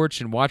back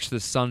porch and watch the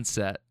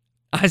sunset.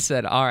 I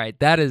said, all right,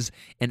 that is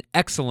an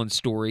excellent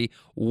story.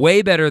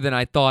 Way better than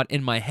I thought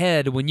in my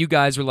head when you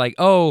guys were like,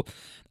 oh,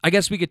 I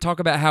guess we could talk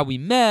about how we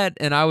met.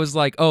 And I was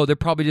like, oh, they're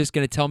probably just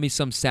going to tell me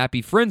some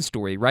sappy friend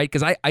story, right?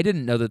 Because I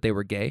didn't know that they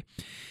were gay.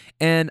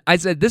 And I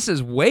said, this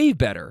is way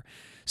better.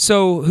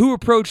 So who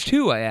approached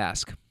who, I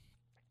asked.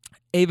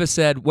 Ava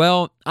said,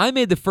 well, I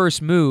made the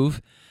first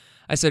move.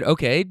 I said,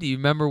 okay, do you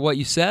remember what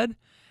you said?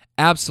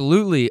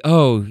 Absolutely.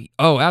 Oh,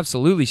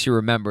 absolutely, she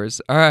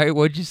remembers. All right,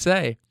 what'd you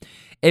say?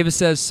 Ava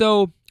says,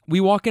 so we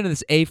walk into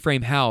this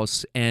A-frame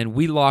house, and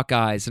we lock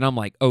eyes, and I'm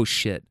like, oh,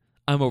 shit,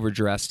 I'm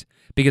overdressed.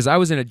 Because I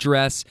was in a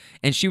dress,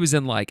 and she was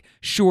in, like,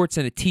 shorts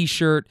and a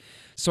T-shirt.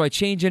 So I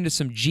change into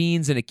some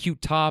jeans and a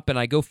cute top, and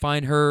I go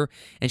find her,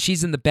 and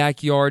she's in the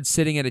backyard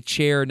sitting at a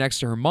chair next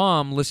to her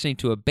mom listening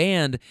to a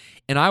band,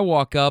 and I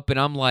walk up, and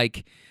I'm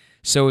like,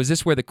 so is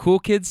this where the cool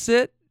kids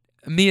sit?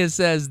 Mia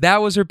says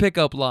that was her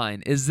pickup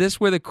line. Is this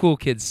where the cool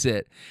kids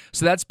sit?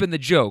 So that's been the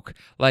joke.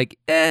 Like,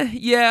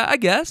 yeah, I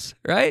guess,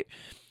 right?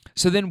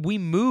 So then we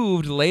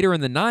moved later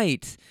in the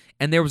night,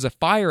 and there was a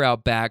fire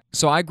out back,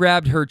 so I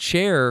grabbed her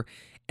chair,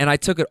 and I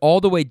took it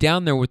all the way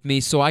down there with me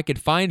so I could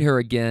find her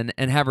again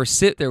and have her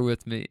sit there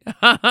with me.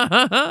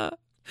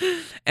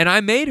 And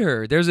I made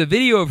her. There's a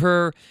video of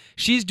her.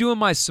 She's doing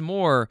my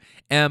s'more,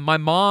 and my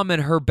mom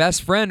and her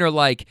best friend are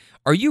like,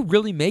 are you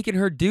really making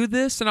her do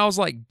this? And I was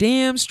like,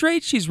 damn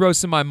straight she's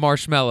roasting my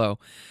marshmallow.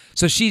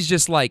 So she's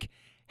just like,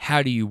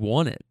 how do you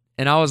want it?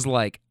 And I was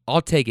like,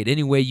 I'll take it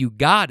any way you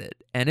got it.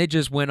 And it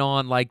just went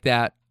on like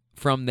that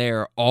from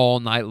there all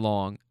night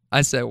long.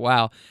 I said,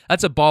 wow,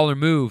 that's a baller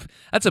move.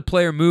 That's a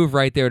player move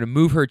right there, to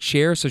move her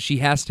chair so she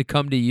has to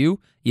come to you.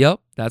 Yep,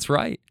 that's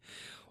right.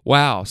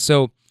 Wow.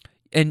 So,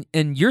 and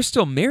you're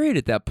still married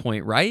at that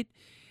point, right?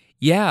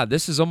 Yeah,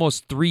 this is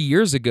almost 3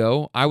 years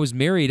ago. I was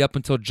married up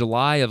until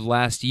July of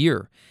last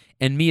year.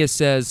 And Mia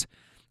says,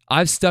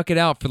 I've stuck it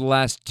out for the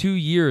last 2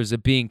 years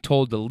of being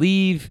told to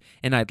leave,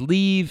 and I'd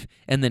leave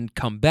and then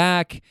come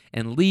back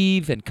and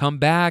leave and come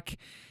back.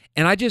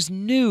 And I just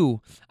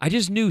knew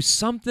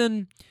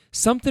something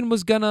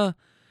was gonna,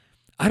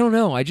 I don't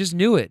know, I just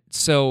knew it.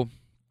 So,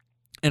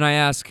 and I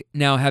ask,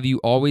 now, have you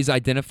always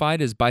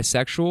identified as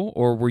bisexual,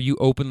 or were you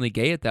openly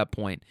gay at that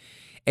point?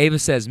 Ava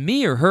says,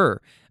 me or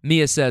her?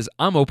 Mia says,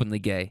 I'm openly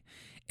gay.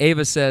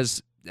 Ava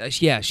says,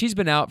 yeah, she's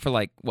been out for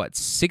like,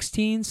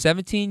 16,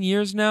 17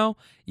 years now?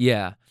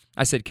 Yeah.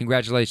 I said,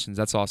 congratulations,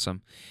 that's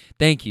awesome.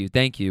 Thank you.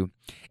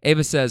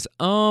 Ava says,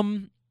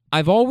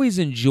 I've always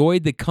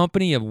enjoyed the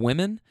company of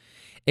women,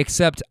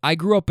 except I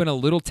grew up in a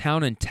little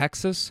town in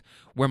Texas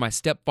where my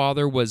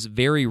stepfather was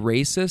very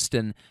racist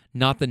and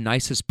not the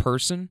nicest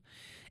person.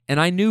 And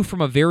I knew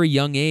from a very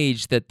young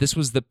age that this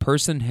was the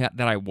person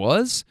that I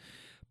was.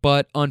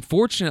 But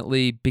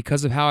unfortunately,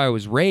 because of how I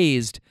was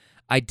raised,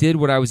 I did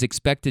what I was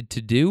expected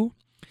to do.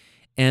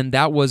 And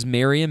that was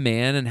marry a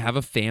man and have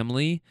a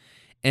family.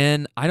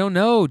 And I don't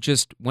know,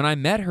 just when I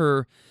met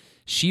her,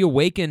 she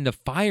awakened a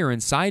fire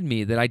inside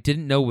me that I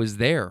didn't know was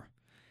there.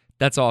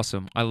 That's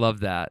awesome. I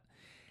love that.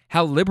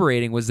 How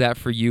liberating was that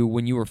for you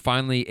when you were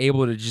finally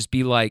able to just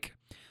be like,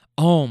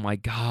 oh my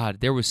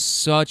God, there was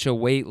such a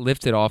weight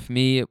lifted off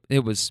me.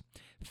 It was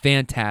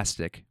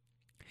fantastic.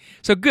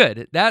 So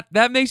good.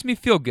 That makes me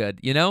feel good,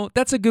 you know?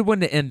 That's a good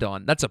one to end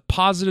on. That's a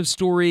positive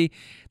story.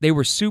 They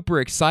were super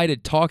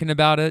excited talking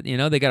about it. You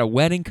know, they got a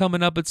wedding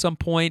coming up at some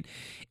point.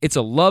 It's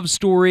a love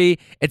story.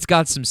 It's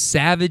got some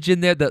savage in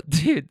there.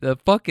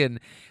 The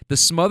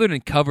smothered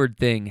and covered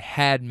thing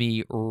had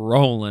me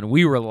rolling.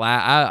 We were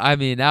I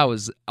mean, that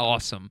was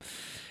awesome.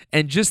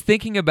 And just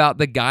thinking about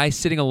the guy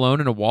sitting alone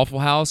in a Waffle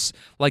House,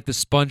 like the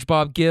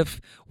SpongeBob gif,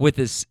 with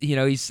his, you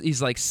know,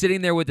 he's like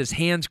sitting there with his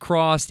hands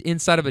crossed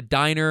inside of a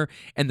diner,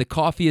 and the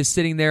coffee is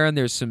sitting there, and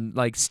there's some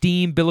like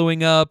steam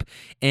billowing up,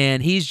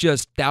 and he's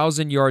just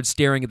 1,000 yards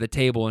staring at the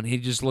table, and he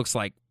just looks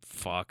like,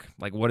 fuck,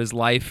 like what is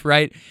life,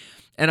 right?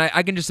 And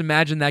I can just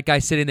imagine that guy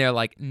sitting there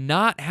like,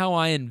 not how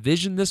I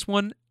envisioned this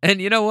one.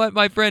 And you know what,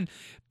 my friend?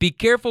 Be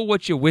careful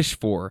what you wish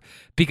for,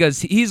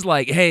 because he's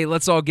like, hey,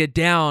 let's all get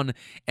down.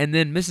 And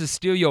then Mrs.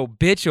 Steal Your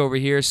Bitch over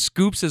here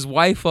scoops his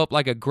wife up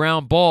like a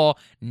ground ball.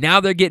 Now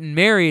they're getting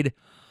married.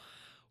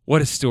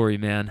 What a story,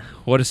 man.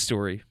 What a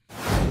story.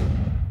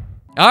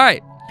 All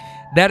right.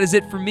 That is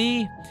it for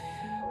me.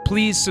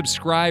 Please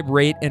subscribe,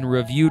 rate, and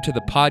review to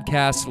the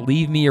podcast.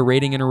 Leave me a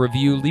rating and a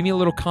review. Leave me a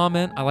little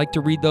comment. I like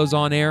to read those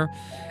on air.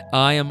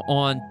 I am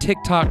on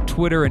TikTok,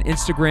 Twitter, and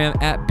Instagram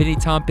at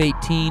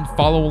BennyTomp18.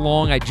 Follow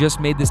along. I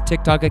just made this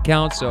TikTok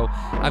account, so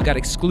I've got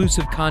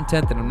exclusive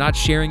content that I'm not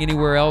sharing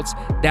anywhere else.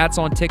 That's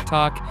on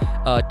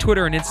TikTok,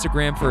 Twitter, and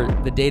Instagram for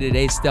the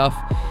day-to-day stuff.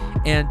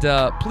 And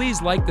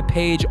please like the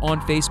page on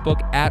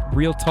Facebook at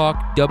Real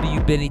Talk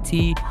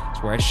WBennyT.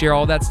 That's where I share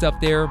all that stuff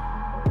there.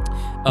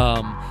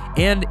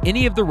 And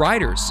any of the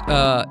writers,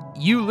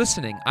 you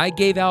listening, I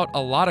gave out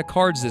a lot of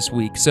cards this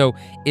week. So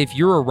if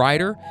you're a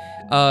writer,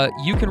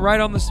 you can write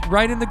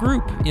in the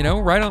group, you know,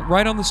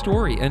 write on the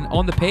story and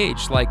on the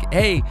page, like,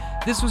 hey,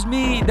 this was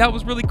me, that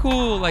was really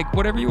cool, like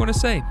whatever you want to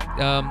say.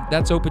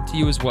 That's open to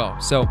you as well.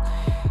 So,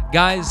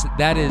 guys,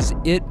 that is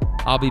it.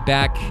 I'll be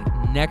back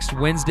next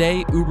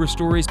Wednesday, Uber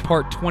Stories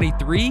Part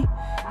 23.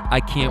 I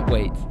can't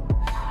wait.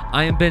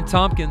 I am Ben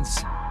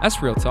Tompkins.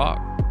 That's Real Talk.